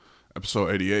Episode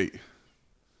 88.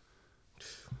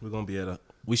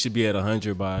 We should be at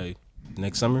 100 by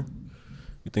next summer.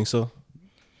 You think so?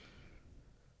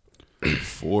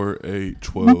 4, 8,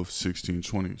 12, 16,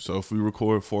 20. So if we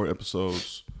record 4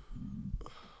 episodes,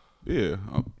 yeah,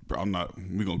 I'm not.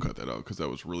 We gonna cut that out because that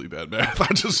was really bad math.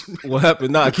 What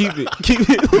happened? Nah, keep it.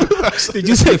 Did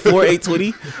you say 4, 8,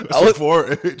 20? I said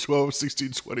 4, 8, 12,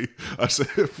 16, 20. I said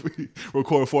if we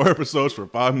record 4 episodes for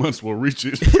 5 months, we'll reach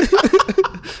it.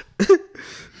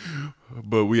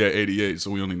 But we at 88,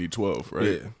 so we only need 12, right?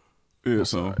 Yeah.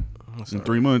 That's So all right. in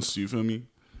 3 months, you feel me?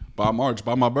 By March,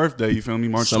 by my birthday, you feel me?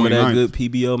 March 29th. Some of that good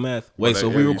PBO math. Wait, so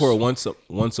if we Aries. record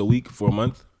once a week for a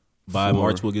month, by For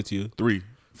March we'll get to you. 3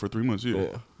 for 3 months,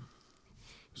 yeah.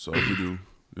 So if we do,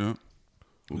 yeah,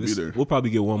 we'll be there. We'll probably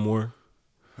get one more.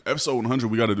 Episode 100,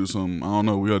 we got to do some. I don't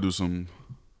know. We got to do some.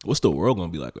 What's the world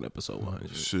gonna be like on episode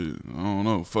 100? Shit, I don't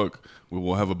know. Fuck, we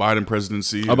will have a Biden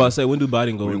presidency. I'm about to say, when do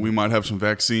Biden go? We might have some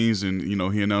vaccines, and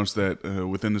he announced that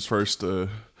within his first, I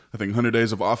think, 100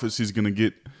 days of office, he's gonna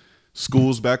get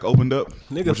schools back opened up.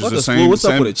 Nigga, which fuck is a school. What's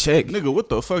up with a check? Nigga, what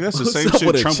the fuck? That's the What's same up shit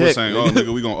with a Trump check, was saying. nigga? Oh,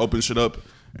 nigga, we gonna open shit up,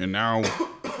 and now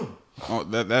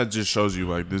that just shows you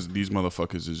like these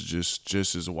motherfuckers is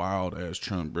just as wild as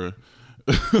Trump, bro.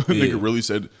 Nigga really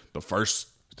said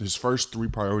his first 3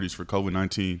 priorities for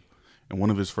COVID-19. And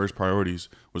one of his first priorities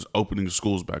was opening the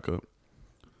schools back up.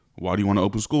 Why do you want to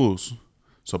open schools?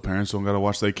 So parents don't got to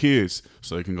watch their kids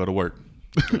so they can go to work.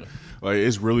 Like,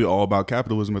 it's really all about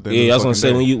capitalism at the end of the Yeah, I was gonna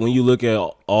say day. when you look at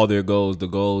all their goals,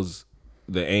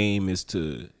 the aim is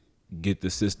to get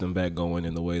the system back going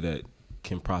in the way that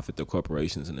can profit the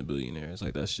corporations and the billionaires.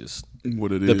 Like, that's just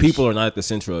What it the is. people are not at the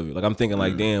center of it. Like, I'm thinking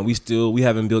like, damn, we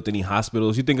haven't built any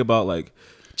hospitals. You think about like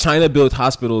China built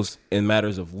hospitals in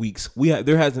matters of weeks.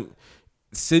 There hasn't.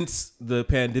 Since the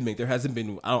pandemic, there hasn't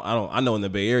been. I know in the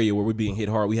Bay Area where we're being hit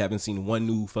hard, we haven't seen one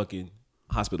new fucking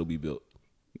hospital be built.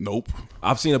 Nope.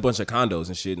 I've seen a bunch of condos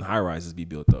and shit and high rises be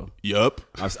built though. Yup.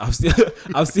 I've seen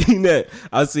that.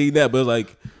 I've seen that, but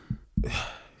like,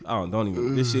 don't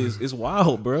even. This shit is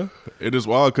wild, bro. It is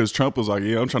wild because Trump was like,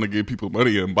 yeah, I'm trying to give people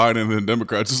money, and Biden and the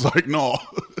Democrats is like, no.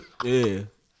 Yeah.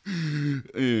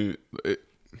 Yeah.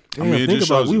 Damn, it think just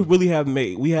about shows it. you.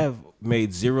 We have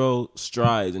made zero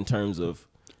strides in terms of.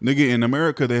 Nigga, in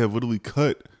America, they have literally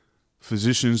cut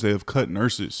physicians, they have cut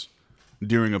nurses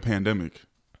during a pandemic.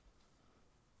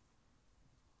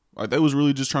 Like, they was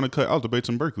really just trying to cut out the Bates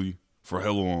in Berkeley for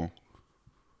hella long.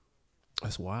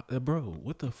 That's wild, bro.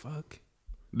 What the fuck?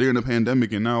 During the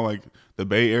pandemic, and now, like, the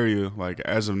Bay Area, like,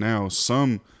 as of now,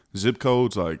 some zip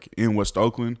codes, like, in West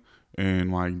Oakland and,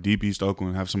 like, Deep East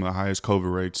Oakland have some of the highest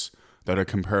COVID rates that are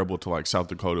comparable to, like, South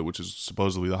Dakota, which is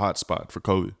supposedly the hot spot for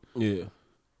COVID. Yeah.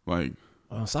 Like,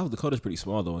 South Dakota's pretty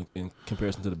small though in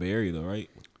comparison to the Bay Area though, right?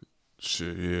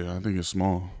 shit, yeah, I think it's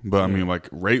small. But, I mean, like,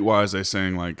 rate-wise, they're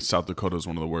saying, like, South Dakota is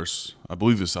one of the worst. I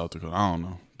believe it's South Dakota. I don't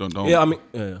know. Don't. Yeah,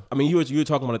 I mean, you were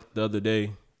talking about it the other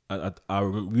day. I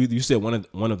remember you said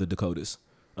one of the Dakotas.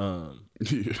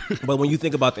 But when you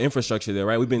think about the infrastructure there,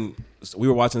 right? We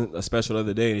were watching a special the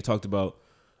other day, and they talked about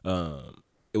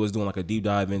it was doing like a deep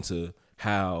dive into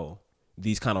how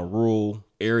these kind of rural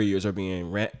areas are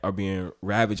being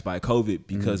ravaged by COVID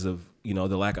because of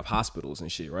the lack of hospitals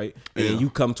and shit, right? And then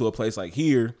you come to a place like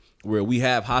here where we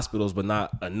have hospitals, but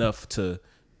not enough to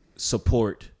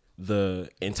support the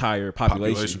entire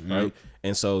population, right? Yeah.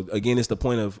 And so again, it's the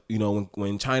point of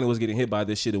when China was getting hit by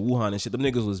this shit in Wuhan and shit, them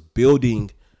niggas was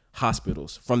building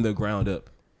hospitals from the ground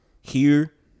up.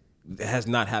 Here, it has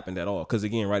not happened at all. Because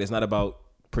again, right, it's not about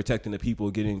protecting the people,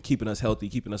 keeping us healthy,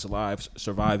 keeping us alive,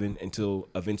 surviving until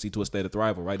eventually to a state of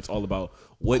thrival, right? It's all about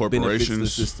what benefits the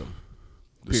system.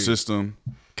 The system,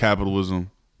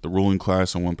 capitalism, the ruling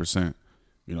class, and 1%.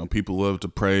 People love to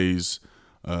praise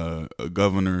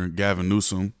Governor Gavin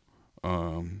Newsom,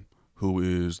 who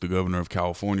is the governor of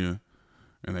California,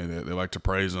 and they like to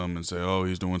praise him and say, oh,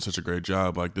 he's doing such a great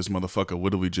job. Like, this motherfucker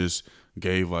literally just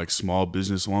gave, like, small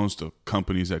business loans to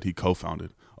companies that he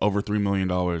co-founded. Over $3 million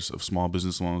of small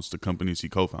business loans to companies he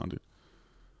co-founded.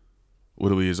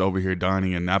 Literally is over here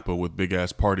dining in Napa with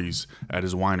big-ass parties at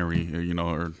his winery,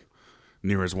 or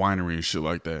near his winery and shit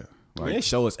like that. Like, They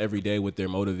show us every day what their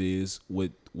motive is,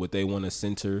 what they want to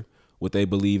center, what they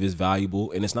believe is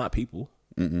valuable, and it's not people.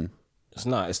 It's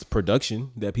not. It's the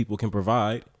production that people can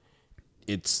provide.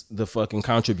 It's the fucking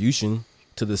contribution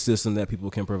to the system that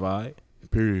people can provide.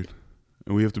 period.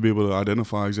 And we have to be able to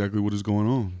identify exactly what is going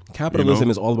on.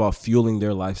 Capitalism is all about fueling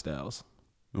their lifestyles.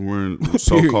 And we're in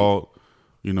so-called,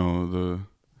 the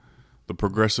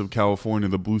progressive California,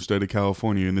 the blue state of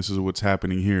California, and this is what's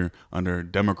happening here under a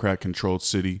Democrat-controlled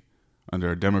city,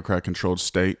 under a Democrat-controlled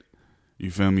state. You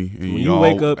feel me? And when you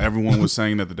wake up, everyone was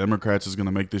saying that the Democrats is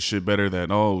gonna make this shit better. That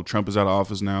Trump is out of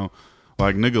office now.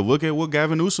 Like, nigga, look at what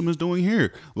Gavin Newsom is doing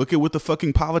here. Look at what the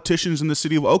fucking politicians in the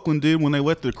city of Oakland did when they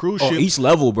let the cruise ship. Each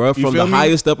level, bro, from the me?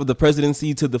 highest up of the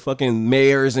presidency to the fucking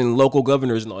mayors and local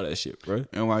governors and all that shit, bro.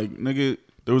 And like, nigga,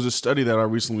 there was a study that I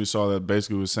recently saw that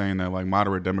basically was saying that like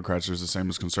moderate Democrats are the same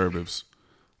as conservatives.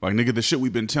 Like, nigga, the shit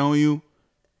we've been telling you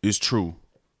is true.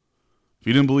 If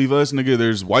you didn't believe us, nigga,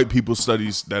 there's white people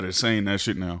studies that are saying that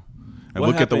shit now. And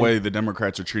look at the way the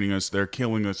Democrats are treating us. They're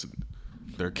killing us.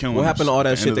 They're killing us. What happened to all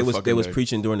that shit they was day.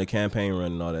 preaching during the campaign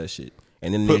run and all that shit?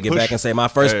 And then they get back and say my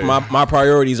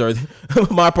priorities are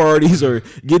my priorities are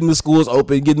getting the schools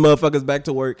open, getting motherfuckers back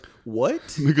to work. What?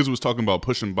 Niggas was talking about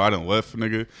pushing Biden left,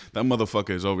 nigga. That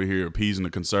motherfucker is over here appeasing the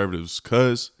conservatives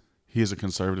because he is a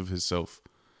conservative himself.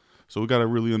 So we got to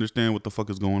really understand what the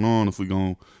fuck is going on if we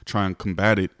going to try and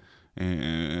combat it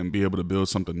and be able to build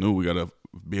something new. We got to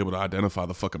be able to identify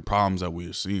the fucking problems that we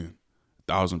are seeing.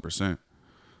 1,000%.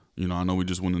 You know, I know we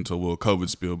just went into a little COVID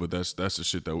spiel, but that's the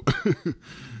shit that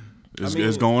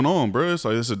is going on, bro. It's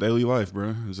like, it's a daily life,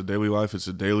 bro. It's a daily life. It's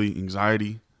a daily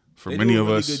anxiety for many of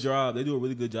us. They do a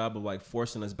really good job of like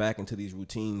forcing us back into these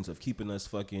routines of keeping us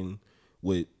fucking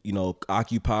with, you know,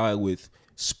 occupied with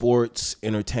sports,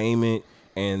 entertainment,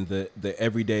 and the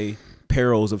everyday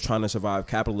perils of trying to survive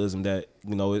capitalism. That,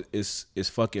 you know, it's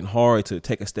fucking hard to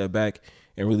take a step back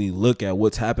and really look at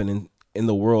what's happening in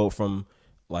the world from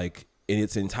like in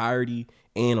its entirety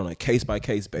and on a case by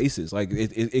case basis. Like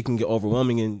it can get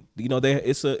overwhelming, and you know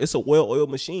it's a well-oiled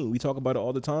machine. We talk about it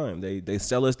all the time. They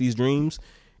sell us these dreams,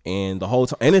 and the whole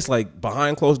time, and it's like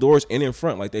behind closed doors and in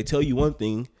front. Like they tell you one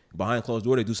thing, behind closed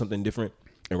door they do something different,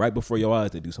 and right before your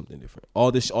eyes they do something different.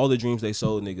 All the dreams they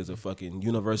sold niggas of fucking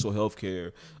universal health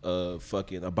care, of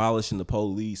fucking abolishing the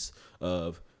police,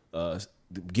 of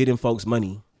getting folks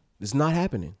money. It's not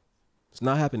happening. It's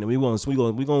not happening. We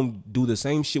gonna do the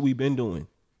same shit we've been doing.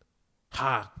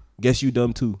 Ha! Guess you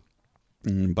dumb too.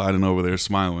 Biden over there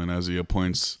smiling as he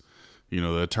appoints, you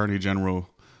know, the Attorney General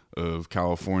of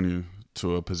California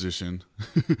to a position.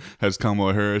 Has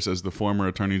Kamala Harris as the former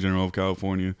Attorney General of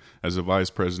California as a vice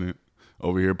president,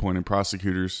 over here appointing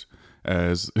prosecutors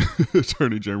as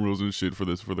attorney generals and shit for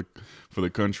the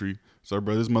country. So,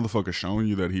 bro, this motherfucker showing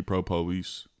you that he pro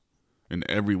police. In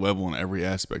every level, in every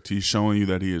aspect. He's showing you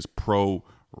that he is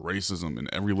pro-racism in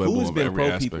every level of every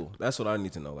aspect. People? That's what I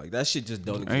need to know. Like, that shit just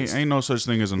don't exist. Ain't no such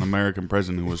thing as an American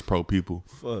president who is pro-people.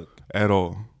 Fuck. At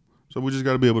all. So we just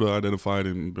got to be able to identify it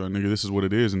and be like, nigga, this is what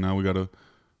it is. And now we got to,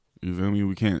 you feel me?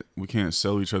 We can't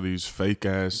sell each other these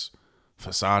fake-ass,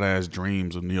 facade-ass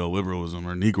dreams of neoliberalism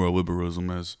or Negro liberalism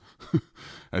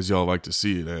as y'all like to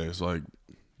see it as. Like,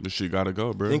 this shit got to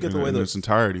go, bro. Think of the way in its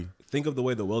entirety. Think of the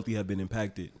way the wealthy have been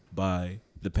impacted by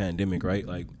the pandemic, right?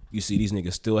 Like you see these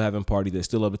niggas still having parties, they're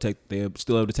still able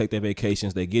to take their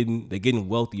vacations, they're getting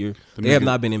wealthier. They have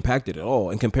not been impacted at all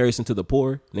in comparison to the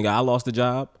poor. Nigga, I lost a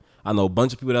job. I know a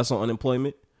bunch of people that's on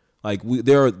unemployment. Like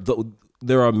there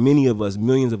are many of us,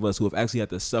 millions of us who have actually had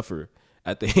to suffer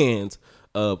at the hands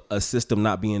of a system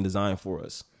not being designed for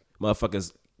us.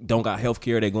 Motherfuckers don't got health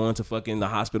care, they going to fucking the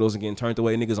hospitals and getting turned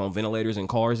away, niggas on ventilators and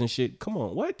cars and shit. Come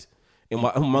on, what? And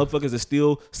motherfuckers are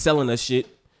still selling us shit.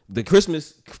 The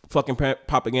Christmas fucking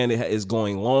propaganda is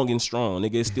going long and strong.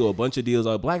 Nigga, it's still a bunch of deals.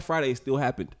 Black Friday still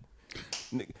happened.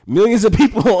 Millions of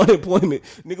people on unemployment.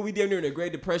 Nigga, we damn near in a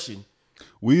Great Depression.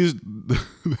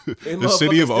 The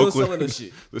city of Oakland.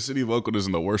 The city of Oakland is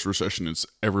in the worst recession it's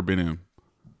ever been in.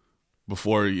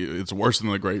 Before, it's worse than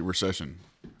the Great Recession,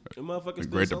 the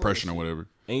Great Depression or whatever.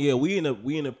 And yeah, we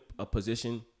in a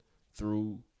position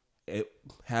through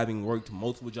having worked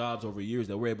multiple jobs over years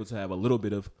that we're able to have a little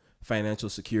bit of financial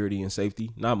security and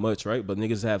safety. Not much, right? But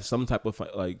niggas have some type of,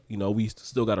 like, you know, we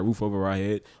still got a roof over our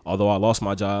head. Although I lost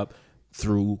my job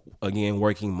through, again,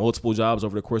 working multiple jobs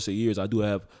over the course of years, I do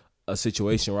have a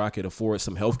situation where I could afford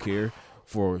some health care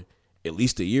for at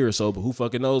least a year or so. But who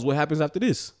fucking knows what happens after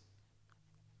this?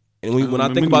 And when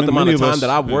I think about the amount of time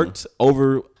that I've worked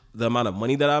over the amount of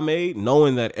money that I made,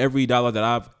 knowing that every dollar that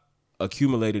I've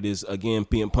accumulated is, again,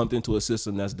 being pumped into a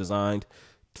system that's designed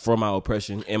for my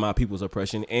oppression and my people's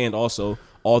oppression, and also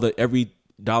every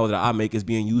dollar that I make is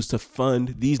being used to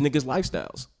fund these niggas'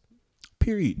 lifestyles.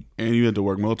 Period. And you had to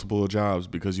work multiple jobs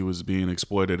because you was being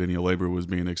exploited and your labor was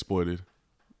being exploited.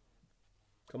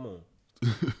 Come on.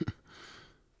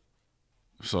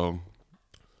 So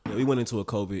yeah, we went into a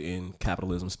COVID and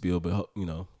capitalism spiel, but you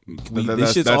know,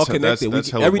 this shit's all connected.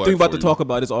 Everything about to talk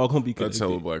about is all gonna be connected. That's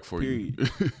hella black for you.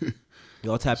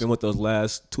 Y'all tap in with those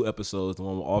last two episodes. The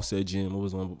one with Offset Jim. What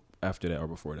was the one after that or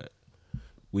before that?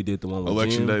 We did the one with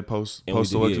Election Jim, Day, post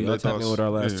election day. Tap in with our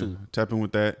last two. Tap in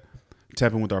with that.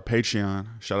 Tap in with our Patreon.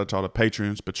 Shout out to all the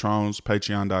patrons, patrons,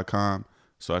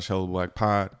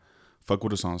 patreon.com/hellablackpod. Fuck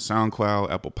with us on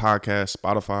SoundCloud, Apple Podcasts,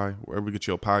 Spotify, wherever you get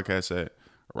your podcasts at.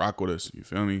 Rock with us, you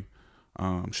feel me?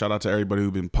 Shout out to everybody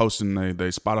who's been posting they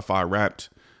Spotify Wrapped.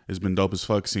 It's been dope as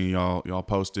fuck seeing y'all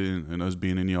posting and us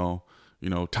being in y'all,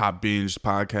 top binge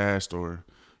podcast or,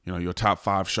 your top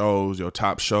 5 shows, your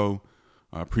top show.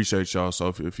 I appreciate y'all. So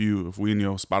if we in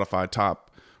your Spotify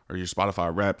top or your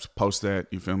Spotify Wraps, post that,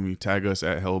 you feel me? Tag us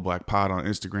at Hello Black Pod on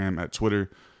Instagram, at Twitter.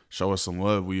 Show us some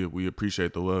love. We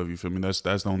appreciate the love, you feel me? That's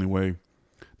the only way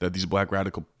that these black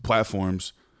radical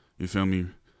platforms, you feel me,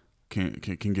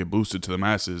 can get boosted to the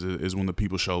masses is when the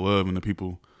people show love and the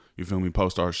people, you feel me,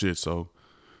 post our shit. So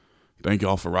thank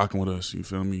y'all for rocking with us, you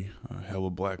feel me? Hello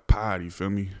Black Pod, you feel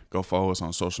me? Go follow us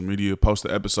on social media. Post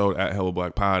the episode at Hello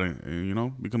Black Pod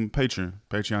and become a patron.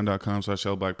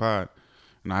 Patreon.com/HelloBlackPod.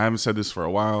 And I haven't said this for a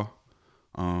while,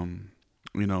 so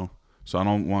I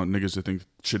don't want niggas to think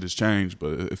shit has changed.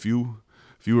 But if you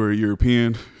are a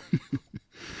European,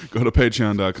 go to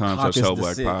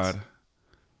Patreon.com/HelloBlackPod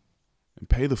and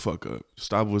pay the fuck up.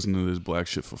 Stop listening to this black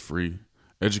shit for free.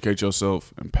 Educate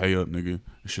yourself and pay up, nigga.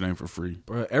 This shit ain't for free.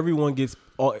 Bro, everyone gets.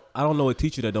 I don't know a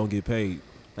teacher that don't get paid.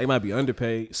 They might be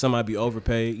underpaid. Some might be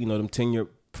overpaid. Them tenure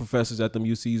professors at them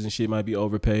UCs and shit might be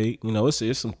overpaid.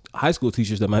 It's some high school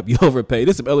teachers that might be overpaid.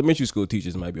 There's some elementary school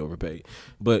teachers that might be overpaid.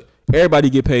 But everybody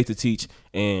get paid to teach,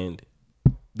 and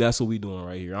that's what we doing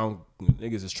right here.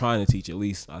 Niggas is trying to teach at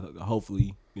least.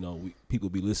 Hopefully, people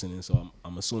be listening. So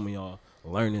I'm assuming y'all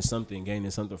learning something, gaining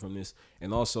something from this,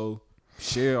 and also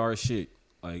share our shit.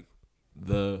 Like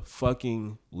the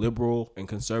fucking liberal and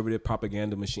conservative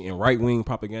propaganda machine and right wing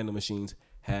propaganda machines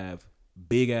have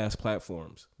big ass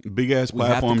platforms. Big ass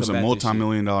platforms and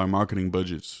multi-million-dollar marketing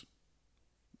budgets.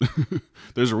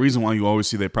 There's a reason why you always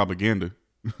see their propaganda.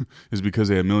 It's because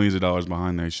they have millions of dollars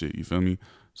behind that shit. You feel me?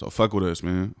 So fuck with us,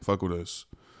 man. Fuck with us.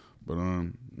 But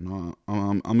I'm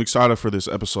excited for this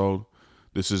episode.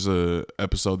 This is a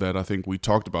episode that I think we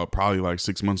talked about probably like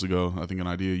 6 months ago. I think an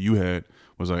idea you had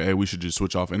was like, hey, we should just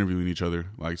switch off interviewing each other,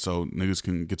 like so niggas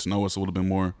can get to know us a little bit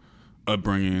more,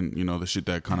 upbringing, the shit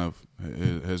that kind of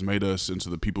has made us into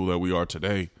the people that we are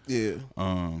today. Yeah.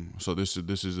 So this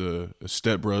is a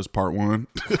Step Bros Part 1.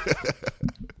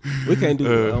 We can't do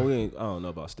that. I don't know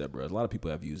about Step Bros. A lot of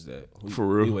people have used that. For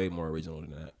real? We way more original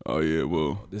than that. Oh yeah,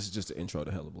 well. This is just the intro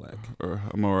to Hella Black. Or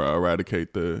I'm gonna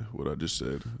eradicate what I just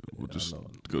said. We'll just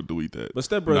go delete that. But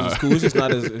Step Bros is cool. It's just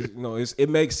not as it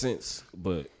makes sense,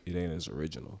 but it ain't as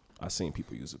original. I've seen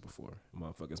people use it before.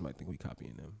 Motherfuckers might think we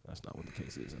copying them. That's not what the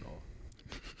case is at all.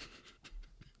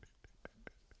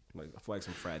 Like I feel like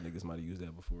some frat niggas might have used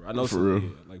that before. I know for real. Yeah,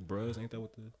 like bros, ain't that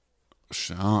what the?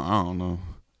 I don't know.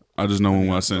 I just know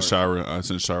when I sent Shira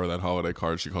that holiday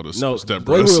card, she called us Step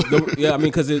Bros. Yeah, I mean,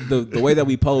 because the way that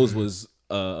we posed was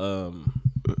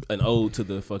an ode to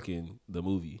the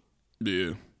movie.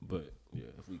 Yeah. But yeah,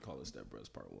 if we call it Step Bros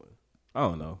Part 1, I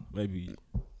don't know, maybe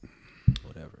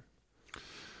whatever.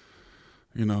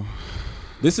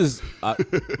 This is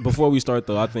before we start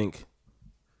though. I think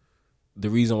the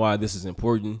reason why this is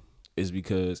important is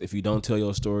because if you don't tell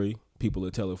your story, people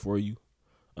will tell it for you.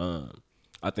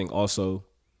 I think also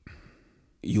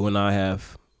you and I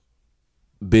have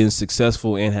been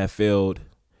successful and have failed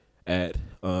at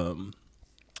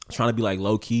trying to be like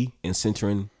low key and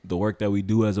centering the work that we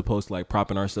do as opposed to like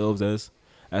propping ourselves as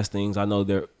things. I know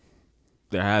there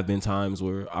have been times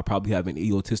where I probably have been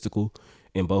egotistical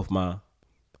in both my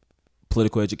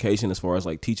political education as far as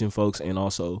like teaching folks and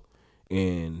also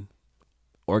in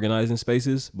organizing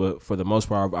spaces. But for the most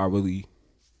part, I really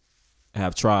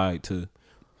have tried to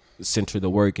center the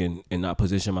work and not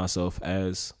position myself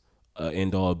as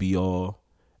end all be all,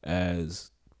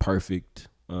 as perfect.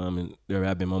 And there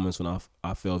have been moments when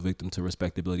I fell victim to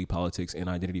respectability politics and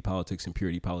identity politics and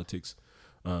purity politics.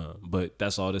 But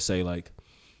that's all to say, like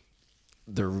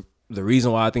the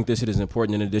reason why I think this shit is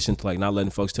important, in addition to like not letting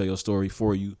folks tell your story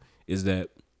for you, is that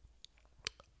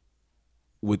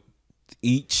with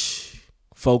each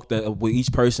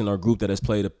person or group that has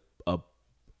played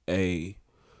a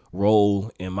role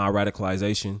in my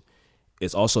radicalization,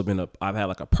 it's also been I've had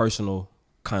like a personal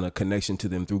kind of connection to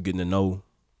them through getting to know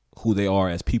who they are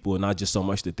as people and not just so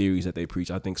much the theories that they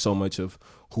preach. I think so much of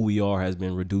who we are has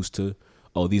been reduced to,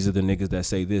 oh, these are the niggas that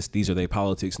say this, these are their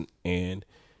politics, and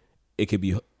it could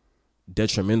be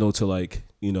detrimental to like,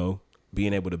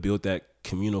 being able to build that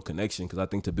communal connection. Because I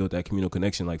think to build that communal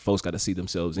connection, like folks got to see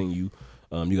themselves in you.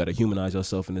 You got to humanize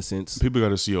yourself in a sense. People got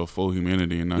to see your full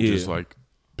humanity and not just like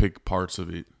pick parts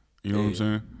of it. You know what I'm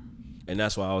saying? And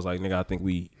that's why I was like, nigga, I think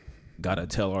we gotta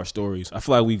tell our stories. I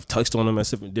feel like we've touched on them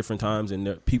at different times, and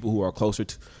there are people who are closer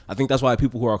to. I think that's why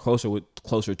people who are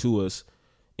closer to us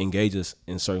engage us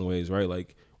in certain ways, right?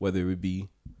 Like whether it be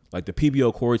like the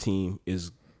PBO core team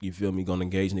is, you feel me, gonna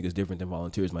engage niggas different than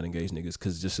volunteers might engage niggas,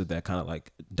 because just of that kind of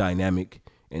like dynamic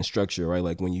and structure, right?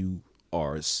 Like when you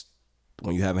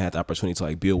haven't had the opportunity to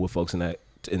like build with folks in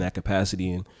that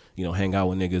capacity, and you know, hang out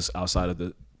with niggas outside of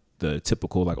the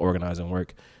typical like organizing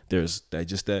work, there's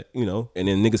that you know, and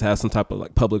then niggas have some type of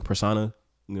like public persona,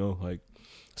 you know, like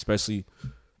especially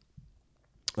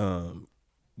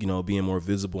you know, being more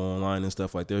visible online and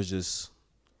stuff. Like there's just,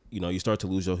 you know, you start to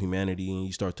lose your humanity, and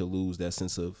you start to lose that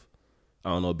sense of, I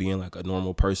don't know, being like a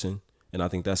normal person. And I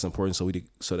think that's important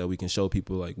so that we can show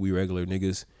people like we regular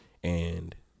niggas,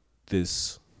 and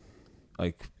this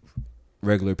like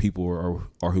regular people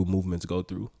are who movements go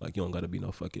through. Like you don't gotta be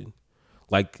no fucking,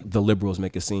 like the liberals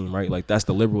make it seem, right? Like that's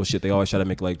the liberal shit. They always try to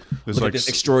make like, look like at this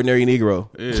extraordinary Negro.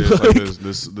 Yeah, it's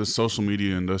like this social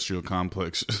media industrial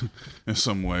complex in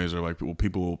some ways, or like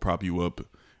people will prop you up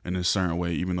in a certain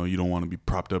way, even though you don't want to be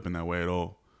propped up in that way at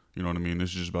all. You know what I mean?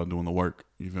 It's just about doing the work,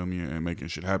 you feel me, and making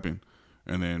shit happen.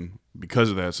 And then because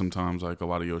of that, sometimes like a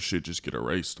lot of your shit just get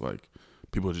erased. Like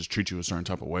people just treat you a certain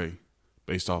type of way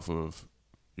based off of,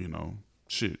 you know,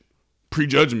 shit,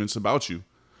 prejudgments about you,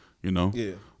 you know?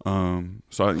 Yeah.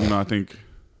 So, I think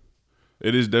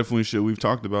it is definitely shit we've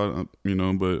talked about, you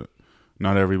know, but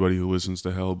not everybody who listens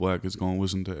to Hell Black is going to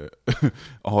listen to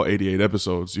all 88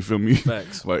 episodes. You feel me?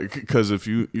 Facts. Like, because if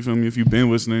you feel me, if you've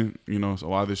been listening, you know, so a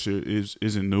lot of this shit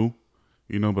isn't new,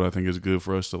 you know, but I think it's good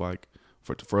for us to like,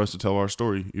 for us to tell our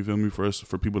story. You feel me?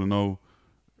 For people to know,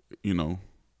 you know,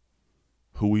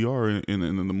 who we are in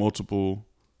the multiple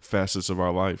facets of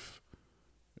our life,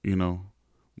 you know,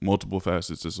 multiple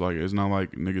facets. It's not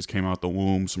like niggas came out the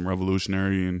womb some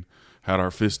revolutionary and had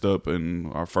our fist up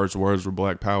and our first words were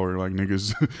Black Power. Like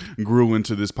niggas grew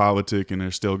into this politic, and they're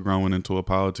still growing into a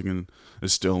politic, and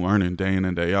is still learning day in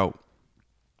and day out.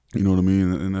 You know what I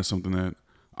mean? And that's something that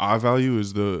I value,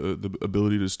 is the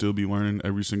ability to still be learning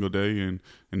every single day. And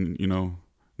you know,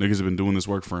 niggas have been doing this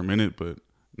work for a minute, but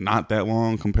not that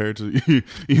long compared to,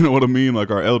 you know what I mean? Like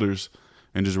our elders,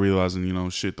 and just realizing, you know,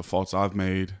 shit, the faults I've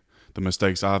made, the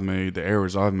mistakes I've made, the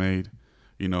errors I've made,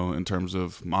 you know, in terms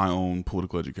of my own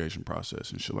political education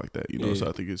process and shit like that, you know. Yeah. So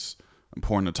I think it's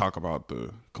important to talk about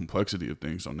the complexity of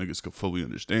things so niggas can fully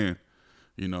understand,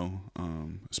 you know,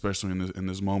 especially in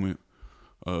this moment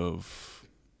of,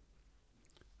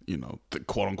 you know, the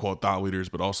quote unquote thought leaders,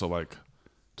 but also like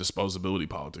disposability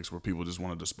politics, where people just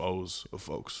want to dispose of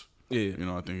folks. Yeah. You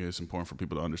know, I think it's important for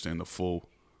people to understand the full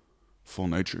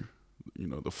nature, you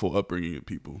know, the full upbringing of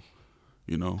people,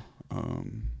 you know.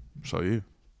 So yeah,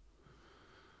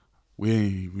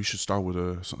 we should start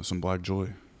with some Black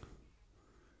Joy.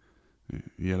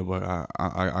 Yeah, but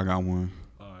I got one.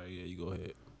 All right, yeah, you go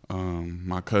ahead.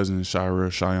 My cousin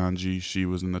Shira Cheyenne G, she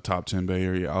was in the top 10 Bay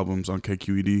Area albums on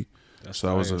KQED. So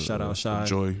that was a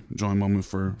joy moment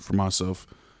for myself,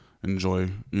 and joy,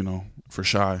 you know, for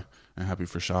Shy, and happy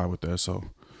for Shy with that. So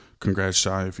congrats,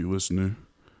 Shy, if you listening.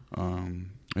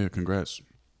 Yeah, congrats.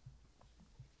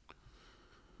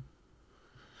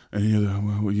 Any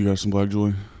other? You got some Black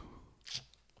Joy?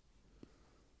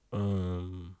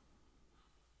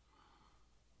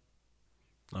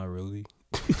 Not really.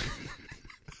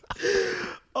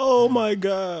 Oh my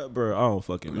God, bro! I don't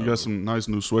fucking know. You got some nice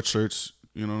new sweatshirts.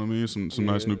 You know what I mean? Some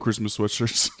nice new Christmas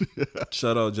sweatshirts.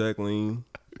 Shout out Jacqueline.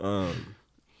 I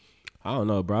don't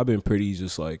know, bro. I've been pretty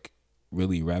just like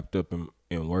really wrapped up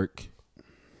in work,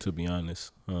 to be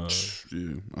honest. Yeah,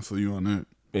 I feel you on that.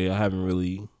 Yeah, I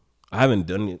haven't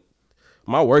done it.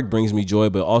 My work brings me joy,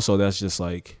 but also that's just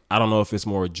like, I don't know if it's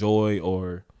more joy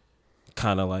or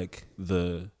kind of like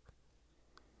the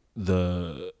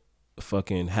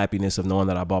fucking happiness of knowing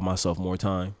that I bought myself more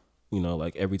time. You know,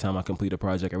 like every time I complete a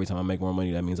project, every time I make more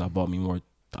money, that means I've bought me more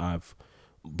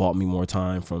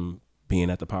time from being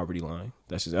at the poverty line.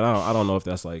 That's just, I don't know if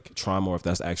that's like trauma or if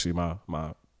that's actually my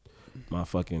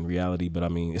fucking reality, but I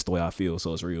mean, it's the way I feel,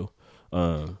 so it's real.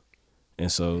 And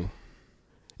so,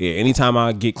 yeah, anytime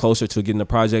I get closer to getting the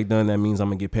project done, that means I'm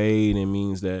gonna get paid, and it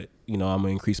means that, you know, I'm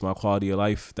gonna increase my quality of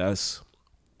life. It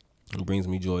brings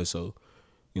me joy. So,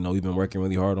 you know, we've been working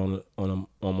really hard on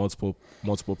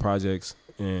multiple projects,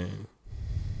 and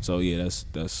so yeah,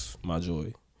 that's my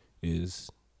joy, is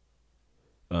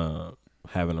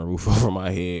having a roof over my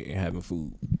head and having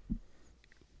food.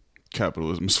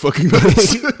 Capitalism is fucking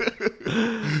nuts.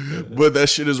 But that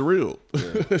shit is real. Yeah.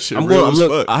 That shit real as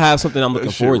fuck. I have something I'm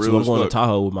looking forward to. I'm going to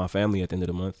Tahoe with my family at the end of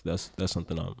the month. That's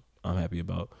something I'm happy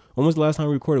about. When was the last time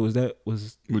we recorded? Was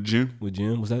with Jim?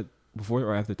 Was that before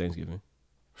or after Thanksgiving?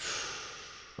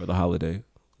 or the holiday,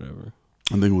 whatever.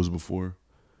 I think it was before.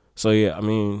 So yeah, I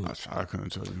mean, I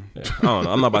couldn't tell you. Yeah, I don't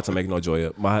know. I'm not about to make no joy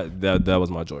up. That was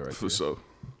my joy right For there.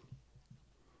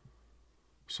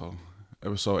 So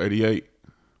episode 88,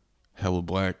 hella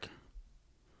black.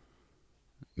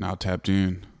 Now tapped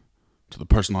in to the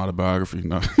personal autobiography.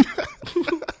 No.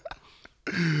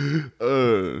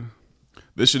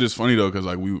 This shit is funny though, cause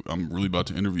like I'm really about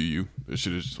to interview you. This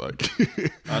shit is like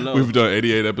I know we've done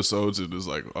 88 episodes and it's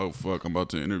like, oh fuck, I'm about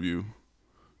to interview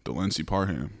Delancey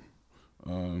Parham.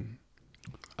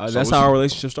 That's how our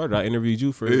relationship started. I interviewed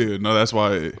you for that's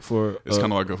why it's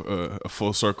kind of like a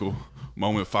full circle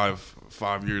moment. 5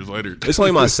 years later, it's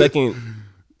only my second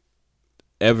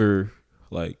ever.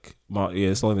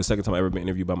 It's only the second time I've ever been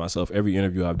interviewed by myself. Every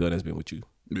interview I've done has been with you.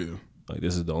 Yeah, like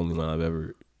this is the only one I've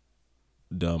ever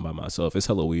done by myself. It's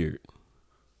hella weird.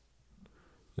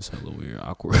 It's hella weird,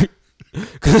 awkward.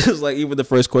 Cause it's like even the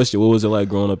first question, what was it like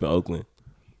growing up in Oakland?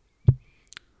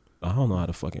 I don't know how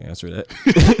to fucking answer that.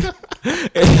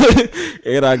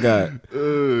 And I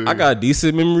got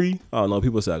decent memory. I don't know.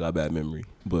 People say I got bad memory,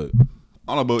 but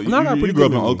I don't know. But you grew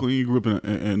up in Oakland. You grew up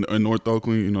in North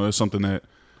Oakland. You know, that's something that,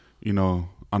 you know,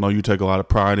 I know you take a lot of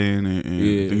pride in,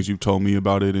 and things you've told me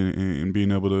about it, and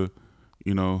being able to,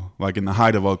 you know, like in the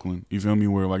height of Oakland, you feel me,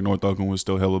 where like North Oakland was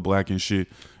still hella black and shit,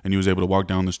 and you was able to walk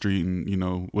down the street and, you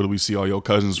know, what do we see all your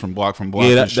cousins from block.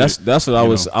 Yeah, that's what I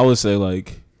would say.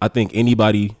 Like, I think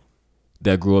anybody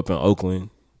that grew up in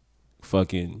Oakland,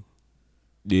 fucking,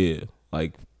 yeah,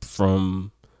 like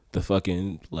from the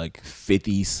fucking like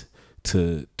 50s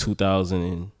to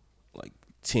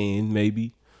 2010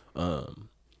 maybe,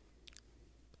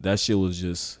 that shit was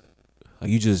just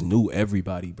like you just knew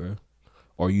everybody, bro,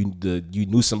 or you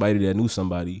knew somebody that knew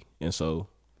somebody, and so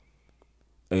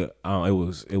it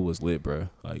was lit, bro.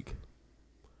 Like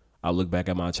I look back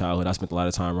at my childhood, I spent a lot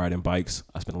of time riding bikes.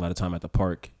 I spent a lot of time at the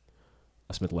park.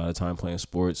 I spent a lot of time playing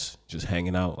sports, just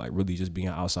hanging out, like really just being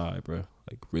outside, bro.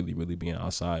 Like really, really being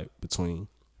outside between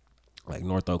like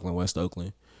North Oakland, West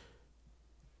Oakland,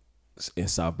 and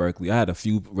South Berkeley. I had a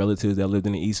few relatives that lived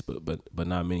in the East, but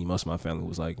not many. Most of my family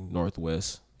was like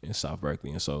Northwest and South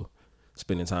Berkeley, and so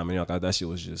spending time in New York, that shit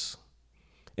was just.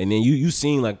 And then you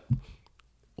seen like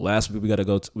last week we got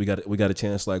a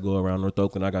chance to like go around North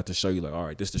Oakland. I got to show you like, all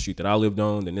right, this is the street that I lived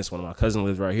on. Then this one of my cousin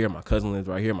lives right here. My cousin lives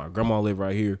right here. My grandma lived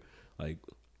right here. Like,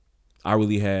 I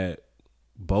really had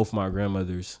both my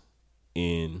grandmothers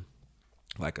in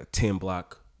like a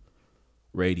 10-block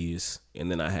radius,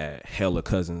 and then I had hella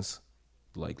cousins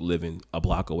like living a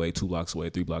block away, 2 blocks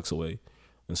away, 3 blocks away,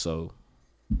 and so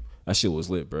that shit was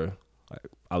lit, bro. Like,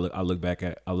 I look back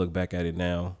at it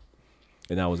now,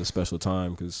 and that was a special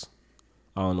time because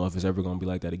I don't know if it's ever gonna be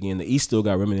like that again. The East still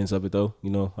got remnants of it though,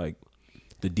 you know, like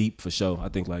the Deep for sure. I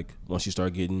think like once you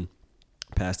start getting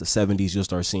past the 70s, you'll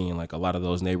start seeing like a lot of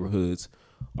those neighborhoods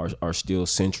are still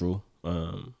central,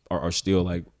 are still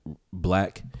like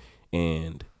black,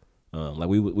 and like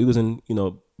we was in, you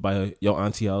know, by your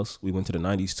auntie house. We went to the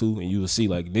 90s too, and you will see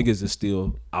like niggas is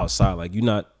still outside. Like you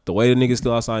not the way the niggas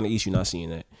still outside in the East, you're not seeing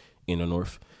that in the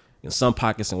North. In some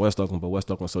pockets in West Oakland, but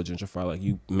West Oakland's so gentrified, like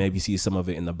you maybe see some of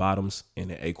it in the Bottoms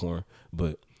and the Acorn,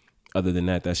 but other than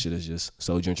that shit is just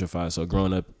so gentrified. So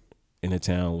growing up in the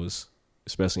town was,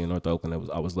 especially in North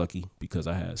Oakland, I was lucky because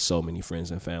I had so many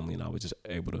friends and family, and I was just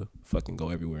able to fucking go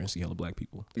everywhere and see hella black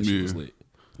people. That shit was lit.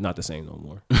 Not the same no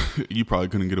more. You probably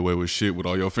couldn't get away with shit with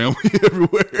all your family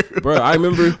everywhere. Bro, I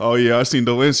remember. Oh yeah, I seen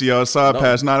Delancey outside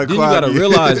past 9 o'clock. Then you gotta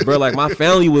realize, bro, like my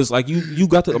family was like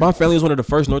my family was one of the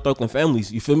first North Oakland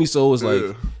families. You feel me? So it was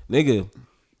like, nigga,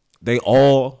 they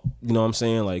all, you know what I'm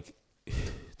saying? Like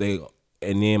and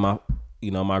then my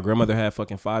grandmother had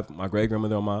fucking 5. My great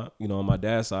grandmother on my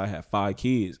dad's side had 5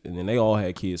 kids, and then they all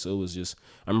had kids. So it was just,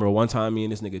 I remember one time me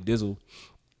and this nigga Dizzle,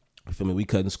 you feel me? We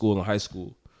cut in school in high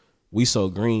school. We so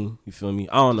green, you feel me?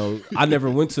 I don't know. I never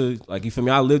went to, like, you feel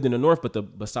me? I lived in the North, but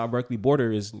the South Berkeley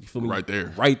border is, you feel me? Right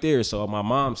there. So my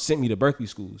mom sent me to Berkeley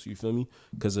schools, you feel me?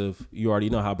 Because you already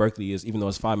know how Berkeley is, even though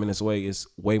it's 5 minutes away, it's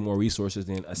way more resources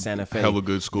than a Santa Fe. Hella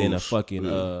good schools. Than a fucking,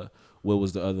 what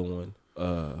was the other one?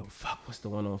 What's the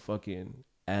one on fucking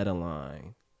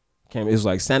Adeline? It was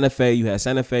like Santa Fe, you had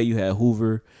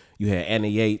Hoover, you had Anna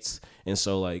Yates. And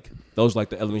so, like, those like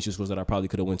the elementary schools that I probably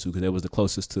could have went to because it was the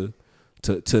closest to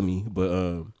me,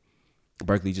 but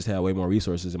Berkeley just had way more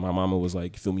resources, and my mama was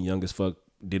like, you feel me, young as fuck,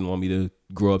 didn't want me to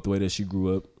grow up the way that she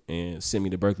grew up and send me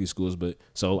to Berkeley schools. But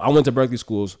so I went to Berkeley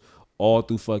schools all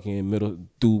through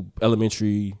through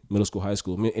elementary, middle school, high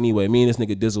school. Anyway, me and this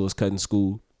nigga Dizzle was cutting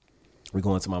school. We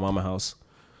going to my mama house.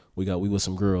 We with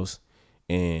some girls,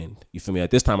 and you feel me.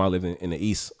 At this time, I lived in the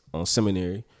East on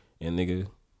Seminary, and nigga,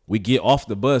 we get off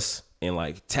the bus and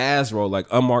like Taz roll, like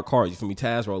unmarked cars, you feel me?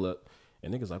 Taz roll up.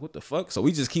 And niggas like, what the fuck? So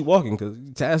we just keep walking because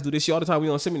Taz do this shit all the time. We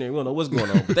on seminary. We don't know what's going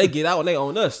on. But they get out and they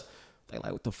own us. They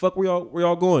like, what the fuck? Where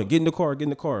y'all going? Get in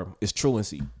the car. It's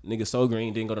truancy. Niggas so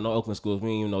green, didn't go to no Oakland schools. We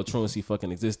didn't even know truancy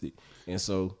fucking existed. And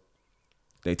so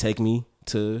they take me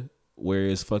to where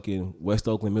is fucking West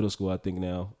Oakland Middle School, I think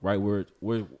now. Right where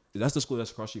that's the school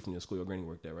that's across the street from the school your granny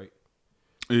worked at, right?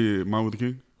 Yeah, Martin Luther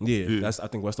King? Yeah. I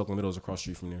think West Oakland Middle is across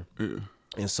the street from there. Yeah.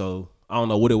 And so I don't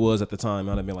know what it was at the time.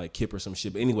 It might have been like Kip or some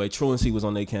shit. But anyway, truancy was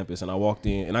on their campus, and I walked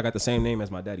in, and I got the same name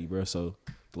as my daddy, bro. So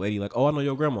the lady like, oh, I know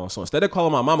your grandma. So instead of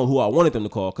calling my mama, who I wanted them to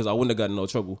call, because I wouldn't have gotten no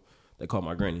trouble, they called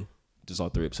my granny. Just all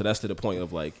three. So that's to the point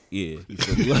of like, yeah, you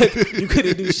feel me? Like, you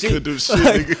couldn't do shit. Couldn't do shit,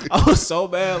 like, nigga. I was so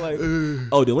bad. Like,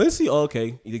 oh, Delancey? Oh,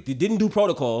 okay. You didn't do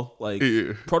protocol. Like,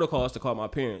 protocol is to call my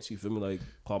parents. You feel me? Like,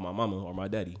 call my mama or my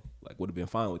daddy. Like, would have been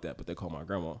fine with that, but they called my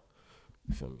grandma.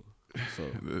 You feel me? So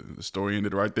the story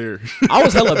ended right there. I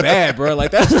was hella bad, bro.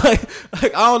 Like that's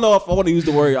like I don't know if I want to use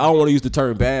the word. I don't want to use the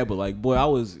term bad, but like, boy, I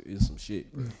was in some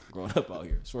shit, bro, growing up out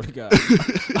here. Swear to God,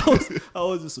 I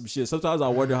was in some shit. Sometimes I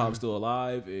wonder how I'm still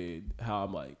alive and how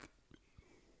I'm like,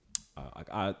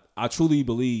 I truly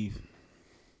believe,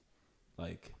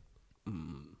 like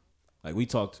we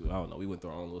talked to. I don't know. We went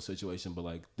through our own little situation, but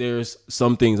like, there's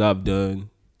some things I've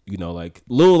done. You know, like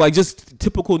little, like just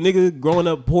typical nigga growing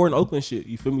up poor in Oakland shit.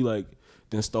 You feel me? Like,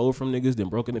 then stole from niggas, then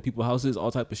broke into people's houses,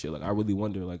 all type of shit. Like, I really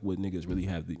wonder, like, would niggas really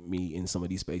have me in some of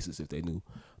these spaces if they knew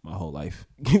my whole life?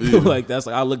 Like, that's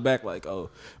like, I look back like, oh,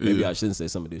 maybe I shouldn't say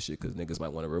some of this shit because niggas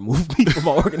might want to remove me from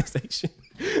my organization.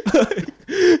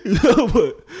 You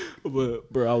know,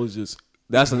 but bro, I was just,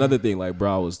 that's another thing. Like,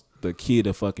 bro, I was the kid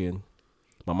of fucking,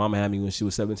 my mama had me when she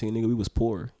was 17, nigga. We was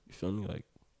poor. You feel me? Like,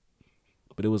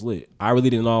 but it was lit. I really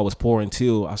didn't know I was poor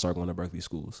until I started going to Berkeley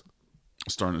schools.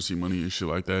 Starting to see money and shit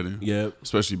like that. Yeah.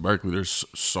 Especially Berkeley, there's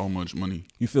so much money.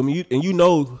 You feel me? And you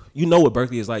know what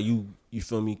Berkeley is like. You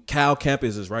feel me? Cal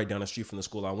campus is right down the street from the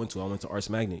school I went to. I went to Arts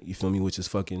Magnet. You feel me? Which is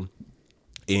fucking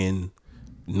in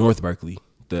North Berkeley,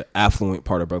 the affluent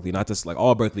part of Berkeley. Not just like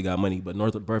all Berkeley got money, but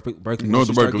North Berkeley.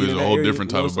 North Berkeley is a whole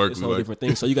different type of Berkeley. It's a whole different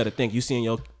thing. So you got to think. You seeing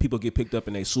your people get picked up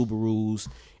in their Subarus,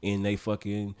 in they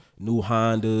fucking new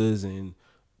Hondas and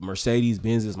Mercedes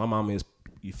Benzes. My mom is,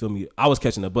 you feel me? I was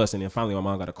catching a bus, and then finally my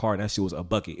mom got a car, and that shit was a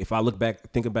bucket. If I look back,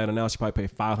 think about it now, she probably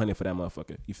paid $500 for that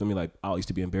motherfucker. You feel me? Like, I used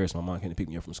to be embarrassed. My mom came to pick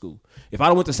me up from school. If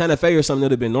I went to Santa Fe or something,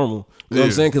 it'd have been normal. You know what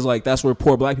I'm saying? Because like that's where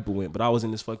poor black people went. But I was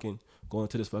in this fucking going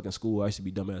to this fucking school. I used to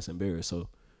be dumbass embarrassed. So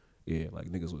yeah,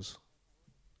 like niggas was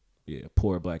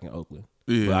poor black in Oakland.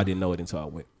 Yeah. But I didn't know it until I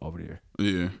went over there.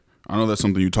 Yeah, I know that's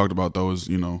something you talked about though. Is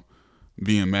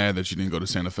being mad that you didn't go to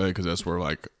Santa Fe because that's where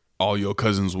like all your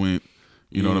cousins went,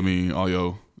 you know what I mean? All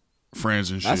your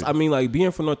friends and shit. I mean, like, being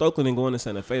from North Oakland and going to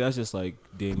Santa Fe, that's just, like,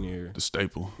 damn near... the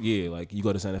staple. Yeah, like, you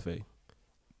go to Santa Fe.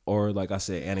 Or, like I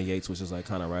said, Anna Yates, which is, like,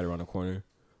 kind of right around the corner.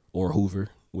 Or Hoover,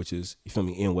 which is, you feel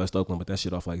me, in West Oakland, but that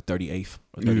shit off, like, 38th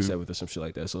or 37th or some shit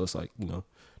like that. So, it's, like,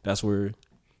 that's where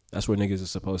niggas are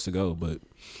supposed to go. But...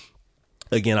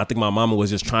 again, I think my mama was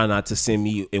just trying not to send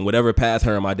me in whatever path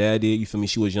her and my dad did. You feel me?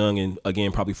 She was young and,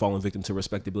 again, probably falling victim to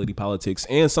respectability politics.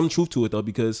 And some truth to it, though,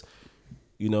 because,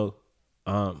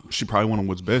 she probably wanted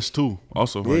what's best, too.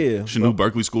 Also, like, she knew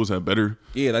Berkeley schools had better.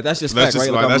 Yeah, like, that's just fact, right?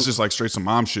 Like, that's just, like, straight some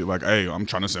mom shit. Like, hey, I'm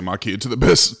trying to send my kid to the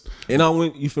best. And I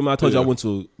went, you feel me? I told you I went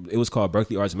to, it was called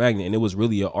Berkeley Arts Magnet, and it was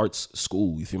really an arts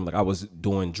school. You feel me? Like, I was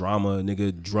doing drama,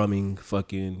 nigga, drumming,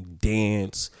 fucking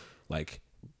dance, like...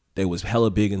 they was hella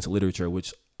big into literature,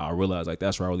 which I realized like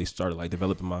that's where I really started like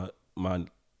developing my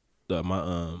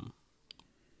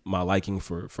liking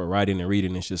for writing and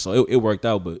reading and shit. So it worked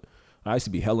out, but I used to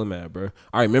be hella mad, bro.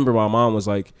 I remember my mom was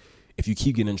like, if you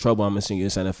keep getting in trouble, I'm gonna send you to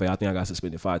Santa Fe. I think I got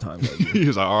suspended 5 times. He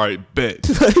was like, all right, bet.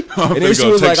 And then she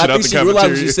was like, I think she realized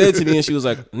what she said to me, and she was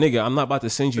like, nigga, I'm not about to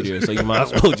send you there, so you might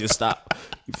as well just stop.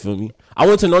 You feel me? I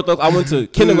went to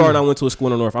kindergarten. I went to a school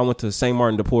in the North. I went to St.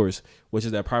 Martin de Porres, which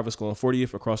is that private school on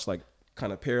 40th across like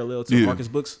kind of parallel to Marcus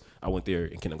Books. I went there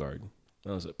in kindergarten.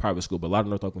 That was a private school, but a lot of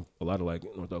North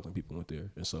Oakland people went there,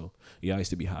 and so yeah, I used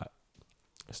to be hot.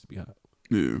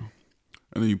 Yeah,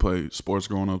 and then you played sports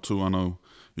growing up too. I know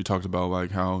you talked about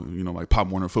like how like Pop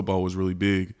Warner football was really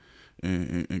big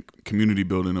and community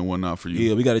building and whatnot for you.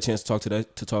 Yeah, we got a chance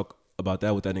to talk about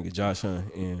that with that nigga Josh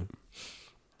Hunt, and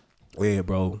yeah,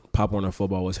 bro, Pop Warner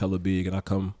football was hella big, and I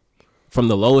come from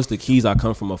the lowest of keys. I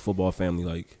come from a football family.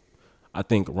 Like, I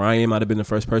think Ryan might have been the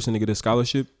first person to get a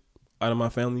scholarship out of my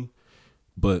family,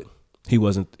 but he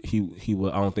wasn't. He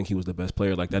was. I don't think he was the best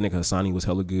player. Like that nigga Hassani was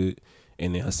hella good,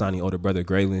 and then Hassani older brother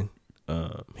Graylin,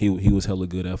 he was hella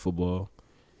good at football.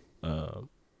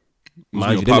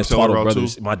 Mind you, they just taught our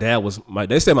brothers.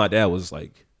 They said my dad was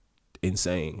like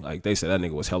insane. Like they said that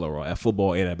nigga was hella raw at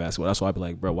football and at basketball. That's why I'd be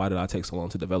like, bro, why did I take so long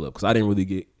to develop? Because I didn't really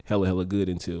get hella good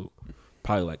until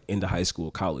probably like into high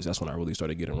school, college. That's when I really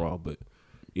started getting raw. But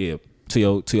yeah,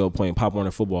 to your point, Pop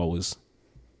Warner football was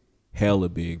hella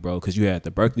big, bro. Because you had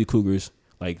the Berkeley Cougars,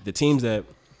 like the teams that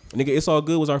nigga, It's All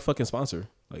Good was our fucking sponsor.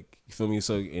 Like, you feel me?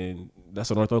 So, and that's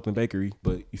a North Oakland bakery,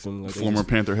 but you feel me? Like former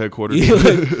Panther headquarters. Yeah, like,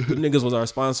 the niggas was our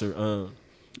sponsor.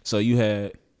 So you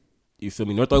had, you feel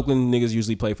me? North Oakland niggas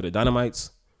usually play for the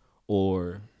Dynamites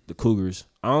or the Cougars.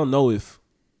 I don't know if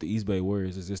the East Bay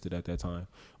Warriors existed at that time,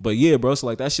 but yeah, bro. So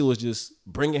like that shit was just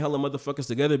bringing hella motherfuckers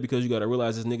together because you got to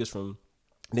realize this niggas from.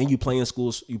 Then you playing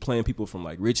schools, you playing people from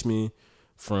like Richmond,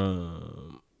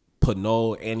 from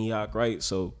Pinole, Antioch, right?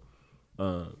 So,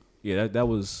 yeah, that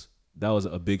was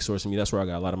a big source for me. That's where I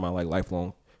got a lot of my like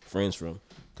lifelong friends from,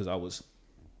 because I was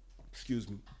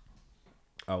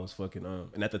fucking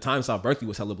and at the time South Berkeley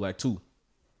was hella black too.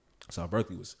 South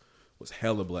Berkeley was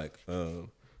hella black, and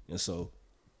so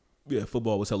yeah,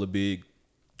 football was hella big,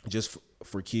 just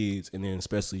for kids, and then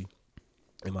especially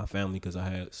in my family because I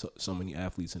had so many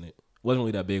athletes in it. Wasn't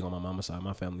really that big on my mama's side.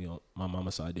 My family on my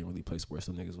mama's side didn't really play sports.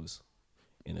 Some niggas was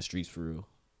in the streets for real,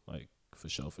 like for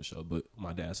sure. But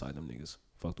my dad's side, them niggas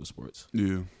fucked with sports.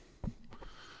 Yeah.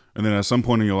 And then at some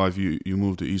point in your life, you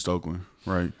moved to East Oakland,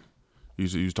 right? You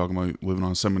was talking about living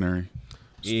on Seminary.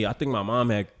 Yeah, I think my mom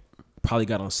had probably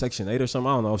got on Section 8 or something.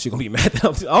 I don't know if she's gonna be mad.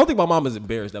 I don't think my mom is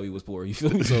embarrassed that we was poor. You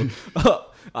feel me? So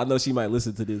I know she might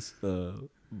listen to this.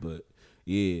 But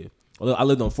yeah, I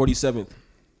lived on 47th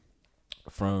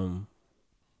from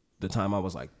the time I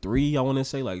was like 3. I want to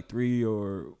say like 3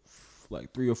 or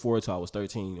 4 till I was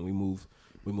 13, and we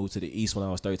moved to the east when I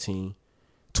was 13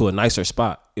 to a nicer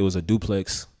spot. It was a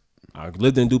duplex. I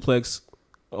lived in a duplex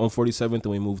on 47th, and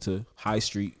we moved to High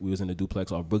Street. We was in a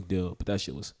duplex off Brookdale, but that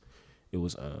shit was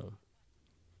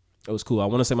cool. I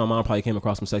want to say my mom probably came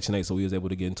across from Section 8, so we was able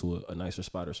to get into a nicer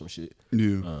spot or some shit.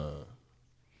 Yeah.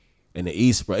 In the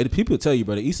East, bro, people tell you,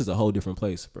 bro, the East is a whole different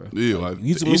place, bro. Yeah, like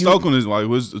East Oakland is like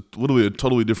was literally a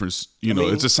totally different.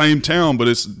 It's the same town, but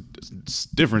it's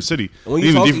different city.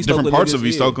 Even different parts of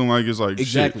East Oakland, like it's like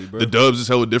exactly, shit. Bro. The Dubs is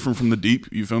hella different from the Deep.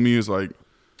 You feel me? It's like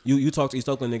you talk to East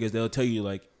Oakland niggas, they'll tell you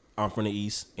like I'm from the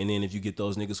East, and then if you get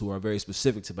those niggas who are very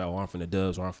specific to about I'm from the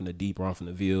Dubs, or I'm from the Deep, or I'm from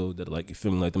the Ville, that like you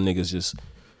feel me, like them niggas just.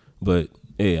 But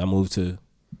yeah, I moved to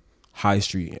High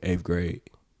Street in 8th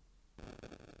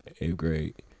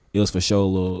grade. It was for sure a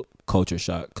little culture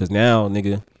shock. Cause now,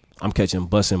 nigga, I'm catching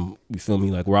bussing, you feel me?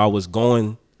 Like where I was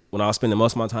going when I was spending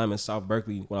most of my time in South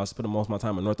Berkeley, when I was spending most of my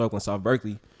time in North Oakland, South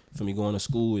Berkeley, for me going to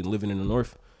school and living in the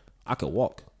North, I could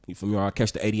walk. You feel me? Or I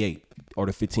catch the 88 or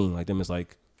the 15. Like them is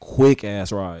like quick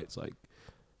ass rides. Like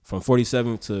from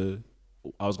 47 to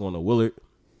I was going to Willard.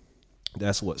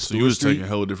 That's what. So you was taking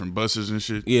hella different buses and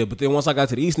shit. Yeah, but then once I got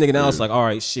to the East, nigga, now it's like, all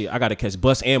right, shit, I got to catch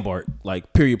bus and BART,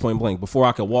 like period, point blank, before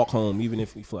I could walk home. Even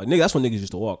if you feel like, nigga, that's when niggas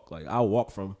used to walk. Like I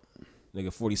walk from, nigga,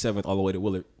 47th all the way to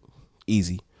Willard,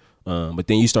 easy. But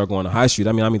then you start going to High Street.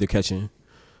 I mean, I'm either catching, it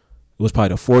was probably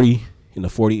the 40 and the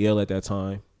 40L at that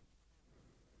time,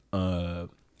 and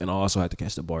I also had to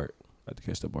catch the BART.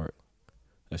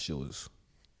 That shit was.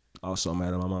 I was so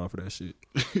mad at my mom for that shit.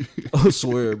 I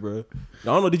swear, bro. I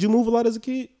don't know. Did you move a lot as a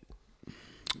kid?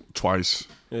 Twice.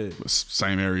 Yeah.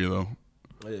 Same area though.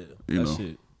 Yeah.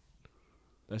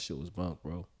 That shit was bunk,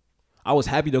 bro. I was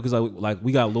happy though because like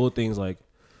we got little things like,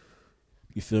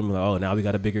 you feel me? Like, oh, now we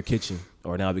got a bigger kitchen,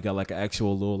 or now we got like an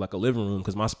actual little like a living room.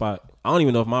 Because my spot, I don't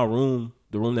even know if my room,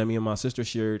 the room that me and my sister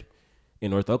shared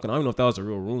in North Oakland, I don't even know if that was a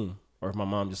real room or if my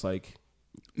mom just like.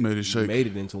 Made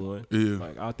it into one. Yeah.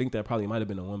 Like I think that probably might have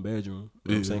been a 1 bedroom. You know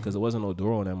what I'm saying? Because there wasn't no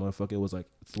door on that motherfucker. It was like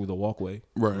through the walkway.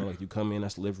 Right. You know, like you come in,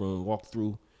 that's the living room, walk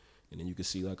through, and then you could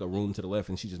see like a room to the left,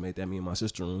 and she just made that me and my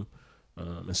sister room.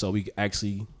 And so we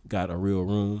actually got a real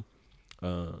room.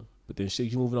 But then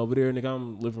shit, you moving over there, nigga,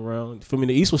 I'm living around. For me,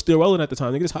 the East was still rolling at the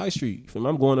time. Nigga, it's High Street. For me,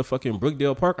 I'm going to fucking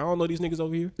Brookdale Park. I don't know these niggas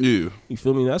over here. Yeah. You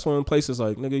feel me? That's one of the places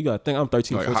like, nigga, you got to think I'm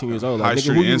 13, like 14 years old. Like, High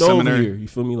nigga, who you know over here? You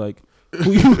feel me? Like,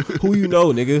 who you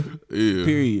know, nigga? Yeah.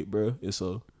 Period, bro. And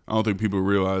so I don't think people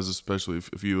realize, especially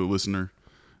if you're a listener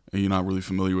and you're not really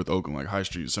familiar with Oakland, like High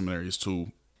Street Seminary is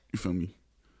two. You feel me?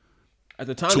 At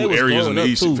the time, two areas in the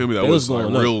East. You feel me? That was like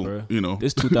real. Bro. You know,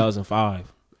 this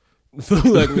 2005. Like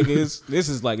nigga, this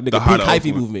is like nigga peak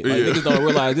hyphy movement. Like niggas don't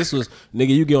realize this was nigga.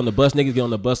 You get on the bus, niggas get on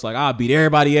the bus. Like I'll beat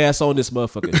everybody ass on this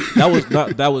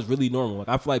motherfucker. That was really normal. Like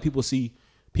I feel like people see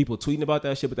people tweeting about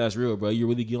that shit, but that's real, bro. You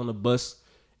really get on the bus.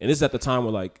 And this is at the time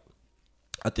where like,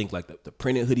 I think like the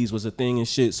printed hoodies was a thing and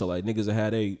shit. So like niggas that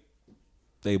had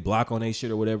they block on their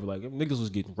shit or whatever. Like niggas was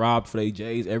getting robbed for their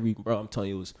J's. Bro, I'm telling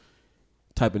you, it was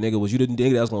type of nigga was you the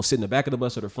nigga that was gonna sit in the back of the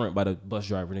bus or the front by the bus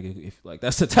driver, nigga. If like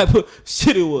that's the type of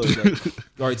shit it was. Like, you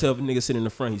already tell if a nigga sitting in the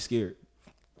front, he's scared.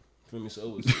 Feel me?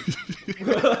 So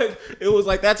it was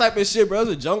like that type of shit, bro. It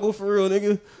was a jungle for real,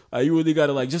 nigga. Like, you really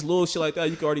gotta like just little shit like that.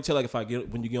 You can already tell like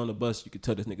when you get on the bus, you can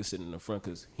tell this nigga sitting in the front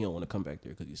because he don't want to come back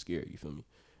there because he's scared. You feel me?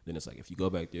 Then it's like if you go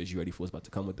back there, is you ready for what's about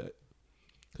to come with that?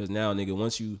 Because now, nigga, I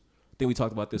think we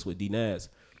talked about this with D Naz.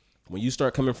 When you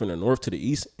start coming from the north to the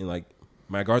east and like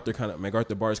MacArthur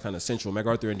Bar is kind of central.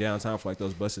 MacArthur in downtown for like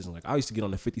those buses. And like I used to get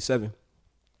on the 57.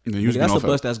 Nigga, that's the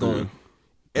bus that's going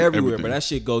everywhere, but that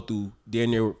shit go through damn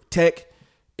near Tech.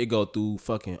 It go through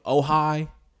fucking Ojai.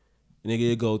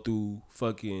 Nigga, it go through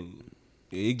fucking.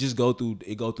 It go through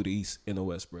the east and the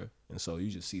west, bro. And so you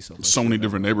just see so many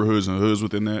different neighborhoods and hoods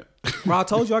within that. Bro, I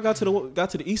told you I got to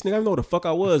the east, nigga. I didn't know where the fuck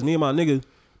I was. Me and my nigga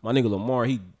Lamar,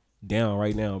 he down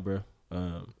right now, bro.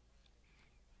 I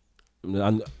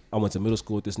went to middle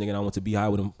school with this nigga and I went to B-High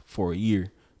with him for a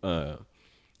year.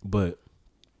 But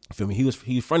feel me, he was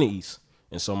from the east.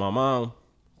 And so my mom,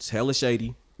 it's hella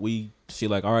shady. She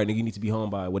like, all right, nigga, you need to be home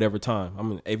by whatever time.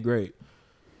 I'm in 8th grade.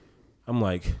 I'm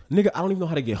like, nigga, I don't even know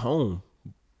how to get home.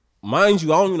 Mind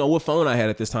you, I don't even know what phone I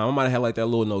had at this time. I might have had like that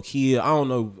little Nokia. I don't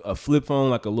know, a flip phone,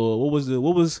 like a little. What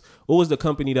was the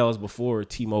company that was before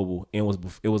T-Mobile and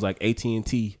it was like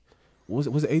AT&T.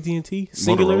 Was it AT&T?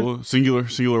 Singular? Singular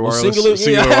wireless.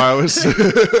 Singular wireless.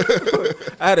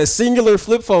 I had a singular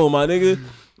flip phone, my nigga.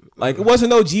 Like it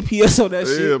wasn't no GPS on that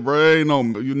shit. Yeah, bro.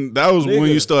 That was nigga, when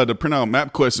you still had to print out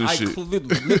MapQuest and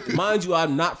shit. Mind you,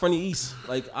 I'm not from the east.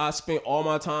 Like I spent all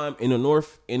my time in the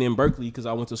north and in Berkeley because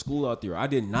I went to school out there. I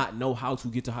did not know how to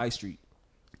get to High Street.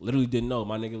 Literally didn't know.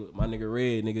 My nigga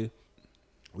Red, nigga.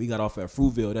 We got off at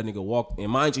Fruitville. That nigga walked, and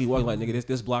mind you, he walked like, nigga,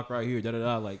 this block right here,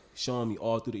 like showing me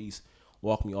all through the east,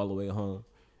 walked me all the way home,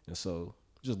 and so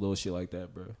just little shit like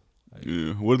that, bro. Like,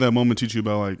 yeah. What did that moment teach you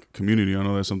about like community? I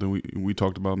know that's something we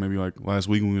talked about maybe like last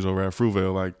week when we was over at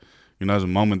Fruitvale. Like, there's a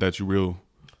moment that you really.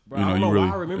 I don't know why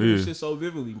I remember this shit so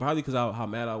vividly. Probably because how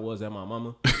mad I was at my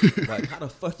mama. Like, how the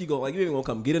fuck you like you ain't gonna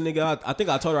come get a nigga? I think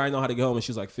I told her I didn't know how to get home, and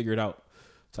she was like, figure it out,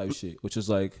 type shit, which is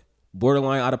like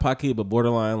borderline out of pocket, but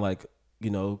borderline like.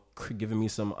 Giving me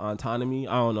some autonomy.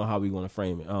 I don't know how we want to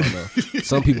frame it. I don't know.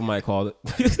 Some people might call it,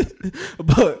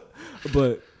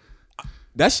 but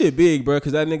that shit big, bro.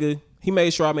 Because that nigga, he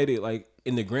made sure I made it. Like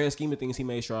in the grand scheme of things, he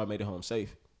made sure I made it home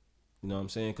safe. You know what I'm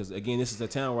saying? Because again, this is a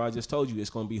town where I just told you it's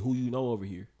gonna be who you know over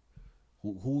here,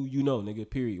 who you know, nigga.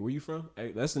 Period. Where you from?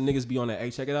 Hey, that's the niggas be on that.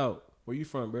 Hey, check it out. Where you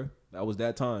from, bro? That was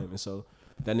that time, and so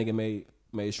that nigga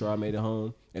made sure I made it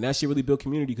home, and that shit really built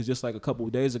community. Because just like a couple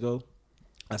of days ago.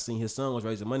 I seen his son was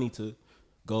raising money to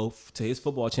go to his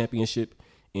football championship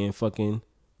in fucking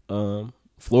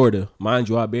Florida. Mind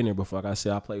you, I've been there before. Like I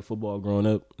said, I played football growing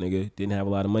up. Nigga, didn't have a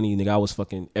lot of money. Nigga, I was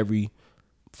fucking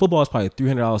football is probably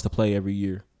 $300 to play every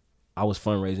year. I was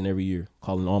fundraising every year,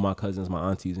 calling all my cousins, my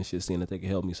aunties and shit, seeing that they could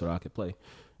help me so that I could play.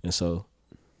 And so,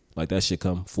 like that shit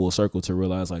come full circle to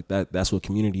realize like that's what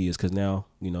community is. Cause now,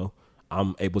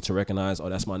 I'm able to recognize, oh,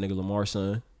 that's my nigga Lamar's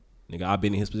son. Nigga, I've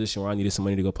been in his position where I needed some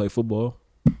money to go play football.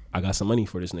 I got some money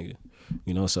for this nigga,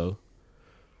 so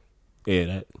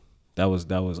yeah, that was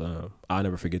I'll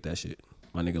never forget that shit.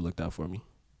 My nigga looked out for me.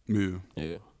 Yeah,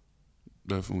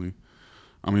 definitely.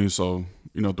 I mean, so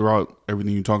throughout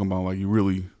everything you talking about, like you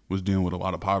really was dealing with a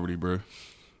lot of poverty, bro,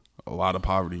 a lot of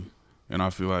poverty, and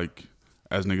I feel like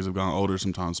as niggas have gotten older,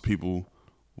 sometimes people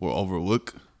will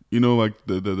overlook, like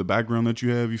the background that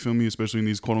you have. You feel me? Especially in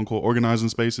these quote unquote organizing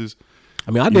spaces.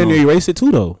 I mean, I didn't erase it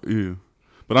too, though. Yeah.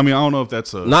 But I mean, I don't know if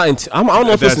that's a I don't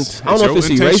know if it's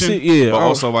erase it. Yeah, but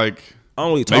also like I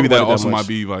don't really talk maybe about that it also much. might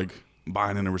be like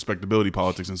buying into respectability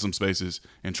politics in some spaces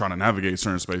and trying to navigate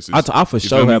certain spaces. I for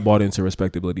sure have bought into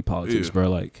respectability politics, bro.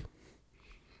 Like,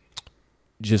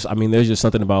 there's just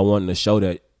something about wanting to show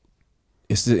that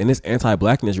it's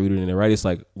anti-blackness rooted in it, right? It's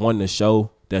like wanting to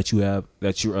show that you're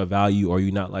of value or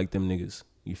you not like them niggas.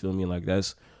 You feel me? Like I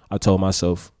told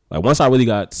myself. Like once I really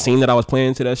got seen that I was playing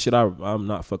into that shit, I'm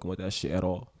not fucking with that shit at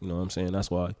all. You know what I'm saying? That's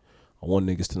why I want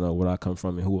niggas to know where I come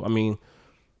from and who. I mean,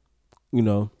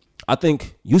 I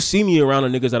think you see me around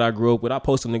the niggas that I grew up with. I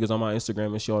post them niggas on my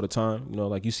Instagram and shit all the time.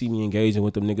 Like you see me engaging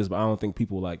with them niggas, but I don't think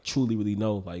people like truly really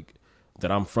know like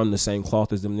that I'm from the same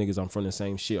cloth as them niggas. I'm from the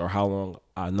same shit or how long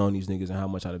I've known these niggas and how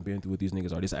much I've been through with these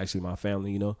niggas. Or this actually my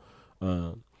family,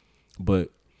 But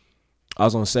I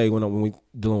was gonna say when we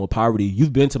dealing with poverty,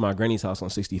 you've been to my granny's house on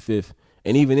 65th,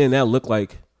 and even then that looked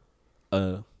like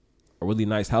a really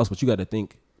nice house. But you got to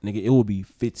think, nigga, it will be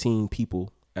 15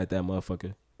 people at that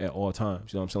motherfucker at all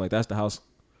times. You know what I'm saying? Like that's the house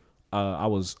I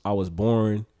was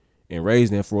born and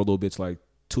raised there for a little bit. Like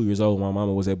 2 years old, my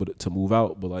mama was able to move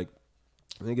out. But like,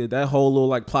 nigga, that whole little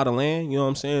like plot of land, you know what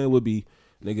I'm saying? It would be,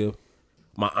 nigga,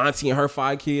 my auntie and her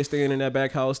 5 kids staying in that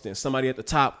back house, then somebody at the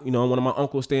top, you know, one of my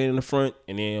uncles staying in the front,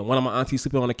 and then one of my aunties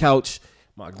sleeping on the couch,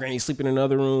 my granny sleeping in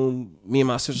another room, me and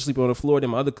my sister sleeping on the floor, then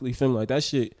my other family, like that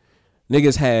shit.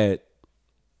 Niggas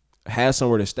had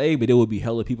somewhere to stay, but there would be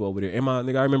hella people over there. And my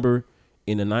nigga, I remember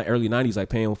in the early 90s, like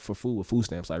paying for food with food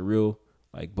stamps, like real,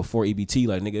 like before EBT,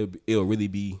 like nigga, it'll really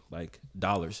be like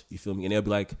dollars, you feel me? And it'll be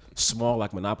like small,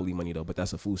 like Monopoly money though, but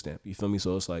that's a food stamp, you feel me?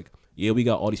 So it's like, yeah, we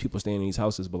got all these people staying in these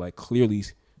houses, but like clearly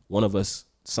one of us,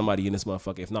 somebody in this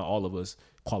motherfucker, if not all of us,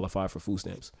 qualify for food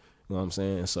stamps. You know what I'm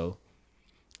saying? And so,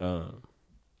 and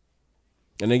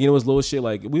then it was little shit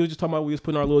like, we were just talking about, we was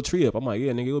putting our little tree up. I'm like,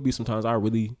 yeah, nigga, it would be sometimes I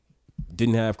really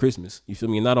didn't have Christmas, you feel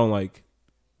me? And not on like,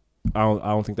 I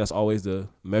don't think that's always the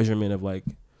measurement of like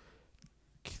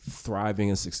thriving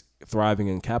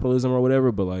in capitalism or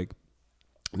whatever, but like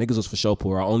niggas was for sure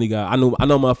poor. I know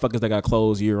motherfuckers that got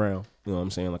clothes year round. You know what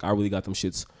I'm saying? Like I really got them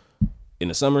shits in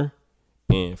the summer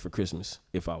and for Christmas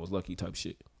if I was lucky type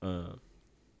shit.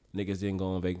 Niggas didn't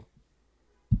go on vacation.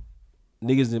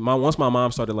 Once my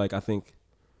mom started like, I think,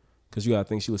 cause you gotta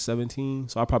think she was 17,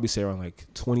 so I'd probably say around like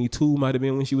 22 might have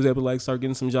been when she was able to like start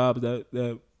getting some jobs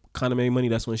that kind of made money.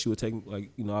 That's when she would take,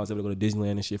 like, you know, I was able to go to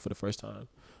Disneyland and shit for the first time.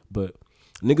 But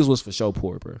niggas was for sure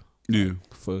poor, bro. Yeah.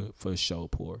 For sure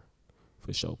poor.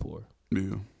 For sure poor.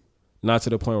 Yeah. Not to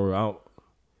the point where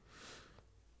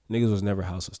niggas was never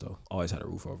houseless though. Always had a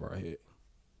roof over our head.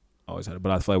 Always had it.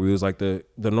 But I feel like we was like the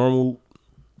normal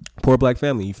poor black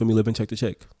family. You feel me? Living check to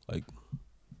check. Like,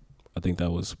 I think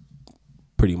that was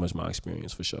pretty much my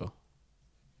experience for sure.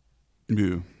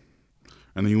 Yeah.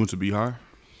 And then you went to Beehive?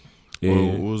 Yeah.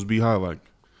 What was Beehive like?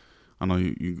 I know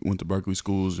you went to Berkeley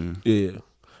schools and yeah.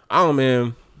 I don't know,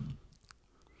 man.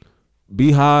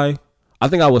 Beehive. I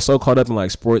think I was so caught up in like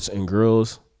sports and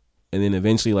girls, and then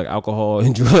eventually like alcohol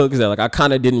and drugs that like I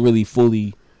kind of didn't really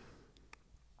fully.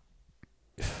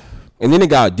 And then it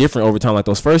got different over time. Like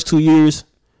those first 2 years,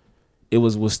 it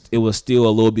was still a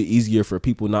little bit easier for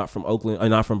people not from Oakland,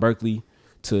 not from Berkeley,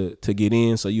 to get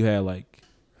in. So you had like,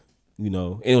 you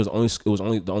know, and it was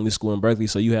only the only school in Berkeley.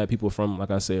 So you had people from, like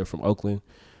I said, from Oakland,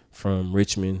 from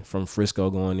Richmond, from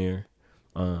Frisco going there.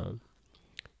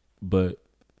 But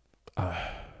I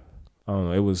don't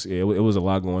know. It was a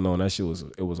lot going on. That shit was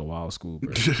a wild school,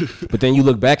 bro. But then you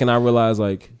look back and I realized,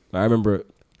 like, I remember,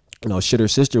 you know, shit, her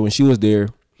sister when she was there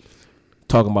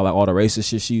talking about like all the racist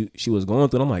shit she was going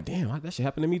through. And I'm like, damn, that shit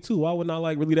happened to me too. Why would not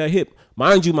like really that hip?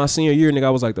 Mind you, my senior year, nigga, I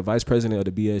was like the vice president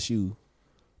of the BSU,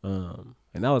 and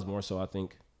that was more so I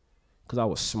think because I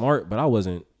was smart, but I was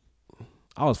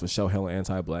for sure hella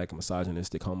anti-black,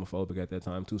 misogynistic, homophobic at that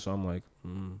time too. So I'm like, I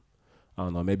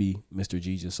don't know, maybe Mr.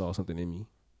 G just saw something in me.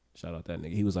 Shout out that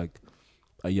nigga. He was like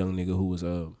a young nigga who was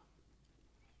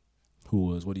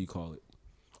what do you call it?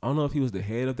 I don't know if he was the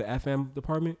head of the AFAM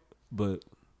department, but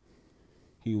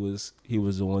he was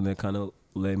the one that kind of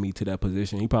led me to that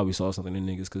position. He probably saw something in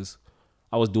niggas because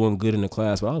I was doing good in the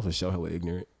class, but I was for sure hella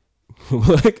ignorant.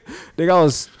 Like, nigga, I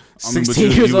was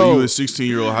 16 years old. You a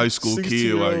 16-year-old high school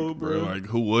kid, like, bro, like,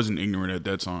 who wasn't ignorant at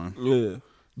that time? Yeah.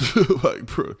 Like,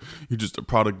 bro, you're just a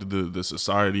product of the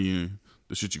society and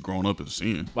the shit you grown up and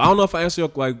seeing. But I don't know if I answered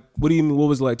your, like, what do you mean, what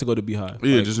was it like to go to Beehive?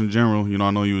 Yeah, like, just in general. You know,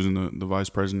 I know you was in the vice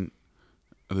president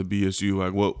of the BSU.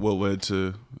 Like, what led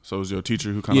to, so it was your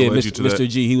teacher who kind of led you to that? Mr.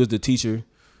 G, he was the teacher.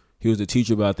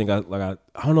 But I think I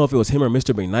don't know if it was him or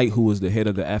Mr. McKnight who was the head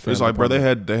of the AFAM. It's like, bro, they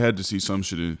had to see some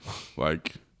shit in,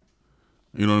 like,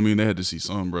 you know what I mean? They had to see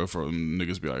some, bro, for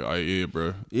niggas be like, oh, yeah,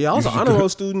 bro. Yeah, I was an honor roll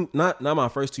student, not my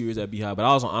first 2 years at Beehive, but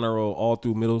I was on honor roll all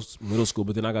through middle school.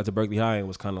 But then I got to Berkeley High and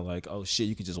was kind of like, oh shit,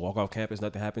 you could just walk off campus,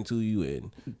 nothing happened to you,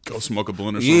 and go smoke a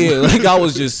blunt or something. Yeah, like I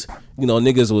was just, you know,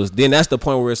 niggas was. Then that's the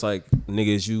point where it's like,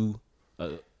 niggas, you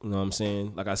know what I'm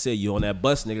saying? Like I said, you on that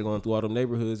bus, nigga, going through all them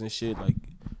neighborhoods and shit, like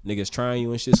niggas trying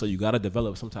you and shit. So you got to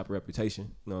develop some type of reputation.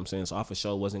 You know what I'm saying? So I for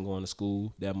sure wasn't going to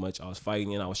school that much. I was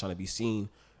fighting and I was trying to be seen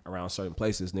around certain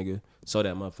places, nigga, so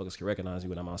that motherfuckers can recognize you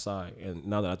when I'm outside. And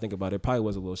now that I think about it, probably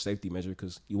was a little safety measure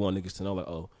because you want niggas to know, like,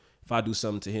 oh, if I do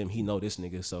something to him, he know this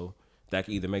nigga, so that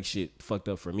can either make shit fucked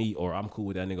up for me or I'm cool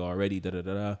with that nigga already,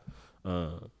 da-da-da-da.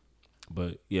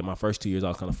 But yeah, my first 2 years I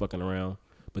was kind of fucking around.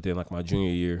 But then like my junior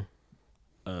year,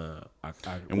 I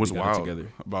and what's wild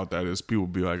about that is people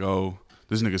be like, oh,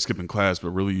 this nigga skipping class, but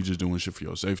really you just doing shit for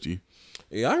your safety.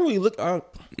 Yeah, I really look. Now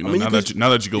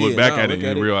that you can look back at it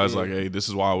and realize like, hey, this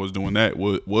is why I was doing that.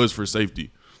 Was for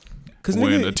safety. Because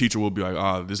when a teacher will be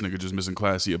like, this nigga just missing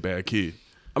class, he a bad kid.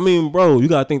 I mean, bro, you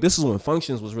gotta think this is when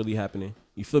functions was really happening.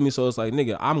 You feel me? So it's like,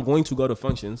 nigga, I'm going to go to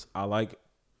functions. I like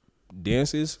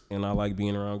dances and I like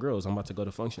being around girls. I'm about to go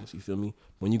to functions. You feel me?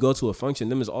 When you go to a function,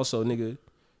 them is also, nigga,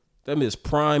 them is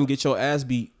prime get your ass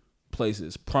beat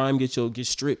places. Prime get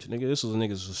stripped. Nigga, this was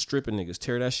niggas was stripping niggas.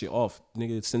 Tear that shit off.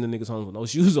 Nigga, sending niggas home with no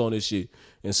shoes on this shit.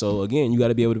 And so again, you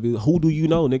gotta be able to be, who do you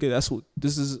know, nigga?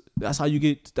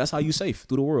 That's how you safe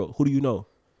through the world. Who do you know?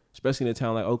 Especially in a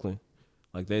town like Oakland.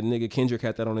 Like that nigga Kendrick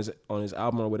had that on his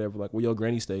album or whatever. Like, where your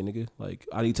granny stay, nigga? Like,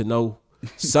 I need to know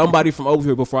somebody from over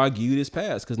here before I give you this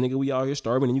pass. Cause nigga, we out here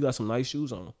starving and you got some nice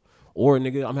shoes on. Or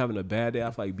nigga, I'm having a bad day.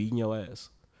 I feel like beating your ass.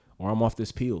 Or I'm off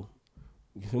this pill.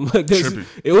 Like this,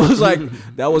 it was like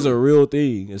that was a real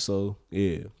thing. And so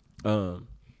yeah. I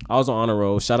was on honor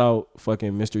roll. Shout out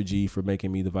fucking Mr. G for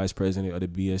making me the vice president of the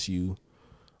BSU.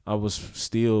 I was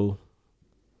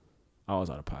out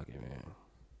of pocket, man.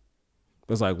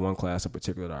 There's like one class in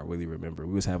particular that I really remember.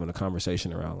 We was having a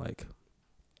conversation around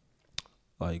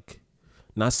like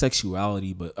not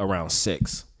sexuality, but around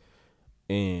sex.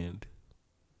 And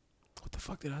what the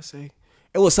fuck did I say?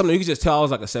 It was something you could just tell I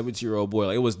was like a 17-year-old boy.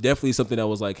 Like, it was definitely something that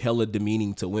was like hella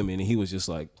demeaning to women. And he was just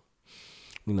like,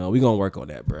 we gonna work on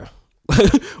that, bro.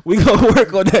 We gonna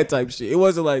work on that type shit. It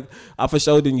wasn't like, I for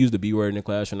sure didn't use the B word in the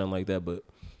class or nothing like that, but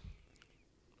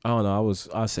I don't know.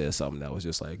 I said something that was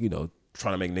just like,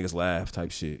 trying to make niggas laugh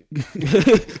type shit.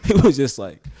 It was just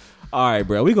like, all right,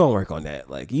 bro, we gonna work on that.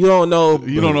 Like, you don't know, but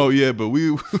we gonna work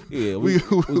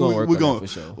on that for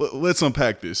sure. Let's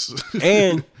unpack this.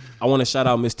 And I want to shout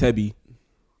out Miss Tebby.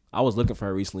 I was looking for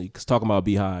her recently because talking about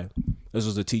Beehive. This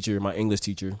was a teacher, my English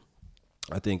teacher.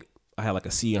 I think I had like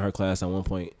a C in her class at one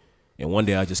point, and one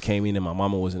day I just came in and my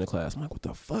mama was in the class. I'm like, what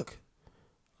the fuck?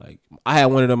 Like, I had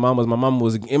one of the mamas. My mama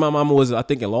was I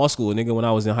think in law school, nigga, when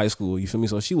I was in high school. You feel me?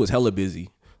 So she was hella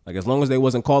busy. Like, as long as they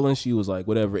wasn't calling, she was like,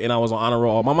 whatever. And I was on honor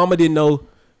roll. My mama didn't know.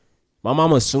 My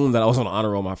mama assumed that I was on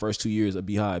honor roll my first 2 years at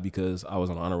Beehive because I was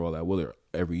on honor roll at Willard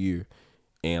every year.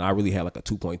 And I really had like a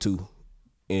 2.2.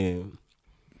 And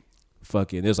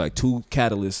fucking, there's like two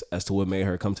catalysts as to what made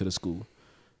her come to the school.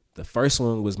 The first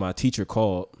one was my teacher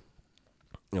called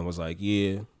and was like,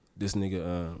 yeah, this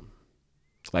nigga,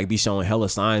 like, be showing hella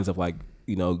signs of like,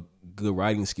 good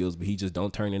writing skills, but he just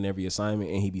don't turn in every assignment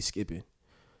and he be skipping.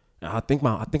 And I think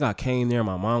I came there,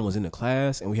 my mom was in the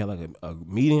class and we had like a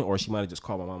meeting, or she might have just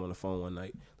called my mom on the phone one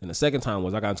night. Then the second time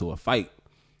was I got into a fight.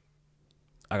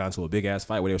 I got into a big ass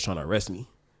fight where they was trying to arrest me.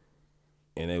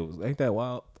 And it was, ain't that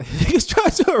wild? He was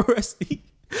trying to arrest me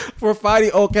for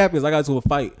fighting old captains. I got into a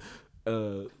fight.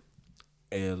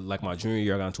 And like my junior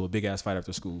year, I got into a big ass fight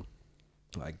after school.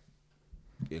 Like,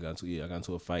 I got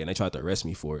into a fight and they tried to arrest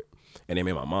me for it. And they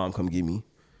made my mom come get me.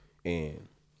 And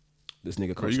this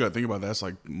nigga Bro, you gotta think about that. That's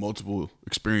like multiple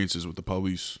experiences with the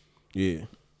police. Yeah.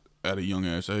 At a young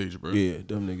ass age, bro. Yeah,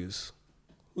 them niggas.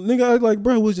 Nigga, like,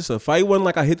 bro, it was just a fight. It wasn't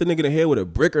like I hit the nigga in the head with a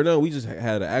brick or nothing. We just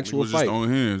had an actual fight. Just on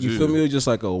hands, you feel me? It was just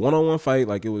like a one-on-one fight.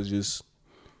 Like, it was just,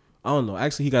 I don't know.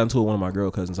 Actually, he got into it with one of my girl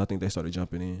cousins. I think they started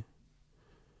jumping in.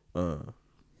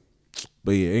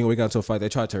 But yeah, anyway, we got into a fight. They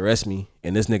tried to arrest me.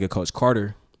 And this nigga, Coach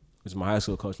Carter, which is my high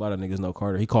school coach, a lot of niggas know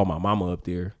Carter. He called my mama up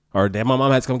there. Or that my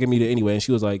mom had to come get me there anyway. And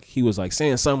he was like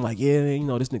saying something like, yeah,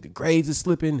 this nigga grades is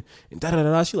slipping. And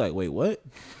da-da-da-da. She like, wait, what?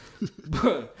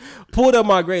 Pulled up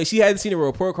my grade. She hadn't seen a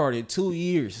report card in 2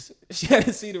 years. I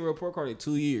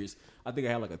think I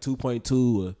had like a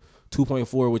 2.2 or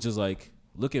 2.4, which is like,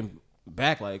 looking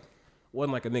back, like,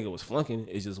 wasn't like a nigga was flunking.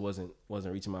 It just wasn't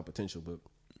reaching my potential. But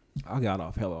I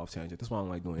got hella off tangent. That's why I don't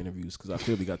like doing interviews, because I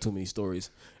clearly got too many stories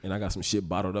and I got some shit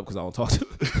bottled up because I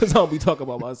don't be talking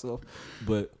about myself.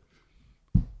 But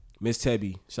Miss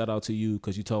Tebby, shout out to you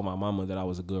because you told my mama that I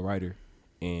was a good writer.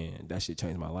 And that shit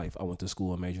changed my life. I went to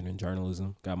school and majored in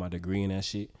journalism, got my degree in that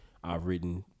shit. I've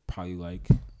written probably like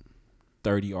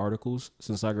 30 articles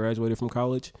since I graduated from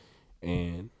college.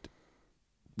 And,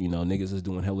 niggas is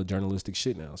doing hella journalistic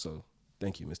shit now. So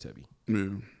thank you, Miss Tebby. Yeah.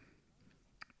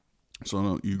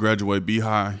 So you graduate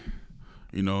Beehive,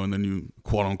 and then you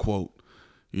quote unquote,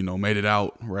 made it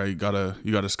out, right? You got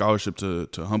a scholarship to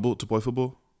Humboldt to play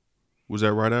football. Was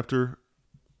that right after?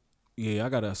 Yeah, I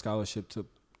got a scholarship to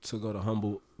go to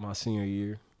Humboldt my senior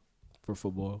year for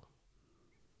football.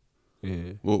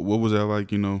 Yeah. What was that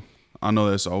like? I know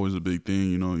that's always a big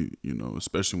thing.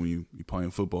 Especially when you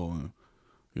playing football, and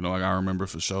like I remember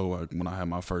for sure, like when I had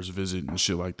my first visit and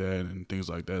shit like that and things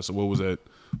like that. So what was that?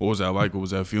 What was that like? What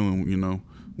was that feeling?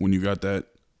 When you got that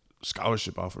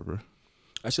scholarship offer, bro?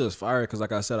 That shit was fire because,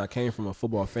 like I said, I came from a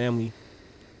football family,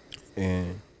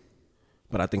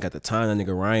 but I think at the time that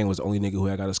nigga Ryan was the only nigga who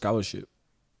had got a scholarship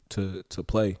to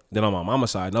play. Then on my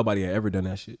mama's side, nobody had ever done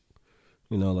that shit.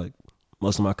 Like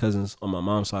most of my cousins on my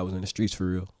mom's side was in the streets for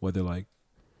real, whether like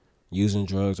using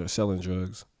drugs or selling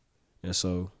drugs. And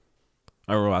so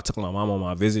I remember I took my mom on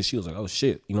my visit. She was like, oh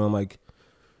shit. You know, I'm like,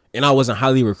 and I wasn't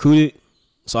highly recruited.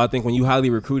 So I think when you highly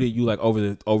recruited, you like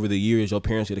over the years, your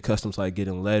parents get accustomed to like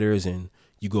getting letters and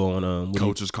you go on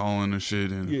coaches calling and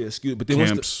shit and but then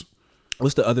camps.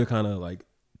 What's the other kind of like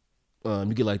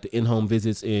you get like the in-home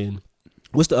visits and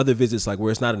what's the other visits like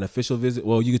where it's not an official visit?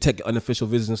 Well, you could take unofficial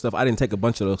visits and stuff. I didn't take a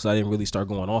bunch of those because I didn't really start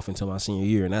going off until my senior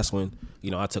year, and that's when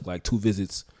I took like 2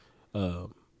 visits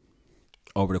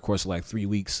over the course of like 3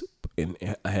 weeks, and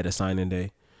I had a signing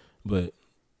day. But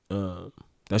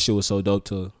that shit was so dope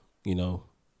to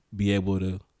be able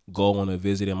to go on a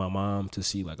visit and my mom to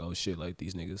see like, oh shit, like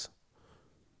these niggas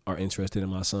are interested in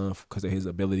my son because of his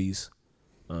abilities,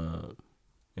 and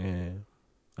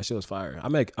that shit was fire. I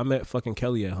met fucking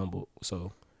Kelly at Humboldt,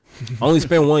 so I only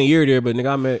spent 1 year there, but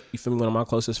nigga, I met one of my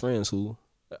closest friends who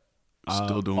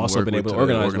still doing also work been able to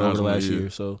organize over the last year.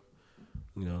 So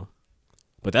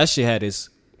but that shit had this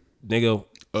nigga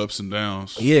ups and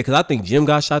downs. Yeah, because I think Jim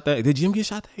got shot that. Did Jim get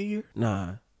shot that year?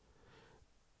 Nah,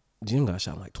 Jim got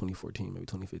shot in like 2014, maybe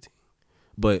 2015.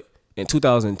 But in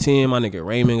 2010, my nigga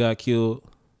Raymond got killed.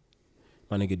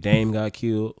 My nigga Dame got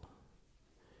killed.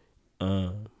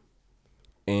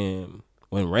 And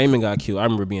when Raymond got killed, I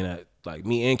remember being at, like,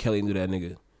 me and Kelly knew that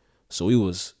nigga. So we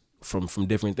was from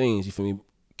different things, you feel me?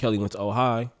 Kelly went to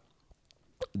Ohio.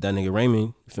 That nigga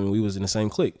Raymond, you feel me? We was in the same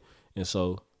clique. And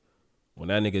so when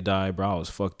that nigga died, bro, I was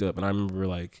fucked up. And I remember,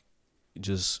 like,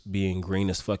 just being green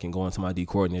as fuck and going to my D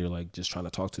coordinator, like, just trying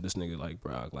to talk to this nigga, like,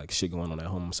 bro, like, shit going on at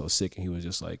home. I'm so sick. And he was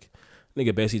just like,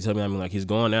 nigga basically tell me, I mean, like, he's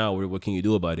gone now. What can you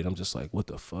do about it? I'm just like, what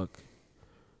the fuck?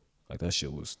 Like, that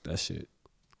shit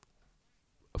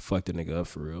fucked the nigga up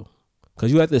for real. Cause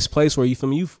you at this place where you feel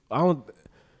me,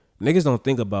 niggas don't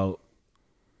think about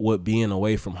what being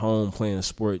away from home playing a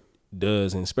sport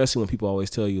does, and especially when people always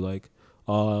tell you like,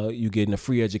 you getting a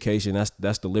free education,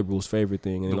 that's the liberals' favorite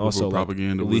thing, and also like,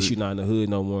 at least you're not in the hood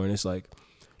no more. And it's like,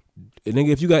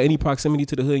 nigga, if you got any proximity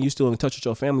to the hood and you still in touch with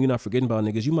your family, you're not forgetting about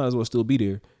niggas, you might as well still be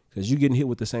there, cause you getting hit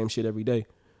with the same shit every day.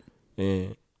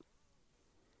 And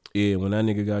yeah, when that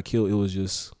nigga got killed,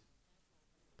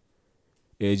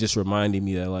 it just reminded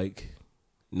me that, like,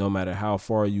 no matter how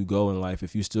far you go in life,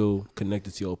 if you still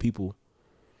connected to your people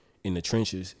in the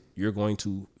trenches, you're going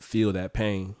to feel that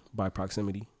pain by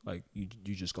proximity. Like,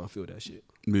 you just gonna feel that shit.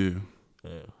 Yeah.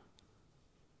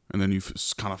 And then you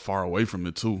kind of far away from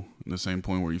it too. In the same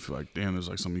point where you feel like, damn, there's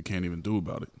like something you can't even do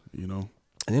about it, you know?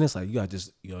 And then it's like, you got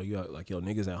like your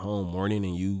niggas at home mourning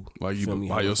and you like you me,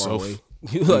 by yourself.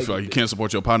 You feel like you can't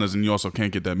support your partners, and you also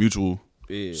can't get that mutual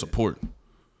support.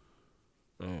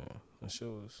 Yeah, that shit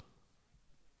was.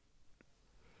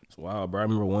 It's wild, bro. I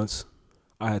remember once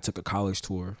I had took a college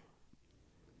tour,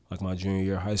 like my junior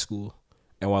year of high school,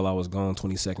 and while I was gone,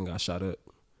 22nd got shot up.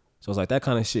 So it's like that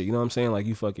kind of shit, you know what I'm saying? Like,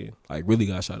 you fucking, like, really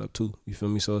got shot up too. You feel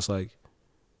me? So it's like,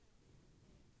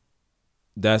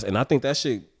 and I think that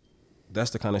shit,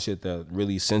 that's the kind of shit that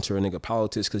really center a nigga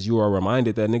politics, because you are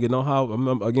reminded that, nigga, know how,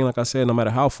 again, like I said, no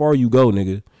matter how far you go,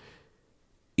 nigga,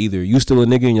 either you still a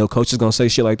nigga and your coach is gonna say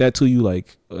shit like that to you,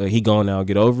 like, he gone now,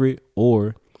 get over it,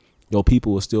 or your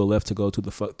people are still left to go through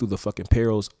the fucking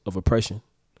perils of oppression.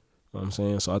 You know what I'm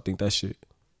saying? So I think that shit,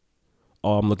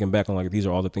 all I'm looking back on, like, these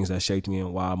are all the things that shaped me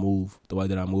and why I move the way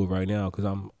that I move right now, because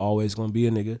I'm always gonna be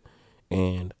a nigga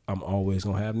and I'm always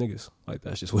gonna have niggas. Like,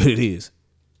 that's just what it is.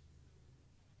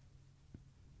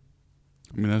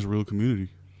 I mean, that's real community.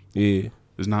 Yeah.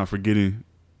 It's not forgetting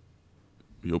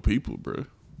your people, bro.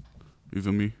 You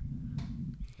feel me?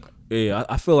 Yeah,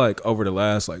 I feel like over the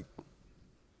last, like,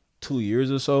 2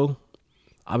 years or so,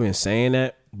 I've been saying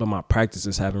that, but my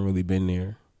practices haven't really been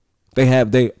there.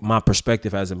 My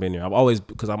perspective hasn't been there.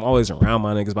 Because I'm always around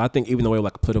my niggas, but I think even the way,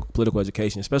 like, political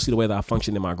education, especially the way that I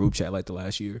functioned in my group chat, like, the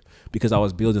last year, because I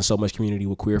was building so much community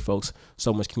with queer folks,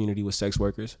 so much community with sex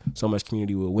workers, so much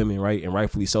community with women, right? And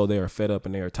rightfully so, they are fed up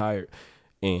and they are tired.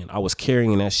 And I was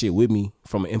carrying that shit with me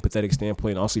from an empathetic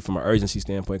standpoint, also from an urgency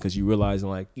standpoint, because you realizing,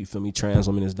 like, you feel me, trans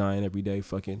women is dying every day.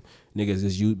 Fucking niggas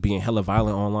is you being hella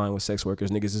violent online with sex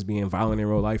workers. Niggas is being violent in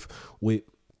real life with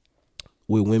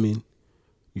women.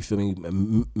 You feel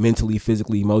me, mentally,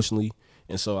 physically, emotionally.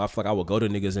 And so I feel like I would go to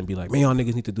niggas and be like, man, y'all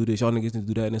niggas need to do this. Y'all niggas need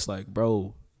to do that. And it's like,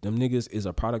 bro, them niggas is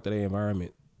a product of their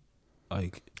environment.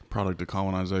 Like, product of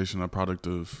colonization, a product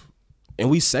of. And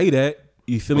we say that.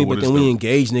 You feel me? But then we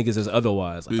engage niggas as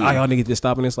otherwise. Like, y'all niggas just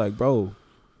stopping. It's like, bro,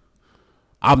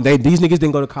 these niggas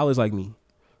didn't go to college like me.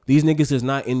 These niggas is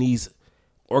not in these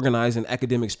organizing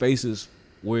academic spaces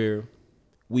where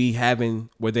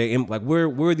where they like where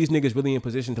are these niggas really in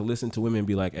position to listen to women and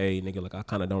be like, hey nigga, like I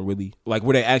kind of don't really like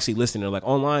where they actually listening. Like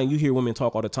online, you hear women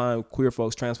talk all the time, queer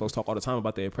folks, trans folks talk all the time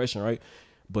about their oppression, right?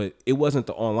 But it wasn't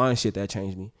the online shit that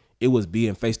changed me. It was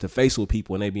being face to face with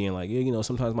people and they being like, yeah, you know,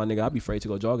 sometimes my nigga, I'd be afraid to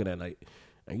go jogging at night,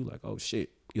 and you like, oh shit,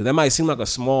 you know, that might seem like a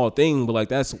small thing, but like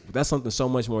that's something so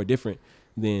much more different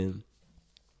than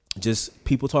just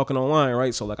people talking online,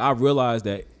 right? So like I realized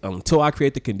that until I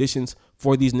create the conditions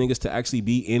for these niggas to actually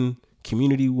be in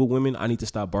community with women, I need to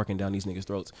stop barking down these niggas'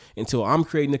 throats. Until I'm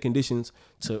creating the conditions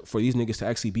for these niggas to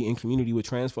actually be in community with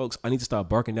trans folks, I need to stop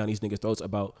barking down these niggas' throats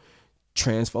about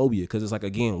transphobia. Because it's like,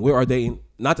 again, where are they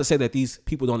not to say that these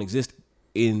people don't exist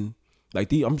in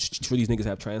like I'm sure these niggas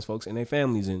have trans folks in their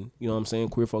families and, you know what I'm saying,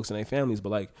 queer folks in their families, but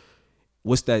like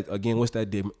what's that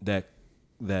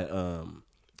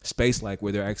space like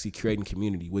where they're actually creating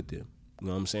community with them? You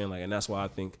know what I'm saying? Like, and that's why I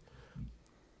think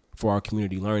for our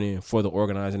community learning, for the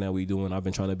organizing that we doing, I've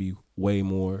been trying to be way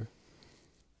more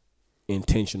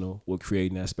intentional with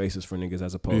creating that spaces for niggas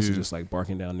as opposed to just like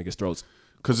barking down niggas' throats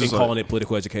and calling it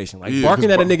political education. Like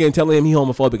barking at a nigga and telling him he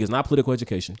homophobic is not political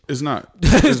education. It's not.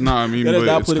 It's not. I mean, but it's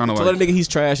kind of like telling a nigga he's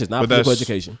trash is not political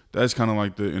education. That's kind of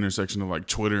like the intersection of like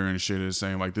Twitter and shit is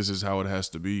saying like this is how it has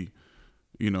to be.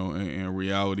 You know, in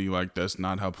reality, like that's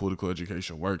not how political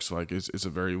education works. Like it's a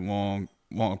very long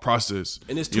process.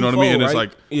 And it's you know what I mean? And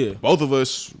right? It's like both of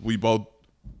us, we both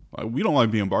like, we don't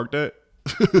like being barked at.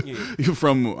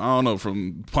 From I don't know,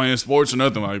 from playing sports or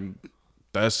nothing. Like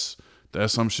that's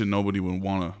some shit nobody would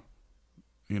wanna.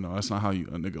 You know, that's not how a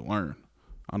nigga learn.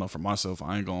 I know for myself,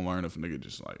 I ain't gonna learn if a nigga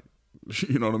just like,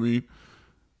 you know what I mean?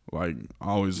 Like I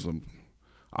always.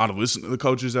 I'd have listened to the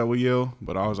coaches that would yell,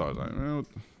 but I was always like, man,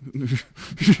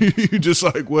 you just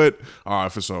like, what? All right,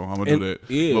 for so, I'm going to do that.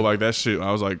 Yeah. But like that shit,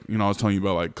 I was like, you know, I was telling you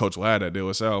about like Coach Ladd at De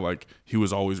La Salle, like he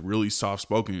was always really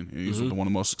soft-spoken, and he was one of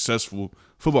the most successful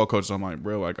football coaches. I'm like,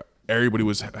 bro, like everybody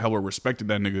was hella respected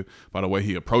that nigga by the way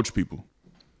he approached people.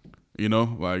 You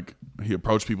know, like he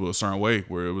approached people a certain way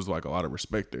where it was like a lot of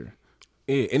respect there.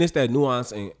 Yeah, and it's that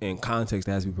nuance and context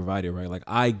that has to be provided, right? Like,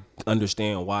 I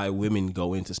understand why women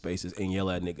go into spaces and yell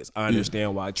at niggas. I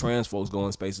understand why trans folks go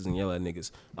in spaces and yell at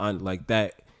niggas. Like,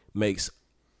 that makes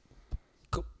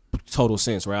total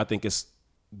sense, right? I think it's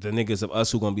the niggas of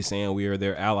us who gonna be saying we are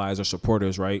their allies or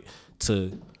supporters, right?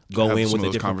 To go in with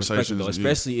a different perspective, though.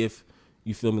 Especially if,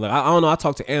 you feel me? Like, I don't know, I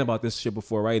talked to Ant about this shit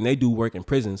before, right? And they do work in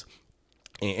prisons.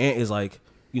 And Ant is like,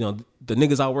 you know, the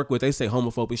niggas I work with, they say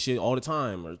homophobic shit all the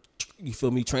time, or you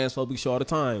feel me, transphobic shit all the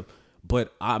time.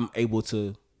 But I'm able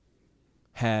to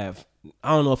have, I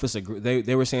don't know if it's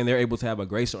they were saying they're able to have a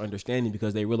grace or understanding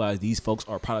because they realize these folks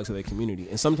are products of their community.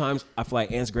 And sometimes I feel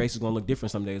like Ant's grace is gonna look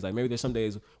different some days. Like maybe there's some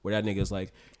days where that nigga's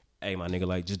like, hey, my nigga,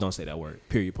 like just don't say that word.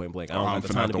 Period, point blank. I don't have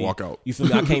the time to walk out. You feel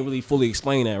me? I can't really fully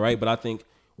explain that, right? But I think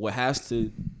what has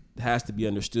to be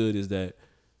understood is that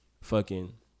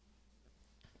fucking.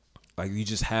 Like you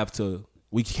just have to.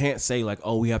 We can't say like,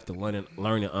 oh, we have to learn and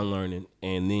unlearn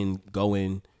and then go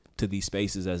in to these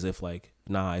spaces as if like,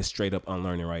 nah, it's straight up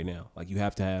unlearning right now. Like you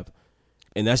have to have,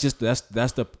 and that's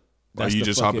the. Like you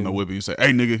just hop in the whip and you say,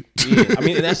 hey, nigga. Yeah, I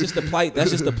mean, and that's just the plight.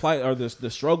 That's just the plight or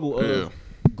the struggle of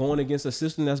going against a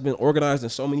system that's been organized in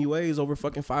so many ways over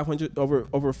fucking 500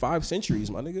 over 5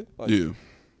 centuries, my nigga. Like,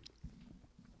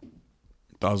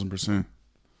 1,000%.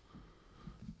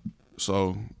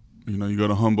 So. You know, you go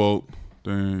to Humboldt,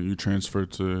 then you transfer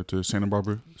to Santa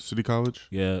Barbara City College.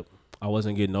 Yeah, I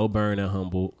wasn't getting no burn at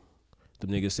Humboldt. The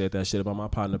niggas said that shit about my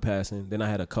partner passing. Then I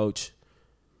had a coach.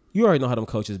 You already know how them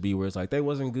coaches be, where it's like they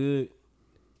wasn't good,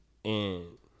 and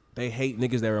they hate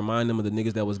niggas that remind them of the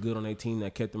niggas that was good on their team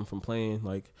that kept them from playing.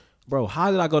 Like, bro,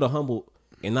 how did I go to Humboldt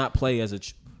and not play as a?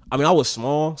 I mean, I was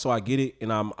small, so I get it,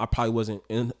 and I probably wasn't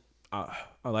in. I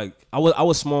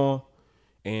was small,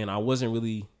 and I wasn't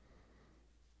really.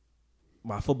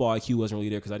 My football IQ wasn't really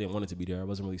there because I didn't want it to be there. I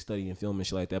wasn't really studying film and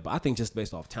shit like that. But I think just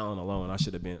based off talent alone, I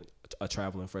should have been a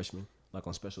traveling freshman, like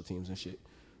on special teams and shit.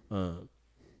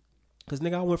 Because,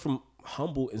 nigga, I went from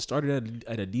Humboldt and started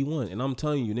at a D1. And I'm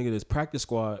telling you, nigga, this practice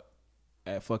squad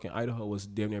at fucking Idaho was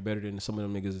damn near better than some of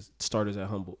them niggas starters at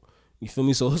Humboldt. You feel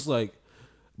me? So it's like,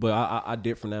 but I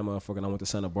did from that motherfucker and I went to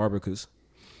Santa Barbara because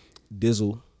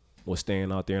Dizzle was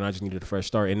staying out there and I just needed a fresh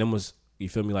start. And then was, you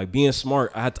feel me, like being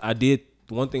smart, I did.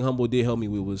 One thing Humboldt did help me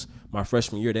with was my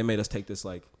freshman year. They made us take this,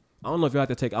 like, I don't know if you have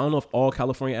to take, I don't know if all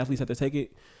California athletes have to take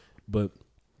it, but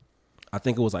I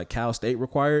think it was like Cal State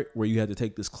required where you had to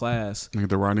take this class. Like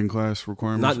the writing class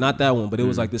requirements? Not that one, but it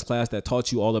was like this class that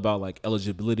taught you all about like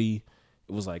eligibility.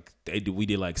 It was like, we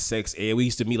did like sex ed. We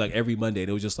used to meet like every Monday.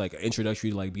 It was just like an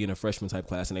introductory to like being a freshman type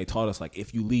class. And they taught us like,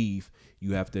 if you leave,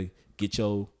 you have to get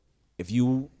your if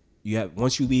you have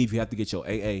once you leave, you have to get your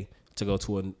AA to go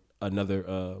to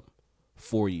another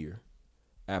 4 year.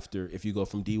 After if you go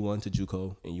from D1 to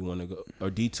JUCO and you want to go, or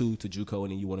D2 to JUCO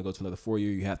and then you want to go to another 4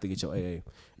 year, you have to get your AA.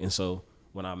 And so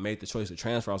when I made the choice to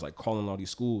transfer, I was like calling all these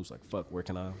schools, like, fuck, where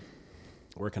can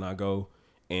I go,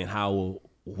 and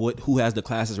who has the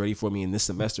classes ready for me in this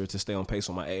semester to stay on pace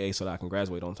with my AA so that I can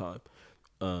graduate on time.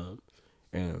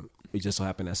 And it just so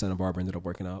happened that Santa Barbara ended up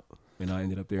working out, and I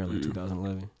ended up there in like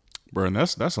 2011. Bro, and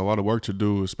that's a lot of work to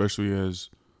do, especially as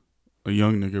a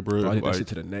young nigga, bro. I did that shit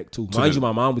to the neck too. Mind you,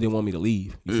 my mom didn't want me to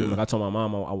leave. You feel me? Like I told my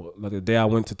mom, like the day I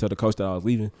went to tell the coach that I was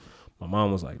leaving, my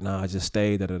mom was like, "Nah, I just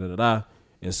stayed." Da da da da.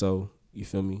 And so you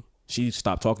feel me? She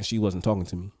stopped talking. She wasn't talking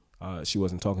to me. She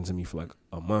wasn't talking to me for like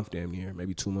a month, damn near,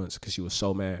 maybe 2 months, because she was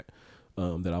so mad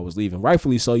that I was leaving.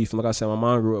 Rightfully so. You feel like I said, my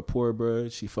mom grew up poor, bro.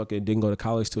 She fucking didn't go to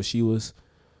college till she was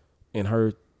in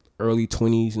her early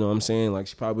 20s. You know what I'm saying? Like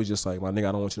she probably was just like, my nigga,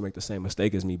 I don't want you to make the same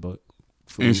mistake as me, but.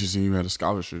 And she seen you had a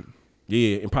scholarship.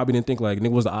 Yeah, and probably didn't think like, nigga,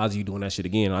 what's the odds of you doing that shit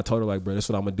again? And I told her like, bro, that's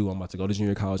what I'm gonna do. I'm about to go to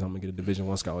junior college. I'm gonna get a Division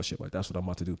I scholarship. Like that's what I'm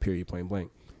about to do. Period. Point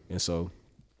blank. And so,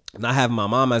 not having my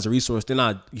mom as a resource, then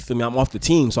you feel me? I'm off the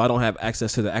team, so I don't have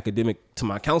access to to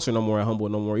my counselor no more at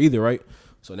Humboldt no more either, right?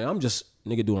 So now I'm just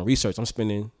nigga doing research. I'm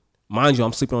spending, mind you,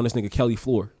 I'm sleeping on this nigga Kelly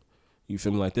floor. You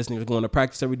feel me? Like this nigga going to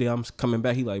practice every day. I'm coming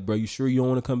back. He like, bro, you sure you don't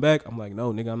want to come back? I'm like,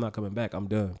 no, nigga, I'm not coming back. I'm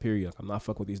done. Period. I'm not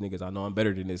fucking with these niggas. I know I'm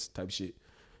better than this type of shit.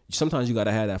 Sometimes you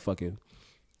gotta have that fucking.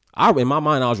 In my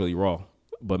mind, I was really raw,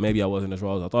 but maybe I wasn't as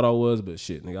raw as I thought I was. But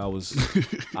shit, nigga, I was.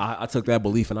 I took that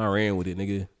belief and I ran with it,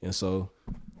 nigga. And so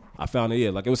I found it.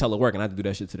 Yeah, like it was hella work, and I had to do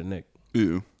that shit to the neck.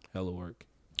 Yeah, hella work.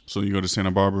 So you go to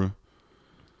Santa Barbara.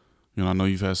 You know, I know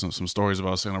you've had some stories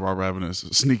about Santa Barbara having to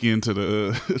sneak into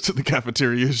the to the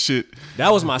cafeteria and shit.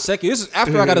 That was my second. This is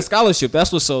after I got a scholarship.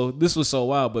 This was so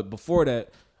wild. But before that,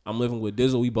 I'm living with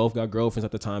Dizzle. We both got girlfriends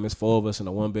at the time. It's 4 of us in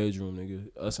a 1-bedroom, nigga.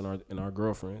 Us and our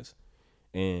girlfriends.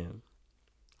 And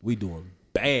we doing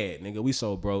bad, nigga. We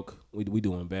so broke. We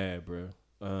doing bad, bro.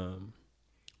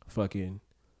 Fucking,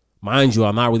 mind you,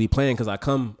 I'm not really playing because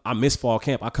I miss fall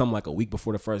camp. I come like a week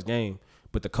before the first game,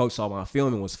 but the coach saw my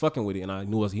film and was fucking with it, and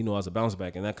he knew I was a bounce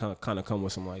back, and that kind of come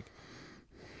with some like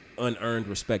unearned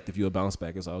respect. If you a bounce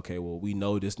back, it's like, okay, well, we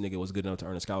know this nigga was good enough to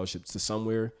earn a scholarship to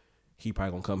somewhere. He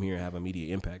probably gonna come here and have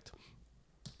immediate impact.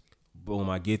 Boom,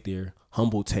 I get there.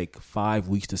 Humboldt take 5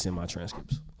 weeks to send my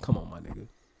transcripts. Come on, my nigga.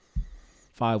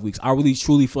 5 weeks. I really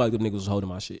truly feel like them niggas was holding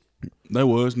my shit. That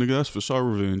was, nigga. That's for sure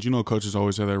revenge. You know, coaches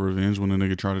always have that revenge when a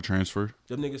nigga try to transfer.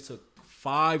 Them niggas took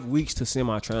 5 weeks to send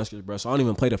my transcripts, bro. So I don't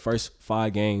even play the first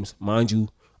 5 games. Mind you,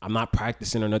 I'm not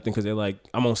practicing or nothing because they're like,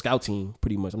 I'm on scout team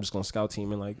pretty much. I'm just going to scout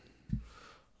team and like,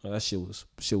 that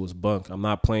shit was bunk. I'm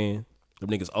not playing. Them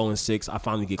niggas 0-6. I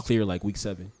finally get clear like week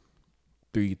 7.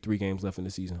 Three games left in the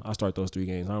season. I start those 3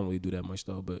 games. I don't really do that much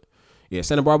though, but yeah,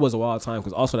 Santa Barbara was a wild time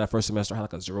because also that first semester I had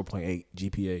like a 0.8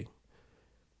 GPA.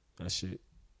 That shit.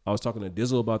 I was talking to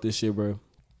Dizzle about this shit, bro.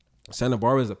 Santa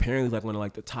Barbara is apparently like one of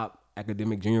like the top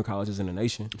academic junior colleges in the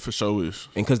nation. For sure is.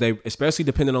 And because they, especially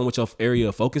depending on what your area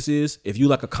of focus is, if you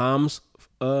like a comms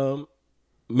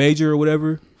major or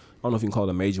whatever, I don't know if you can call it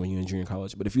a major when you're in junior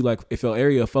college, but if your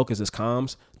area of focus is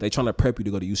comms, they trying to prep you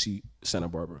to go to UC Santa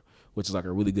Barbara, which is like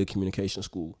a really good communication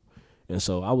school. And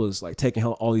so I was like taking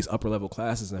all these upper level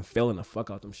classes and failing the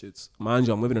fuck out them shits. Mind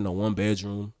you, I'm living in a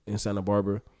 1-bedroom in Santa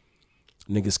Barbara.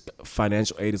 Niggas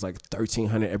financial aid is like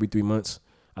 $1,300 every 3 months.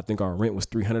 I think our rent was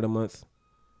 $300 a month.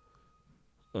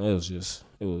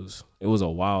 It was a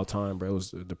wild time, bro. It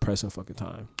was a depressing fucking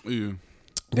time. Yeah.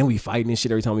 Then we fighting and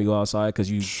shit every time we go outside because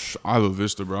you. Isla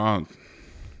Vista, bro. I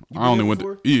only went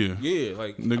there. Yeah. Yeah,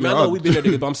 like nigga, I mean, I know we've been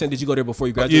there, but I'm saying, did you go there before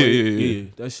you graduated?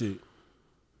 Yeah. That shit.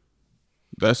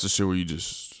 That's the shit where you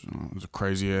just it's a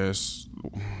crazy ass,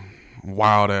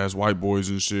 wild ass white boys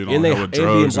and shit on hella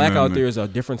drugs. And black out there is a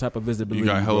different type of visibility.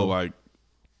 You got hella like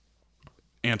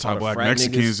anti-black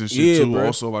Mexicans and shit too. Bro.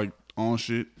 Also like on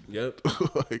shit. Yep.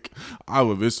 Like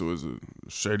Isla Vista was a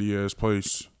shady ass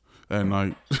place at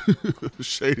night.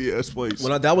 Shady ass place.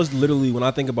 That was literally when I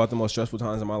think about the most stressful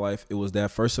times in my life. It was that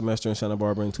first semester in Santa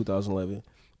Barbara in 2011,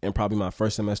 and probably my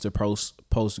first semester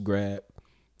post grad.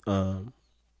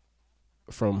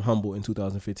 From Humboldt in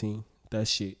 2015. That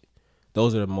shit.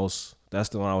 Those are the most. That's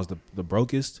the one I was the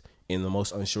brokest and the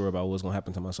most unsure about what was gonna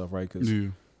happen to myself. Right? Because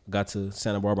got to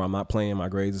Santa Barbara, I'm not playing. My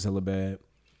grades is hella bad.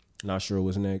 Not sure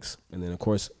what's next. And then of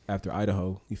course after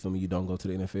Idaho, you feel me? You don't go to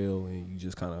the NFL and you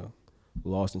just kind of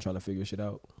lost and trying to figure shit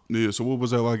out. Yeah. So what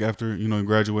was that like after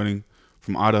graduating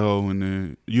from Idaho and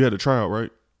then you had a tryout,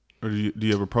 right? Or do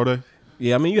you have a pro day?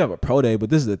 Yeah, I mean you have a pro day, but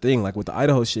this is the thing. Like with the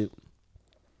Idaho shit,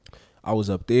 I was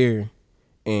up there.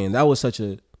 And that was such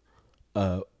a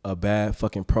a bad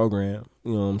fucking program.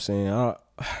 You know what I'm saying?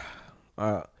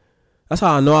 That's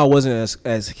how I know I wasn't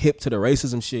as hip to the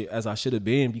racism shit as I should have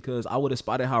been, because I would have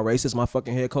spotted how racist my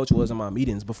fucking head coach was in my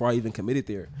meetings before I even committed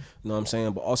there. You know what I'm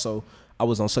saying? But also, I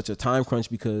was on such a time crunch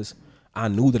because I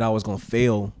knew that I was going to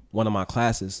fail one of my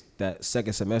classes that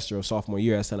second semester of sophomore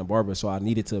year at Santa Barbara. So I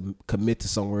needed to commit to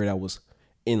somewhere that was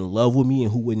in love with me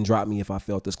and who wouldn't drop me if I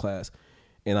failed this class.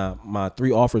 And my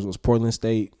 3 offers was Portland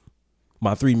State.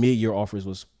 My 3 mid-year offers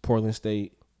was Portland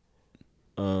State,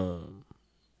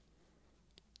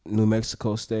 New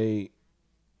Mexico State,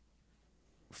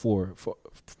 for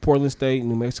Portland State,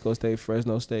 New Mexico State,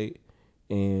 Fresno State,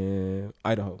 and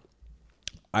Idaho.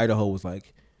 Idaho was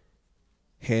like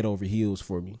head over heels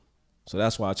for me, so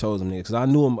that's why I chose them niggas. Cause I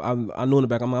knew them. I knew in the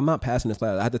back. I'm not passing this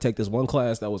class. I had to take this one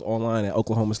class that was online at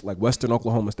Oklahoma, like Western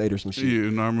Oklahoma State or some shit. Yeah,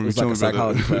 no, I remember. It was like a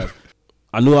psychology class.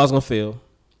 I knew I was gonna fail,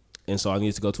 and so I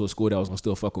needed to go to a school that was gonna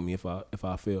still fuck with me if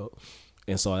I failed,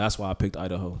 and so that's why I picked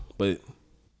Idaho. But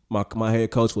my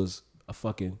head coach was a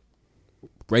fucking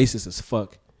racist as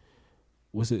fuck.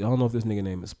 What's it? I don't know if this nigga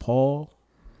name is Paul.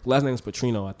 Last name is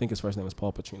Petrino. I think his first name is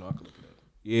Paul Petrino. I can look it up.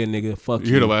 Yeah, nigga, fuck you.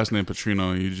 You hear the last name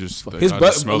Petrino, and you just his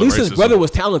brother. At least his brother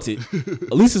was talented.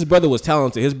 At least his brother was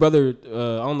talented. His brother,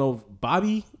 I don't know,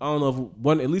 Bobby. I don't know if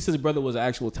one. At least his brother was an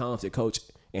actual talented coach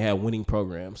and had winning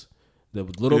programs. The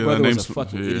little brother was a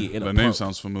fucking idiot and a punk. The name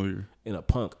sounds familiar. In a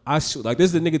punk. Like, this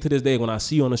is the nigga to this day. When I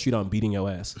see you on the street, I'm beating your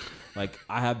ass. Like,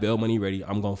 I have bail money ready.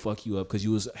 I'm gonna fuck you up because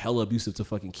you was hella abusive to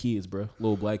fucking kids, bro.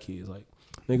 Little black kids. Like,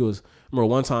 nigga was. Remember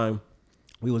one time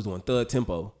we was doing thud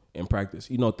tempo in practice.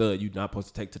 You know, thud you're not supposed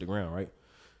to take to the ground, right?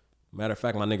 Matter of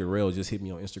fact, my nigga Rail just hit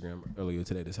me on Instagram earlier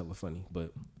today. That's hella funny.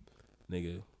 But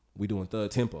nigga, we doing thud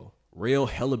tempo. Rail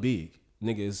hella big.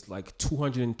 Nigga is like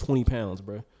 220 pounds,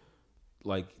 bro.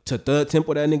 Like, to third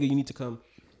tempo that nigga, you need to come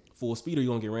full speed or you're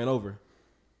going to get ran over.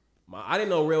 I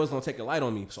didn't know Rail was going to take a light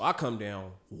on me. So I come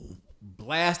down,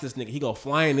 blast this nigga. He go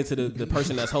flying into the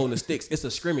person that's holding the sticks. It's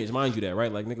a scrimmage, mind you that,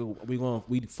 right? Like, nigga,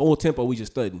 we full tempo, we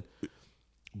just thudding.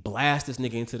 Blast this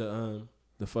nigga into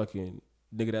the fucking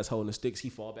nigga that's holding the sticks.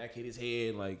 He fall back, hit his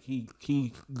head. Like,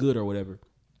 he good or whatever.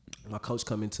 My coach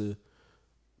come into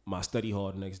my study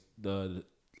hall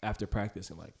after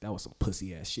practice and like, that was some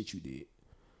pussy ass shit you did.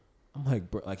 I'm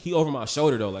like, bro, like, he over my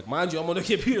shoulder though. Like, mind you, I'm on the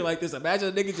computer like this. Imagine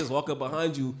a nigga just walk up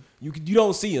behind you. You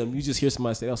don't see him. You just hear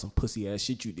somebody say, that was some pussy ass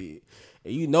shit you did.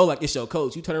 And you know, like, it's your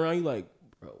coach. You turn around, you like,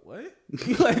 bro, what?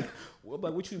 You like,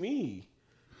 what you mean?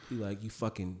 He like, you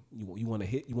fucking, you want to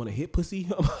hit pussy?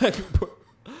 I'm like, bro.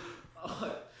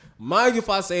 Mind you, if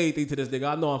I say anything to this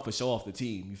nigga, I know I'm for sure off the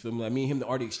team. You feel me? Like, me and him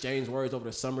already exchanged words over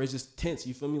the summer. It's just tense.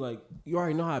 You feel me? Like, you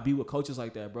already know how I be with coaches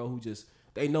like that, bro, who just,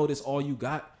 they know this all you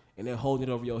got. And they're holding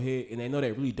it over your head, and they know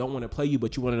they really don't want to play you,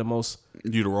 but you one of the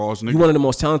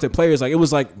most talented players. Like, it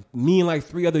was like me and like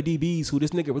 3 other DBs who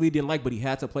this nigga really didn't like, but he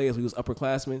had to play as we was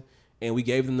upperclassmen, and we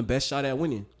gave them the best shot at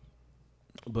winning.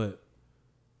 But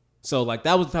so like,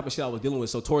 that was the type of shit I was dealing with.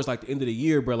 So towards like the end of the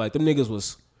year, bro, like, them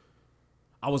niggas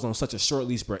I was on such a short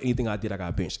leash, bro. Anything I did, I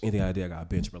got benched. Anything I did, I got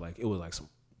benched, bro. Like, it was like some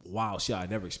wild shit. I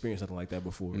never experienced nothing like that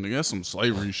before. And that's some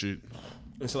slavery shit.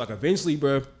 And so like, eventually,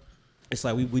 bro, it's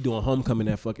like we doing homecoming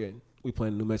at we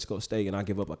playing New Mexico State, and I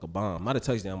give up like a bomb. Not a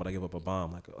touchdown, but I give up a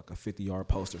bomb, like a 50-yard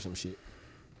post or some shit.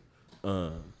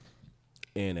 And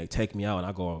they take me out, and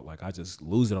I go, like, I just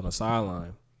lose it on the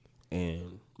sideline.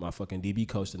 And my fucking DB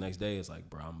coach the next day is like,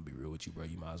 bro, I'm going to be real with you, bro.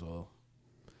 You might as well.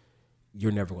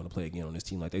 You're never going to play again on this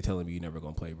team. Like, they telling me you're never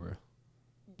going to play, bro.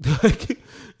 Like,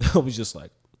 I was just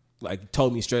like,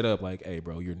 told me straight up, like, hey,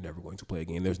 bro, you're never going to play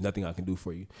again. There's nothing I can do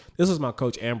for you. This was my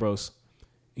coach, Ambrose.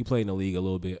 He played in the league a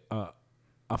little bit.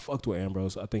 I fucked with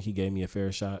Ambrose. I think he gave me a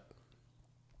fair shot.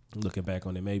 Looking back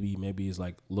on it, maybe it's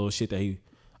like little shit that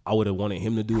I would have wanted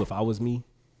him to do if I was me,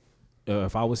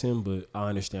 if I was him. But I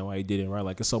understand why he didn't. Right?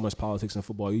 Like, it's so much politics in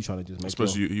football. You trying to just make,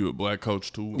 especially you a black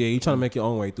coach too. Yeah, you trying to make your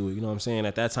own way through it. You know what I'm saying?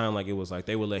 At that time, like, it was like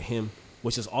they would let him,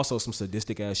 which is also some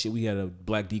sadistic ass shit. We had a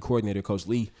black D coordinator, Coach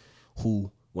Lee,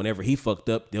 who, whenever he fucked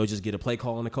up, they'll just get a play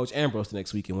call on the Coach Ambrose the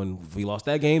next week. And when we lost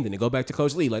that game, then they go back to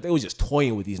Coach Lee. Like, they was just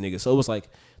toying with these niggas. So it was like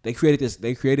they created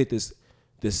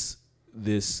this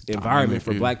environment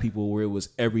for black people where it was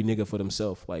every nigga for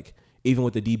themselves. Like, even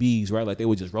with the DBs, right? Like, they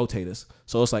would just rotate us.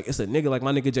 So it's like, it's a nigga like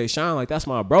my nigga Jay Sean. Like, that's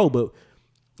my bro. But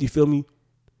you feel me?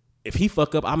 If he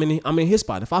fuck up, I'm in his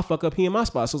spot. If I fuck up, he in my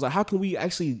spot. So it's like, how can we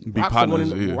actually rock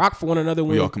for one another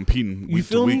when we all competing week you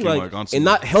feel to week me? Like, and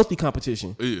not healthy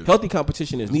competition. Yeah. Healthy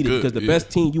competition is needed because the best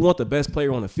team, you want the best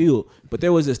player on the field. But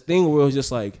there was this thing where it was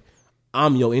just like,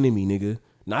 I'm your enemy, nigga.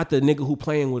 Not the nigga who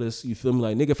playing with us. You feel me?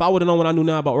 Like, nigga, if I would have known what I knew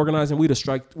now about organizing, we'd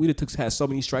have had so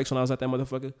many strikes when I was at that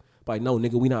motherfucker. But like, no,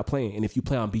 nigga, we not playing. And if you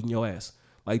play, I'm beating your ass.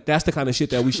 Like that's the kind of shit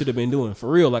that we should have been doing for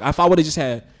real. Like if I would have just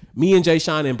had me and Jay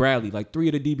Sean and Bradley, like 3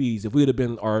 of the DBs, if we would have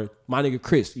been, or my nigga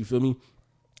Chris, you feel me?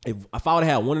 If I would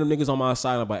have had one of them niggas on my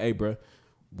side, I'm like, hey, bro,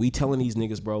 we telling these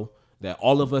niggas, bro, that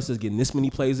all of us is getting this many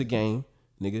plays a game,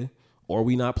 nigga, or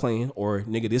we not playing, or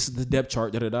nigga, this is the depth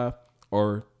chart, da-da-da,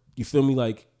 or you feel me?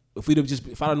 Like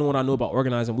if I don't know what I know about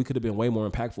organizing, we could have been way more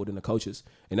impactful than the coaches.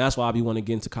 And that's why I be wanting to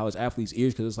get into college athletes'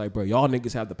 ears, because it's like, bro, y'all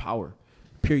niggas have the power,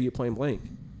 period, point blank.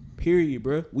 Period,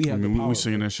 bro. We have the power. We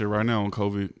seeing that shit right now on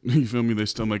COVID. You feel me? They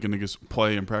still making niggas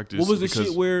play and practice. What was the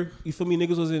shit where, you feel me,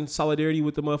 niggas was in solidarity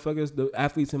with the motherfuckers, the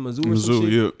athletes in Mizzou or some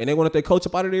shit, yeah. and they wanted their coach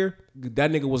up out of there?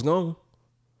 That nigga was gone.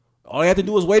 All they had to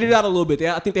do was wait it out a little bit.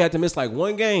 I think they had to miss like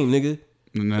one game, nigga.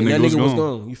 And that nigga was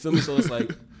gone. You feel me? So it's like,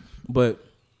 but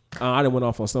I done went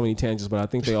off on so many tangents, but I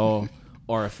think they all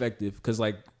are effective, because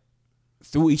like,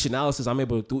 through each analysis,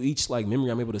 through each like memory,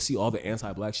 I'm able to see all the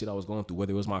anti-black shit I was going through.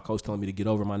 Whether it was my coach telling me to get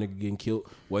over my nigga getting killed,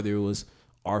 whether it was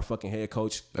our fucking head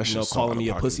coach, calling me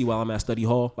a pussy while I'm at study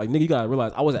hall. Like, nigga, you gotta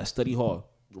realize I was at study hall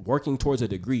working towards a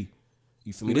degree.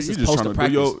 You feel me? This is post to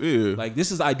practice. Like,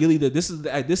 this is ideally this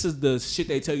is the shit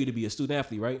they tell you to be a student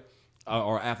athlete, right?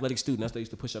 Or athletic student. That's what they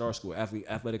used to push at our school.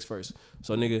 Athletics first.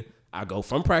 So, nigga, I go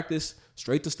from practice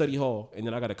straight to study hall, and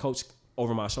then I got a coach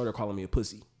over my shoulder calling me a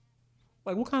pussy.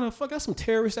 Like, what kind of fuck? That's some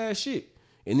terrorist ass shit.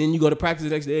 And then you go to practice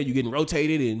the next day, you getting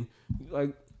rotated and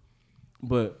like,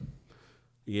 but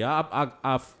yeah,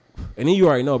 I and then you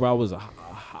already know, bro. I was a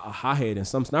hothead and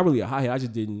some, not really a hothead. I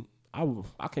just didn't. I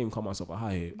can't even call myself a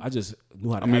hothead. I just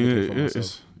knew how to advocate for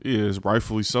myself. It's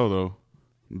rightfully so though.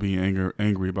 Being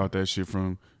angry about that shit,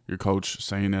 from your coach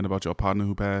saying that about your partner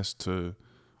who passed to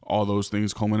all those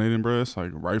things culminating, bro. It's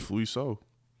like rightfully so.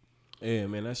 Yeah,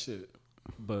 man, that shit.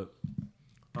 But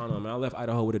I don't know, man. I left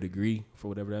Idaho with a degree for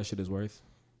whatever that shit is worth.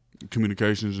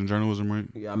 Communications and journalism, right?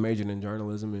 Yeah, I majored in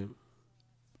journalism, and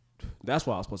that's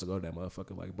why I was supposed to go to that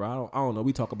motherfucker. Like, bro, I don't know.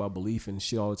 We talk about belief and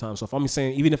shit all the time. So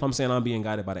even if I'm saying I'm being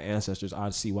guided by the ancestors, I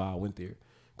see why I went there,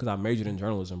 because I majored in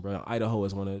journalism, bro. Idaho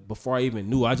is before I even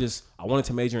knew, I wanted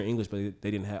to major in English, but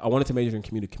they didn't have. I wanted to major in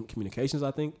communications.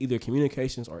 I think either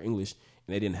communications or English,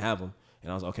 and they didn't have them.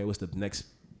 And I was like, okay, what's the next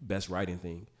best writing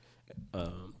thing?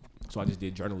 So I just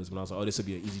did journalism, and I was like, oh, this would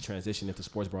be an easy transition into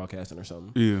sports broadcasting or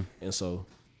something. Yeah. And so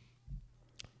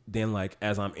then, like,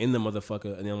 as I'm in the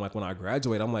motherfucker, and then, like, when I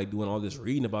graduate, I'm, like, doing all this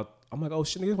reading about, I'm like, oh,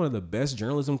 shit, nigga, it's one of the best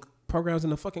journalism programs in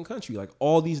the fucking country. Like,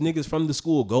 all these niggas from the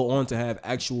school go on to have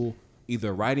actual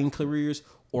either writing careers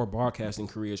or broadcasting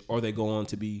careers, or they go on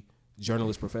to be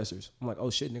journalist professors. I'm like, oh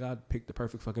shit, nigga, I picked the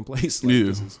perfect fucking place. Like,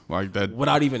 yeah, like that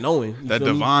without even knowing. That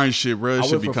divine me? Shit, bro. It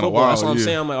should be kind of wild. That's what I'm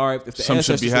saying. I'm like, all right, if the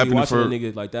ancestors really watching a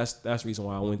nigga, like that's the reason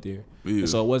why I went there. Yeah. And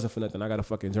so it wasn't for nothing. I got a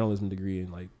fucking journalism degree,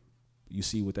 and like, you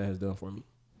see what that has done for me.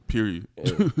 Period.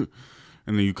 Yeah.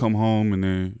 And then you come home, and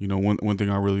then one thing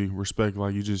I really respect,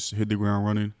 like you just hit the ground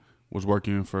running, was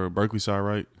working for Berkeley side,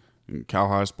 right, and Cal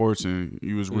High Sports, and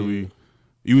you was really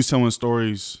you was telling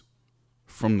stories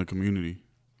from the community.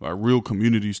 Like real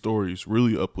community stories,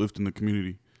 really uplifting the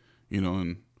community,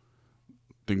 and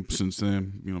I think since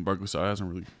then, Berkeley side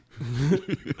hasn't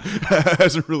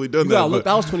really done that. Look,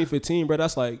 that was 2015, bro.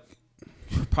 That's like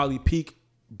probably peak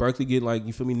Berkeley getting, like,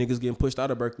 you feel me, niggas getting pushed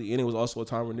out of Berkeley, and it was also a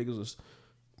time where niggas was,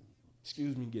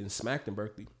 getting smacked in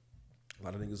Berkeley. A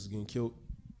lot of niggas was getting killed,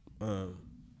 and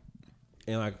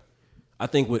like, I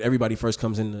think when everybody first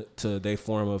comes into their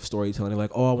form of storytelling, they're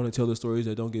like, oh, I want to tell the stories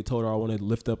that don't get told, or I want to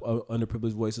lift up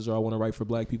underprivileged voices, or I want to write for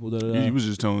black people. Yeah, you was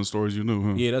just telling the stories you knew,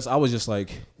 huh? Yeah, I was just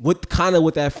like, with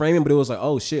that framing, but it was like,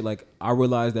 oh shit, like I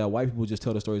realized that white people just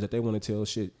tell the stories that they want to tell.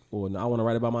 Shit, or I want to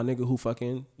write about my nigga who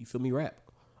fucking, you feel me, rap.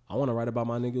 I want to write about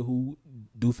my nigga who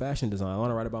do fashion design. I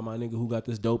want to write about my nigga who got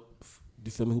this dope,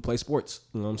 you feel me, who play sports.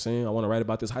 You know what I'm saying? I want to write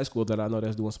about this high school that I know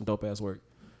that's doing some dope ass work.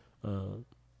 And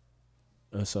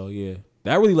so yeah.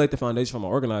 That really laid the foundation for my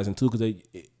organizing too, because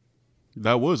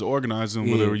that was organizing,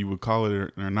 whether you would call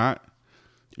it or not.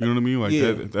 You know what I mean?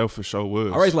 Like that for sure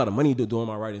was. I raised a lot of money doing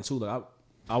my writing too. Like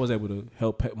I was able to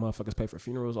help motherfuckers pay for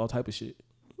funerals, all type of shit.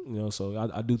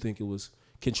 So I do think it was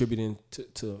contributing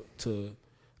to the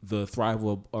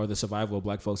the survival of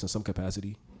black folks in some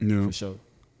capacity. Yeah, for sure.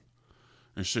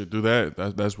 And shit, do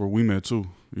that's where we met too.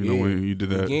 When you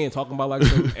did that again, talking about like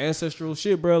some ancestral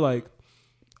shit, bro. Like,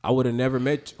 I would have never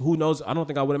met, who knows, I don't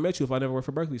think I would have met you if I never worked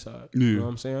for Berkeley side. Yeah. You know what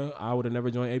I'm saying? I would have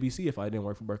never joined ABC if I didn't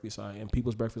work for Berkeley side. And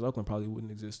People's Breakfast Oakland probably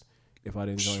wouldn't exist if I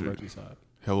didn't join Berkeley side.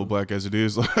 Hella black as it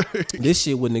is. This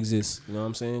shit wouldn't exist. You know what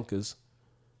I'm saying?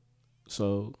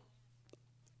 So,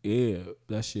 yeah,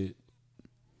 that shit,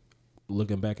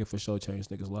 looking back, it for sure changed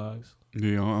niggas' lives.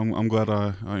 Yeah, I'm glad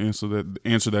I answered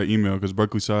that email, because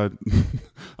Berkeley side,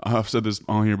 I've said this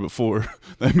on here before.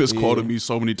 They misquoted me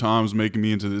so many times, making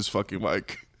me into this fucking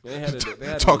like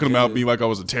talking about me like I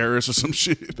was a terrorist or some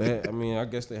shit. I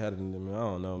guess they had it in them. I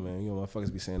don't know, man. You know,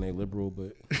 motherfuckers be saying they liberal,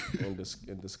 but in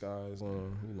disguise,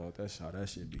 you know, that's how that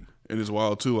shit be. And it's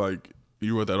wild too. Like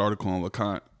you wrote that article on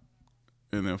LeConte,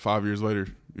 and then 5 years later,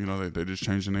 you know, they just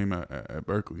changed the name at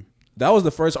Berkeley. That was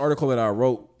the first article that I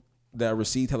wrote that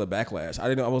received hella backlash.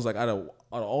 I was like, out of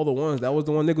all the ones, that was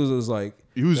the one niggas was like,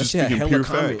 he was just speaking pure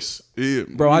facts. Yeah,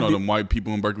 bro. You know, them white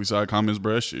people in Berkeley side comments,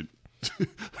 bro. That shit.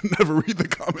 Never read the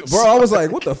comments, bro. I was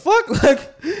like, what the fuck?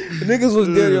 Like, niggas was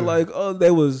there like, oh,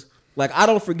 they was like, I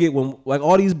don't forget when like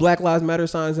all these Black Lives Matter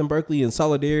signs in Berkeley and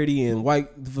solidarity and white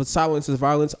silence is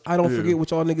violence. I don't forget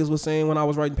what y'all niggas was saying when I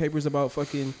was writing papers about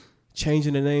fucking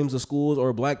changing the names of schools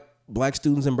or black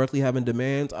students in Berkeley having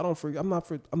demands. I'm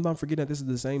not forgetting that this is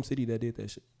the same city that did that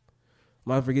shit.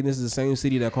 I'm not forgetting this is the same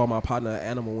city that called my partner an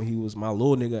animal when he was my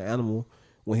little nigga animal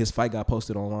when his fight got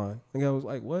posted online. I think I was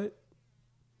like, what?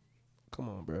 Come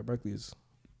on, bro. Berkeley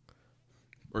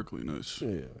nuts. Yeah,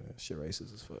 man. Shit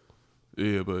racist as fuck.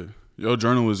 Yeah, but your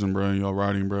journalism, bro, and your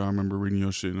writing, bro. I remember reading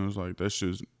your shit and I was like, that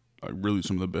shit's like really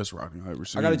some of the best writing I ever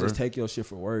seen. I gotta just take your shit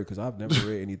for word because I've never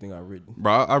read anything I've written.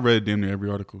 Bro, I read damn near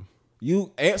every article.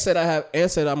 Ant said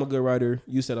I'm a good writer.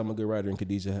 You said I'm a good writer, and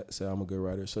Khadijah said I'm a good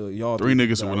writer. So y'all three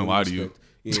niggas that wouldn't lie to you.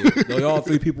 Yeah, y'all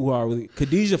three people who are really.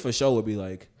 Khadijah for sure would be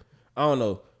like, I don't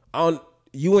know.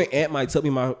 You and Ant might tell me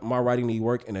my writing need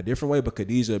work in a different way, but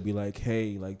Khadijah would be like,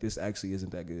 hey, like this actually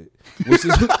isn't that good,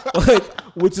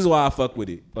 which is why I fuck with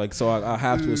it. Like, so I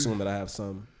have to assume that I have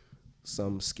some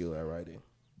skill at writing.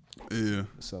 Yeah,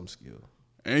 some skill.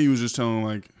 And you was just telling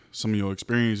like some of your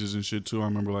experiences and shit too. I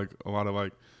remember like a lot of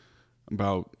like.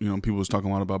 About, you know, people was talking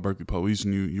a lot about Berkeley police,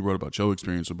 and you wrote about your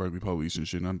experience with Berkeley police and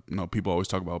shit. And I know people always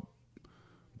talk about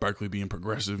Berkeley being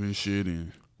progressive and shit.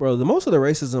 And bro, the most of the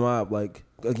racism I like,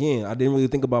 again, I didn't really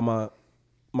think about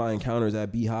my encounters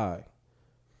at B-High,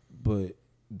 but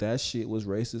that shit was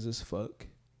racist as fuck.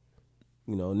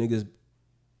 You know, niggas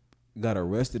got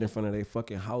arrested in front of their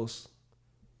fucking house.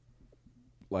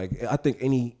 Like, I think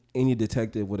any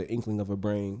detective with an inkling of a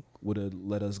brain would have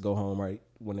let us go home right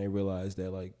when they realized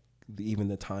that like. Even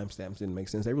the timestamps didn't make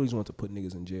sense. They really just wanted to put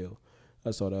niggas in jail.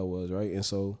 That's all that was, right?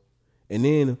 And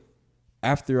then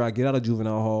after I get out of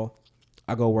juvenile hall,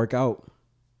 I go work out.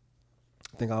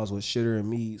 I think I was with Shitter and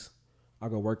Mees. I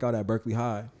go work out at Berkeley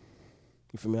High.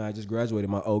 You feel me? I just graduated.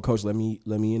 My old coach let me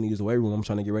in to use the weight room. I'm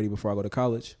trying to get ready before I go to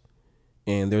college.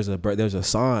 And there's a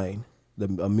sign, a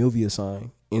Milvia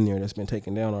sign in there that's been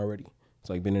taken down already. It's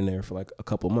like been in there for like a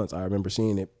couple months. I remember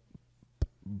seeing it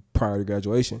prior to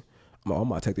graduation. I'm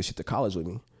about to take this shit to college with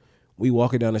me. We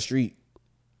walking down the street,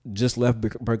 just left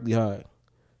Berkeley High.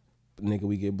 Nigga,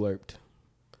 we get blurped.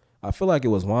 I feel like it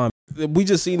was Juan. We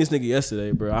just seen this nigga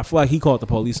yesterday, bro. I feel like he called the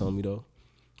police on me though.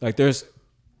 Like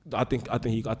I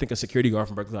think a security guard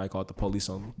from Berkeley High called the police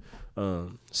on me,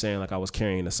 saying like I was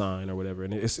carrying a sign or whatever.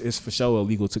 And it's for sure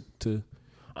illegal to.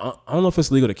 I don't know if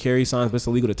it's legal to carry signs, but it's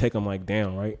illegal to take them like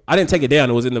down, right? I didn't take it down.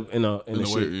 It was in the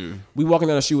shit. Yeah. We walking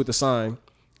down the street with the sign.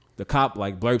 The cop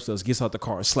like blurps us, gets out the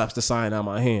car, and slaps the sign out of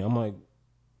my hand. I'm like,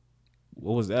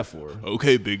 what was that for?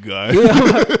 Okay, big guy. Yeah,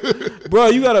 like, bro,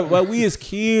 you gotta like we as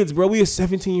kids, bro. We was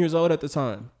 17 years old at the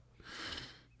time.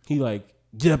 He like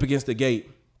get up against the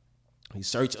gate. He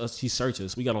search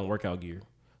us. We got on workout gear.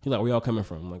 He like, where y'all coming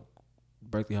from? I'm like,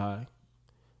 Berkeley High.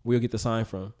 Where'll get the sign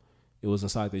from? It was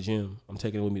inside the gym. I'm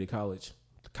taking it with me to college.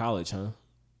 College, huh?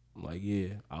 I'm like, yeah,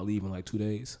 I'll leave in like 2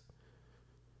 days.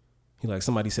 He like,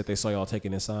 somebody said they saw y'all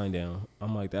taking this sign down.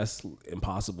 I'm like, that's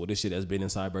impossible. This shit has been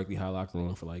inside Berkeley High locker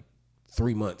room for like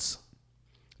 3 months.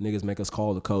 Niggas make us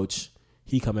call the coach.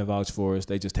 He come and vouch for us.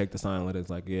 They just take the sign and let us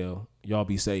like, yeah, y'all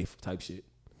be safe type shit.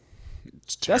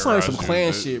 That's like some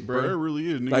Klan shit, bro. It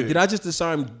really is. Nigga. Like, did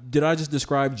I just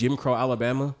describe Jim Crow,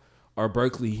 Alabama, or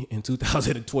Berkeley in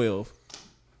 2012?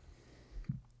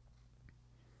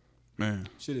 Man,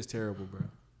 shit is terrible, bro.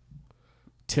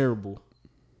 Terrible.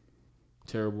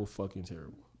 Terrible, fucking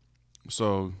terrible.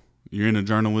 So you're into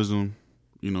journalism,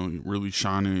 you know, really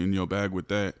shining in your bag with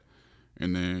that,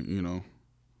 and then you know,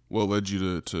 what led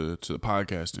you to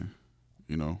podcasting,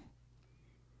 you know?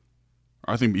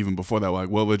 I think even before that, like,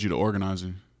 what led you to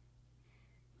organizing?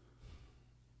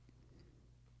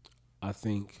 I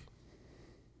think,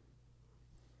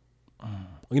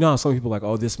 you know how some people like,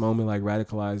 oh, this moment like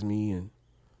radicalized me, and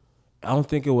I don't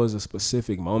think it was a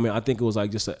specific moment. I think it was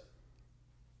like just a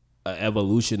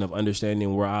evolution of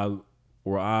understanding where I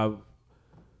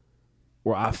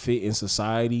fit in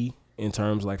society in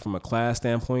terms like from a class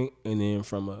standpoint and then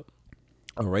from a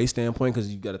race standpoint,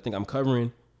 because you got to think I'm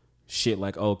covering shit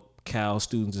like, oh, Cal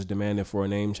students is demanding for a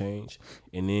name change,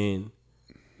 and then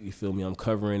you feel me? I'm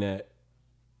covering that.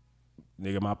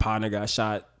 Nigga, my partner got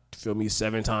shot. Feel me?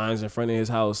 7 times in front of his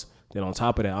house. Then on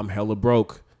top of that, I'm hella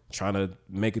broke, trying to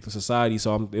make it to society.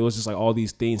 So it was just like all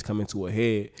these things coming to a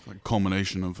head. Like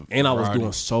culmination of. And I was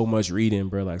doing so much reading,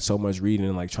 bro. Like so much reading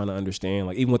and like trying to understand.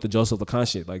 Like even with the Joseph Lacan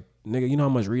shit. Like nigga, you know how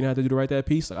much reading I had to do to write that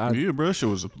piece? Like yeah, bro. That shit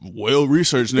was well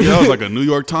researched, nigga. That was like a New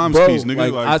York Times piece,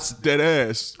 nigga. Like dead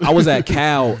ass. I was at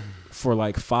Cal for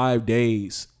like 5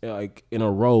 days, like in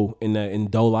a row in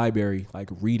Doe Library, like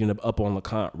reading up on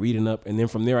Lacan, reading up, and then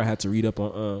from there I had to read up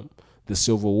on the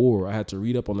Civil War. I had to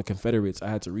read up on the Confederates. I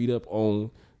had to read up on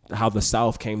how the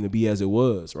South came to be as it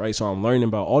was, right? So I'm learning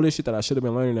about all this shit that I should have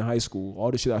been learning in high school,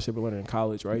 all this shit I should have been learning in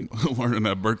college, right? Learning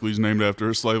that Berkeley's named after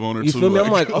a slave owner, you too. Feel me?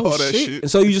 I'm like, oh shit. And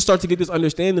so you just start to get this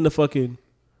understanding of fucking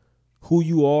who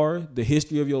you are, the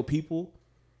history of your people.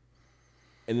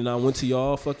 And then I went to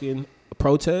y'all fucking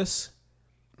protests.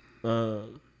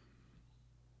 And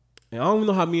I don't even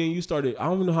know how me and you started. I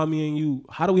don't even know how me and you,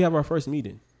 how do we have our first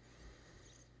meeting?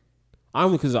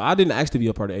 Because I didn't ask to be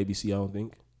a part of ABC, I don't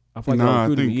think. I feel like y'all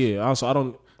recruited me. Yeah.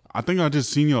 Also, I think I just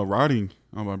seen y'all writing.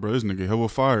 I'm like, bro, this nigga hell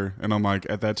with fire. And I'm like,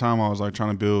 at that time, I was like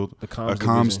trying to build a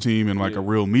comms team and like a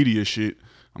real media shit.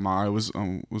 I'm like, all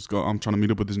right, let's go. I'm trying to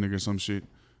meet up with this nigga or some shit.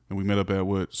 And we met up at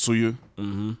Suya.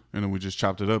 Mm-hmm. And then we just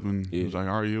chopped it up and it was like,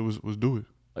 all right, let's do it.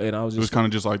 And I was just, it was kind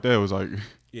of just like that. It was like,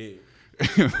 yeah.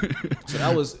 So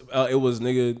that was, it was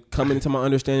nigga coming into my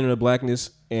understanding of blackness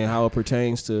and how it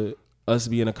pertains to us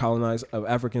being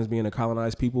Africans being a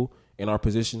colonized people in our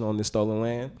position on this stolen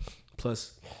land.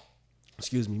 Plus,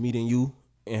 meeting you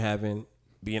and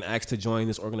being asked to join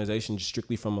this organization just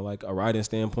strictly from a writing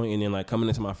standpoint, and then like coming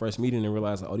into my first meeting and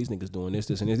realizing, oh, these niggas doing this,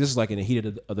 and this. This is like in the heat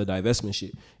of the divestment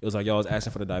shit. It was like y'all was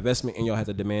asking for the divestment and y'all had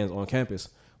the demands on campus.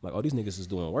 Like, oh, these niggas is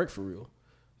doing work for real.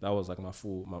 That was like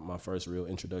my first real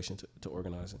introduction to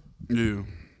organizing. Yeah.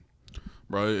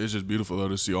 Bro, it's just beautiful though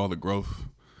to see all the growth.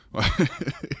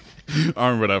 I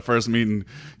remember that first meeting,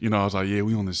 you know, I was like, yeah,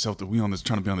 we on this trying to be on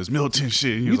this militant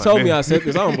shit. You told me I said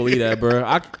this. I don't believe that, bro.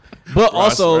 But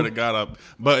also, I swear to God,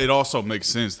 but it also makes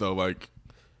sense though. Like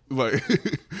I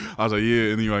was like, yeah,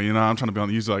 and then you're like, you know, I'm trying to be on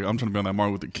that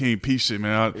Martin Luther King peace shit,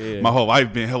 man. My whole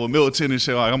life been hella militant and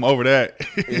shit. Like I'm over that.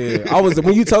 Yeah,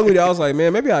 when you told me that, I was like,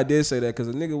 man, maybe I did say that because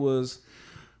the nigga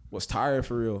was tired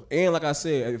for real. And like I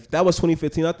said, if that was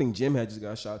 2015, I think Jim had just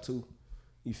got shot too.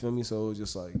 You feel me? So it was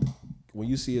just like when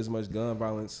you see as much gun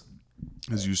violence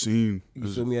as you seen, you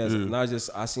feel me? As not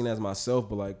just I seen as myself,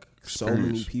 but like so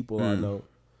many people I know.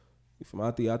 You feel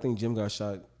me? I think Jim got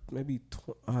shot maybe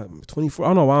 24. I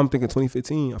don't know why I'm thinking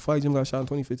 2015. I feel like Jim got shot in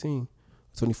 2015,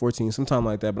 2014, sometime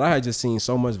like that. But I had just seen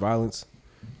so much violence.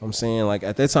 I'm saying like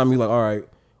at that time you're like, all right,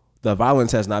 the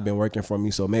violence has not been working for me,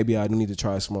 so maybe I do need to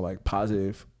try some more like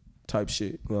positive type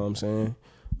shit. You know what I'm saying?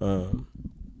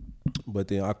 But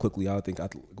then I think I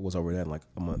was over that in like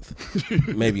a month,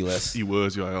 maybe less. You're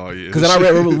like, oh yeah. Because then I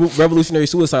read Revolutionary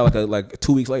Suicide like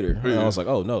 2 weeks later, and I was like,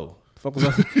 oh no, the fuck was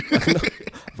that? No,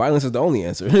 violence is the only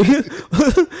answer.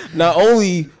 Not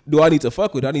only do I need to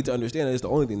fuck with it, I need to understand that it's the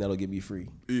only thing that'll get me free.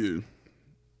 Yeah.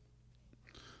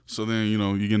 So then, you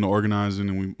know, you get into organizing,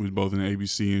 and we was both in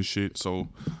ABC and shit. So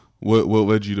what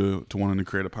led you to wanting to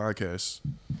create a podcast?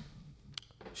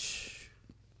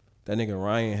 That nigga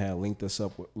Ryan had linked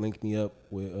me up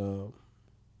with a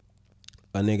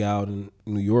nigga out in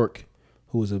New York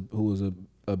who was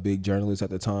a big journalist at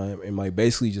the time, and like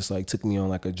basically just like took me on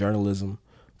like a journalism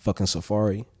fucking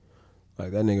safari.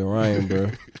 Like that nigga Ryan,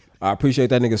 bro. I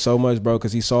appreciate that nigga so much, bro,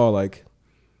 because he saw like,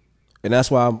 and that's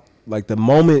why I'm like the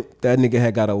moment that nigga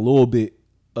had got a little bit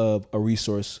of a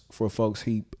resource for folks,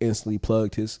 he instantly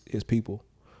plugged his people,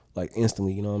 like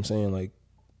instantly. You know what I'm saying? Like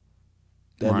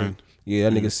that Ryan.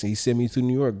 That nigga, he sent me to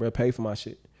New York, bro. Pay for my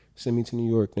shit. Send me to New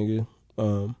York, nigga.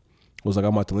 Was like,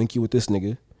 I'm about to link you with this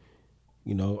nigga.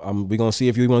 You know, we gonna see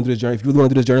if you want to do this. If you want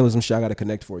to do this journalism shit, I gotta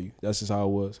connect for you. That's just how it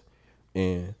was.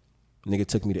 And nigga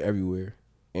took me to everywhere.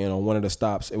 And on one of the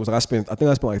stops, it was like I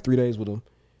spent like 3 days with him.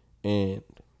 And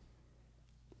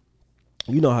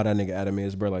you know how that nigga Adam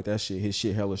is, bro. Like that shit, his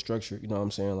shit hella structured. You know what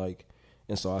I'm saying? Like.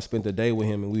 And so I spent the day with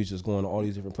him, and we was just going to all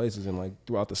these different places. And like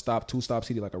throughout the 2 stops,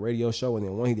 he did like a radio show, and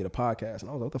then one he did a podcast. And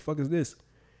I was like, "What the fuck is this?"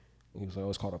 And he was like, "Oh,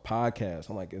 it's called a podcast."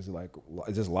 I'm like, "Is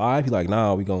this live?" He's like,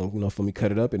 "Nah, we gonna for me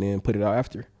cut it up and then put it out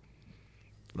after."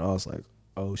 And I was like,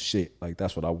 "Oh shit!" Like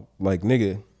that's what I like,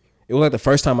 nigga. It was like the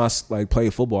first time I like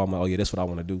played football. I'm like, "Oh yeah, that's what I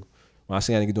want to do." When I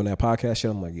see a nigga doing that podcast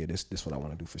shit, I'm like, "Yeah, this what I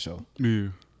want to do for sure." Yeah.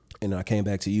 And then I came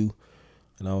back to you,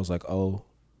 and I was like, "Oh."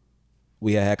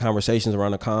 We had conversations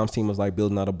around the comms team was like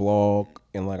building out a blog,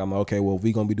 and like I'm like, okay, well, if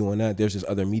we gonna be doing that, there's this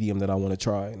other medium that I want to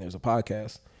try, and there's a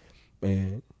podcast.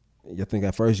 And I think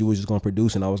at first you was just gonna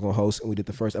produce and I was gonna host, and we did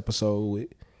the first episode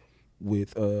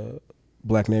with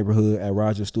Black Neighborhood at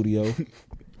Rogers Studio.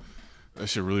 That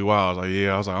shit really wild.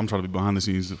 I was like, I'm trying to be behind the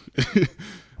scenes.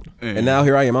 And now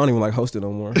here I am. I don't even like hosting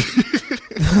no more.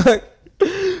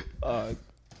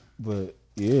 But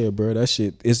yeah, bro, that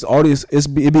shit. It's all this.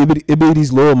 It be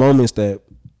these little moments that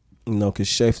could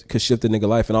shift a nigga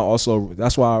life, and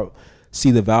that's why I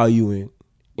see the value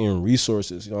in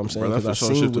resources. You know what I'm saying? Bro, that for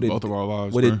sure shifted both of our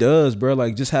lives. What it does, bro.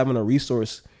 Like just having a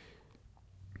resource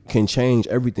can change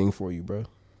everything for you, bro.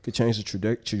 Could change the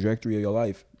trajectory of your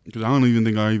life. Because I didn't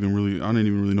even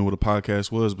really know what a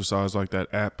podcast was besides like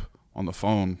that app on the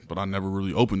phone, but I never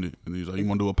really opened it. And he's like, "You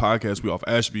want to do a podcast? We off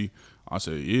Ashby?" I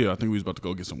said, "Yeah, I think we was about to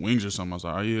go get some wings or something." I was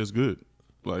like, "Oh yeah, it's good,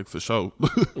 like for sure."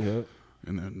 Yeah.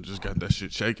 And then just got that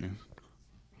shit shaking.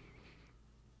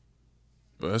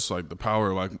 But that's like the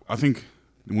power. Like I think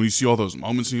when you see all those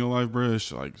moments in your life, bro,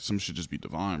 it's like some shit just be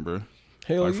divine, bro.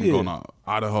 Hell like yeah. From going to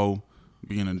Idaho,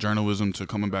 being in journalism, to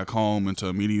coming back home, and to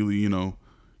immediately,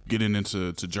 getting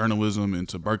into journalism,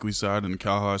 into Berkeley side and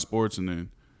Cal High sports, and then,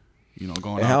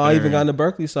 going. And out how there I even got into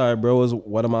Berkeley side, bro, was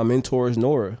one of my mentors,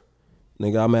 Nora.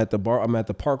 Nigga, I'm at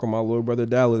the park with my little brother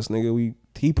Dallas. Nigga,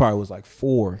 he probably was like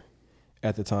 4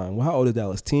 at the time. Well, how old is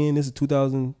Dallas? 10. This is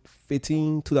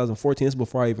 2015, 2014. This is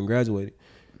before I even graduated.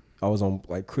 I was on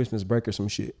like Christmas break or some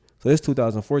shit. So this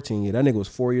 2014. Yeah, that nigga was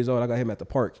 4 years old. I got him at the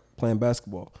park playing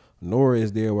basketball. Nora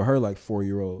is there with her like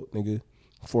 4-year-old nigga,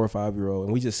 4 or 5-year-old,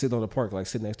 and we just sit on the park like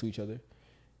sit next to each other,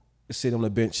 sit on the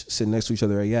bench, sitting next to each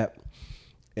other at Yap.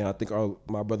 And I think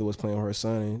my brother was playing with her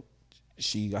son,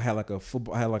 and I had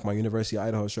like my University of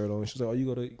Idaho shirt on. She was like, "Oh, you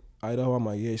go to Idaho?" I'm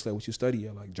like, "Yeah." She's like, "What you study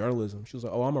at?" Like journalism. She was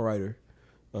like, "Oh, I'm a writer."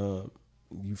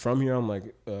 You from here? I'm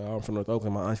like, I'm from North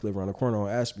Oakland. My auntie live around the corner on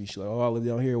Ashby. She's like, "Oh, I live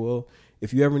down here. Well,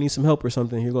 if you ever need some help or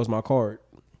something, here goes my card."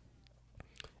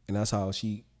 And that's how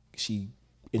she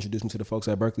introduced me to the folks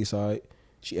at Berkeley side.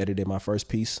 She edited my first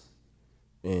piece,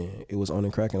 and it was on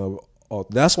and cracking.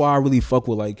 That's why I really fuck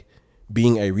with like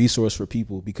being a resource for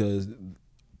people, because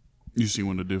you see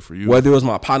what it did for you. Whether it was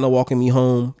my partner walking me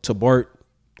home to Bart,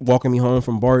 walking me home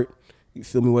from Bart, you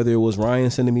feel me? Whether it was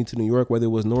Ryan sending me to New York, whether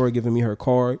it was Nora giving me her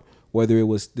card, whether it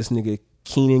was this nigga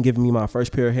Keenan giving me my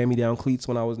first pair of hand-me-down cleats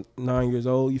when I was 9 years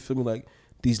old, you feel me? Like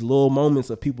these little moments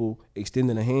of people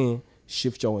extending a hand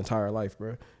shift your entire life,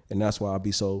 bro. And that's why I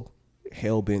be so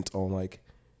hell-bent on like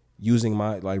using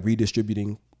my like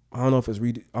redistributing. I don't know if it's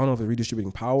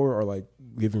redistributing power or like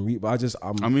giving. But it's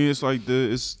like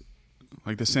the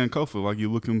Sankofa, like you're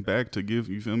looking back to give.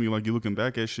 You feel me? Like you're looking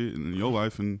back at shit in your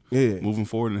life and moving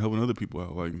forward and helping other people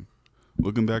out. Like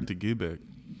looking back to give back.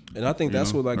 And I think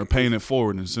that's what like or paying it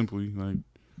forward and simply like.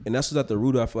 And that's what's at the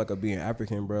root, I feel like, of being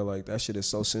African, bro. Like that shit is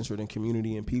so centered in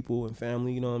community and people and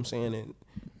family. You know what I'm saying?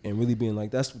 And really being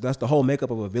like that's the whole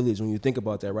makeup of a village when you think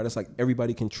about that, right? It's like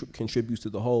everybody contributes to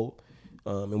the whole.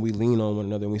 And we lean on one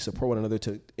another and we support one another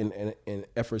in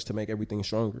efforts to make everything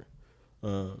stronger.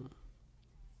 And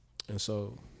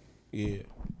so, yeah,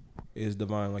 it's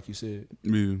divine, like you said.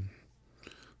 Yeah.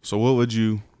 So what led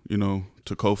you,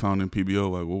 to co-founding PBO?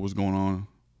 Like, what was going on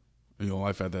in your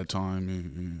life at that time,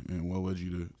 and what led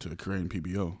you to creating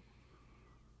PBO?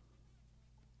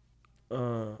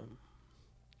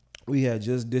 We had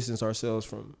just distanced ourselves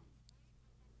from,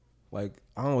 like,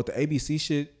 I don't know what the ABC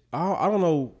shit. I don't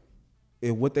know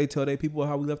if what they tell their people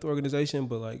how we left the organization,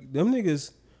 but like them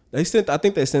niggas, I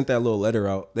think they sent that little letter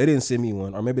out. They didn't send me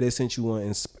one, or maybe they sent you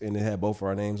one and it had both of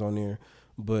our names on there.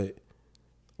 But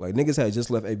like niggas had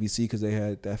just left ABC because they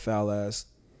had that foul ass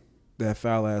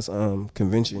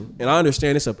convention. And I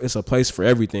understand it's a place for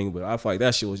everything, but I feel like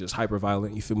that shit was just hyper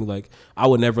violent. You feel me? Like I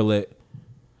would never let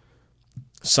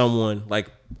someone, like,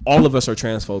 all of us are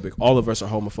transphobic, all of us are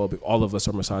homophobic, all of us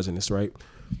are misogynist, right?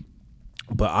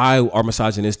 But I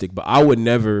would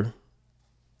never,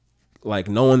 like,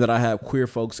 knowing that I have queer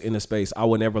folks in the space, I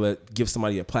would never give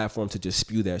somebody a platform to just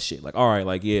spew that shit. Like, all right,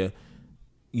 like, yeah,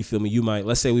 you feel me? You might,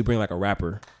 let's say we bring like a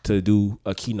rapper to do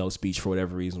a keynote speech for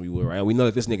whatever reason we would, right? We know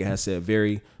that this nigga has said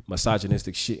very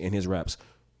misogynistic shit in his raps.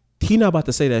 He not about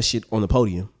to say that shit on the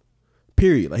podium,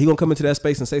 period. Like, he gonna come into that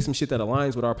space and say some shit that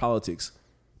aligns with our politics,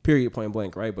 period, point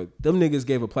blank, right? But them niggas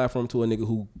gave a platform to a nigga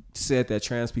who said that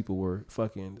trans people were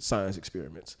fucking science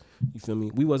experiments. You feel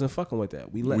me? We wasn't fucking with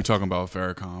that. We left. We talking about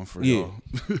Farrakhan for y'all.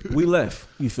 We left.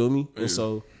 You feel me? Yeah. And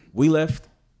so we left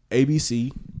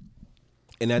ABC,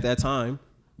 and at that time,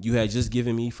 you had just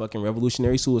given me fucking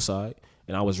Revolutionary Suicide,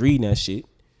 and I was reading that shit,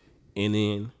 and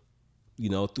then,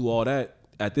 through all that,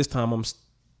 at this time, I'm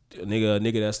a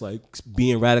nigga that's like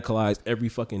being radicalized every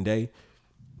fucking day.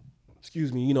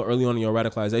 Excuse me, early on in your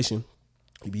radicalization,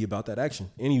 he be about that action.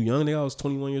 And you young nigga, I was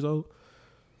 21 years old.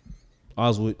 I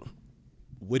was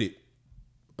with it.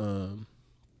 And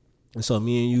so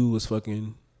me and you was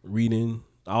fucking reading.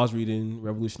 I was reading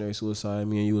Revolutionary Suicide.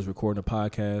 Me and you was recording a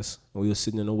podcast, and we was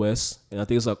sitting in the West. And I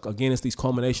think it's like, again, it's these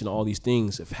culmination of all these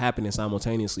things happening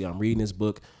simultaneously. I'm reading this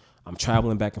book. I'm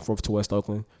traveling back and forth to West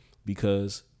Oakland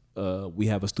because we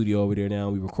have a studio over there now.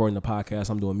 We recording the podcast.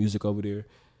 I'm doing music over there,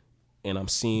 and I'm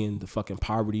seeing the fucking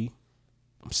poverty.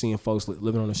 I'm seeing folks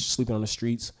sleeping on the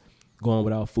streets, going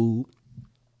without food.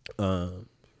 And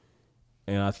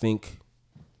I think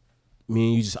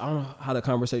me and you I don't know how the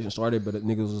conversation started, but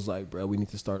niggas was like, bro, we need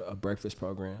to start a breakfast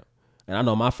program. And I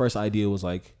know my first idea was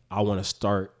like, I want to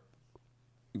start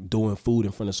doing food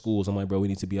in front of schools. I'm like, bro, we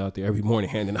need to be out there every morning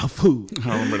handing out food.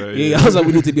 I remember that. Yeah, I was like,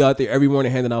 we need to be out there every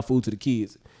morning handing out food to the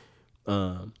kids.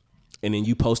 And then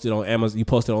you posted on Amazon, you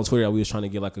posted on Twitter that we was trying to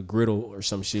get like a griddle or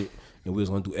some shit, and we was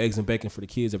gonna do eggs and bacon for the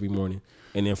kids every morning.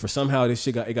 And then for somehow this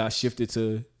shit got shifted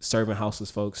to serving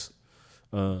houseless folks.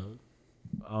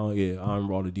 I don't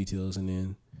remember all the details, and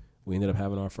then we ended up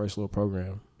having our first little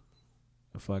program.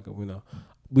 I feel like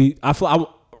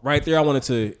right there I wanted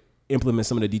to implement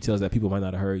some of the details that people might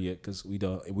not have heard yet, because we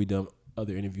done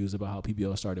other interviews about how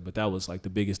PBO started, but that was like the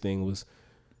biggest thing was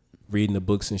reading the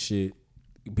books and shit,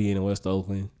 being in West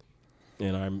Oakland,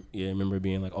 and I remember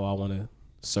being like, oh, I want to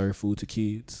serve food to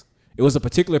kids. It was a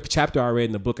particular chapter I read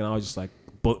in the book, and I was just like,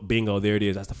 bingo, there it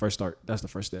is. That's the first start. That's the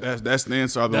first step. That's the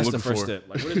answer I've been looking for. That's the first step.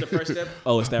 Like, what is the first step?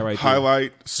 Oh, it's that right there.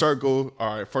 Highlight, circle.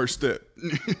 All right, first step.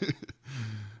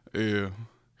 Yeah.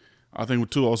 I think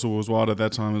too also what was wild at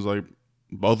that time is like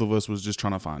both of us was just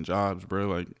trying to find jobs, bro.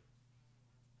 Like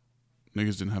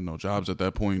niggas didn't have no jobs at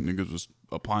that point. Niggas was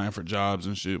applying for jobs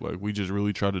and shit. Like we just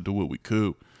really tried to do what we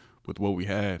could with what we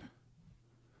had,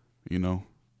 you know.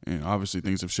 And obviously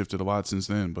things have shifted a lot since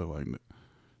then, but like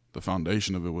the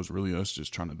foundation of it was really us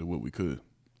just trying to do what we could.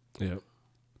 Yeah.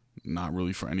 Not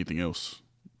really for anything else.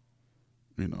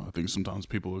 You know, I think sometimes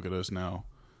people look at us now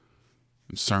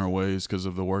in certain ways because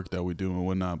of the work that we do and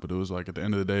whatnot, but it was like at the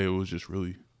end of the day, it was just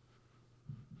really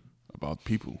about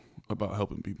people, about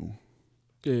helping people.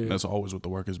 Yeah. And that's always what the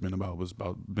work has been about,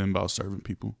 been about serving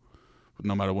people. But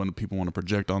no matter what people want to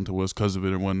project onto us because of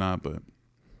it or whatnot, but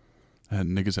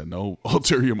niggas had no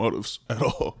ulterior motives at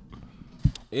all.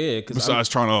 Yeah, besides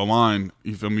trying to align,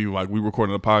 you feel me? Like we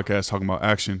recorded a podcast talking about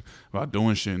action, about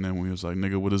doing shit, and then we was like,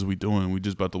 nigga, what is we doing? We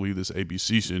just about to leave this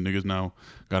ABC shit. Niggas now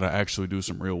gotta actually do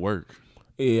some real work.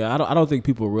 Yeah, I don't think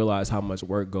people realize how much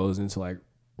work goes into like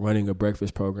running a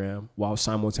breakfast program while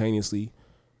simultaneously.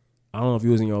 I don't know if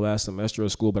you was in your last semester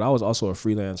of school, but I was also a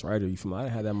freelance writer. You feel me? I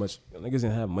didn't have that much. Niggas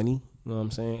didn't have money. You know what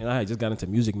I'm saying? And I had just got into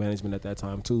music management at that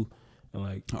time too. And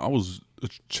like I was a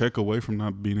check away from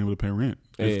not being able to pay rent.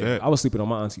 Yeah, I was sleeping on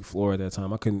my auntie floor at that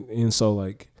time. I couldn't, and so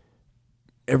like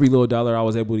every little dollar I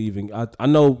was able to even. I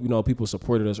know, you know, people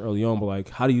supported us early on, but like,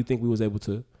 how do you think we was able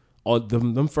to? All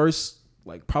them first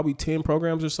like probably 10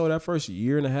 programs or so that first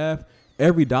year and a half,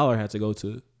 every dollar had to go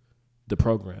to the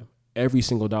program. Every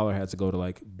single dollar had to go to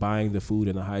like buying the food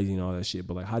and the hygiene and all that shit.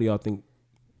 But like, how do y'all think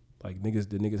like did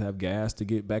niggas have gas to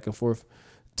get back and forth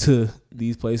to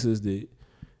these places that?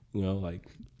 You know, like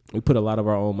we put a lot of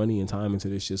our own money and time into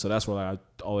this shit. So that's what I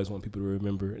always want people to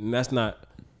remember. And that's not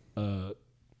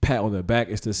pat on the back.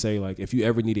 It's to say, like, if you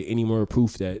ever needed any more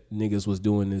proof that niggas was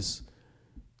doing this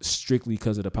strictly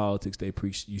because of the politics they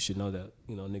preach, you should know that,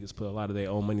 you know, niggas put a lot of their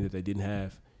own money that they didn't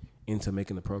have into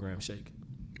making the program shake.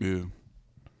 Yeah.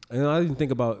 And I didn't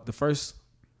think about the first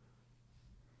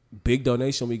big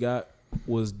donation we got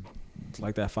was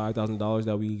like that $5,000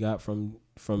 that we got from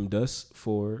Dust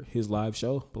for his live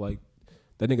show. But like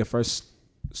that nigga first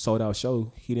sold out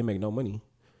show, he didn't make no money.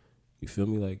 You feel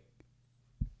me? Like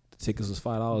the tickets was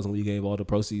 $5 and we gave all the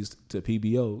proceeds to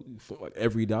PBO. Like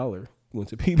every dollar went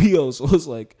to PBO. So it's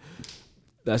like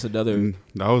that's another. And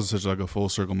that was such like a full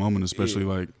circle moment, especially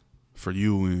like for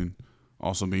you and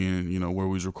also being, you know, where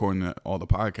we was recording all the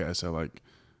podcasts at. Like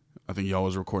I think y'all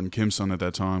was recording Kim's Son at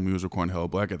that time. We was recording Hella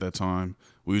Black at that time.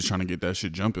 We was trying to get that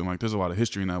shit jumping. Like there's a lot of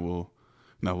history in that little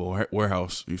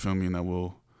warehouse, you feel me, and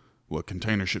that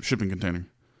container shipping container.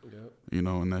 Yep. You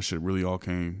know, and that shit really all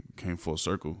came full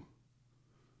circle.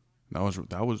 That's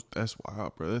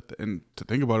wild, bro. And to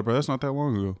think about it, bro, that's not that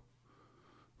long ago.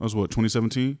 That was what,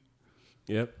 2017?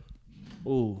 Yep.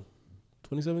 Ooh,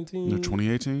 2017? No,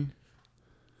 2018?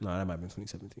 No, that might have been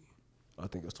 2017. I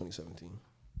think it was 2017.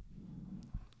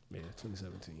 Yeah,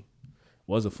 2017.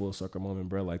 Was a full circle moment,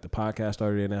 bro. Like the podcast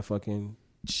started in that fucking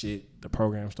shit. The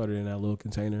program started in that little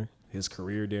container. His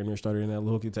career damn near started in that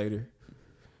little container.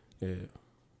 Yeah.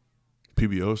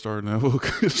 PBO started in that little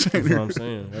container. That's what I'm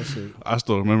saying. That shit. I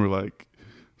still remember like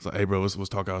It's like, hey, bro, let's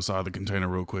talk outside the container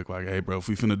real quick. Like, hey, bro, if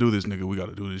we finna do this, nigga, we got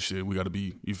to do this shit. We got to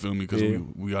be, you feel me? Because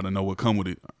we got to know what come with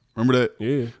it. Remember that?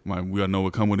 Yeah. Like, we got to know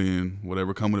what come with it, and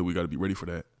whatever come with it, we got to be ready for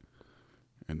that.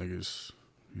 And niggas,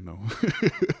 you know,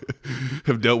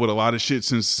 have dealt with a lot of shit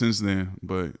since then.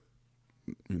 But,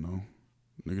 you know,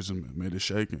 niggas have made it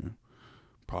shake and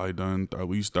probably done at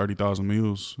least 30,000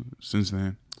 meals since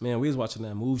then. Man, we was watching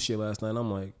that Move shit last night, and I'm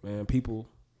like, man, people,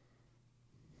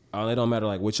 it don't matter,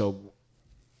 like, what your,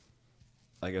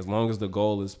 like, as long as the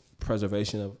goal is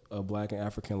preservation of Black and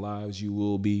African lives, you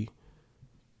will be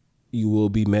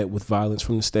met with violence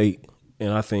from the state.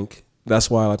 And I think that's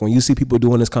why, like, when you see people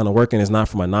doing this kind of work and it's not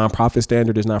from a nonprofit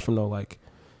standard, it's not from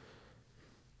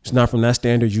it's not from that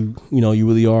standard. You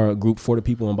really are a group for the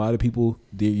people and by the people.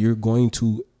 You're going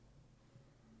to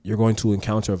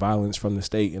encounter violence from the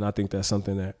state, and I think that's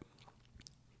something that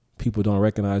people don't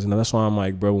recognize. And that's why I'm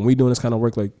like, bro, when we doing this kind of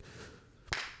work, like,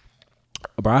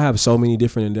 bro, I have so many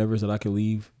different endeavors that I can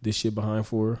leave this shit behind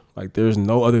for. Like, there's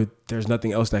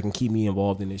nothing else that can keep me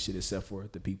involved in this shit except for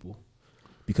the people.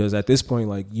 Because at this point,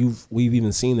 like, we've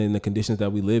even seen that in the conditions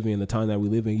that we live in, the time that we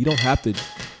live in, you don't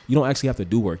actually have to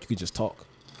do work. You could just talk.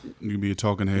 You can be a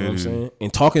talking head. You know what I'm saying?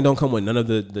 And talking don't come with none of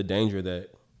the danger that,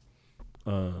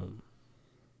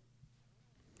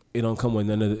 it don't come with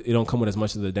as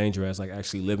much of the danger as, like,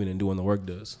 actually living and doing the work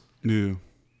does. Yeah.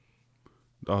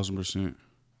 1,000%.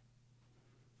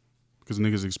 Because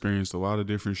niggas experienced a lot of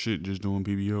different shit just doing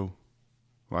PBO.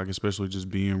 Like, especially just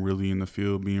being really in the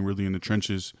field, being really in the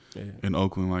trenches in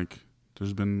Oakland. Like,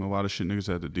 there's been a lot of shit niggas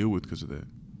had to deal with because of that.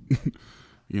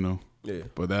 You know? Yeah.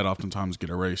 But that oftentimes get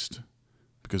erased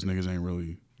because niggas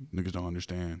don't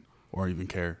understand or even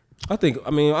care. I think,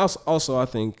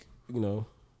 you know,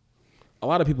 a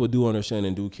lot of people do understand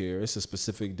and do care. It's a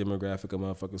specific demographic of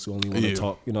motherfuckers who only want to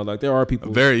talk. You know, like, there are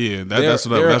people. There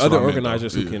are other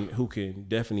organizers who can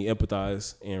definitely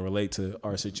empathize and relate to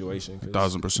our situation.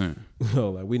 1,000%. You know,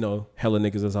 like, we know hella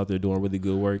niggas that's out there doing really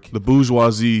good work. The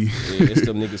bourgeoisie. It's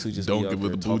them niggas who just don't get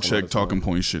with the blue check talking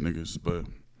point shit niggas. But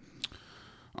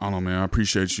I don't know, man. I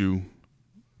appreciate you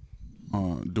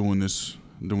doing this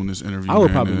interview. I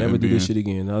would probably never do this shit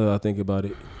again. Now that I think about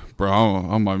it. Bro,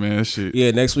 I'm like, man, that shit.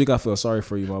 Yeah, next week I feel sorry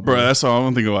for you, my bro. boy. That's all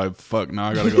I'm thinking. Like, fuck, now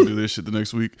I gotta go do this shit the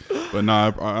next week. But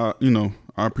I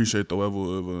appreciate the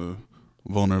level of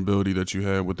vulnerability that you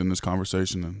had within this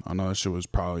conversation, and I know that shit was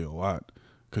probably a lot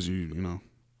because you know,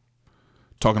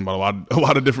 talking about a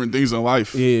lot of different things in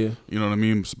life. Yeah, you know what I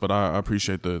mean. But I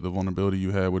appreciate the vulnerability you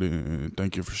had with it, and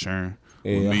thank you for sharing.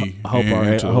 Yeah, with me I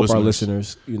hope our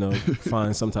listeners, you know,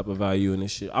 find some type of value in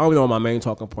this shit. I don't know what my main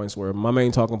talking points were. My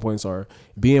main talking points are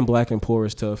being Black and poor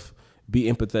is tough. Be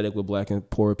empathetic with Black and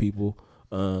poor people.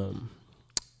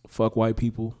 Fuck white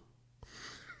people.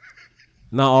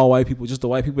 Not all white people, just the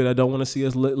white people that don't want to see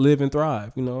us live and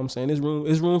thrive. You know what I'm saying? There's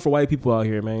room for white people out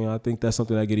here, man. I think that's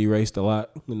something that get erased a lot.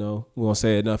 You know, we won't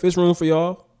say it enough. It's room for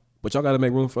y'all, but y'all got to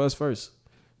make room for us first.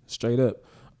 Straight up.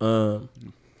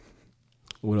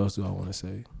 What else do I want to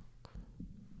say?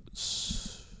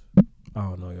 I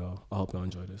don't know, y'all. I hope y'all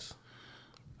enjoy this.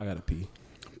 I gotta pee.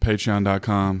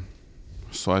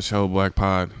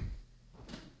 Patreon.com/HellBlackPod.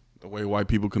 The way white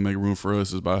people can make room for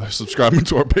us is by subscribing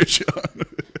to our Patreon.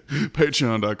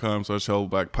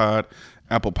 Patreon.com/HellBlackPod.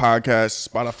 Apple Podcasts,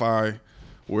 Spotify,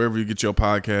 wherever you get your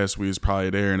podcasts, we is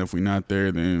probably there. And if we not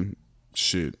there, then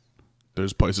shit,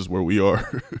 there's places where we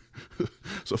are.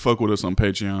 So fuck with us on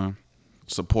Patreon.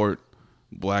 Support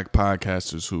Black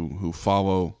podcasters who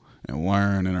follow and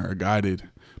learn and are guided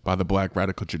by the Black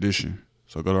radical tradition.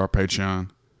 So go to our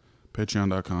Patreon,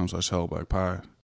 patreon.com/HellBlackPod.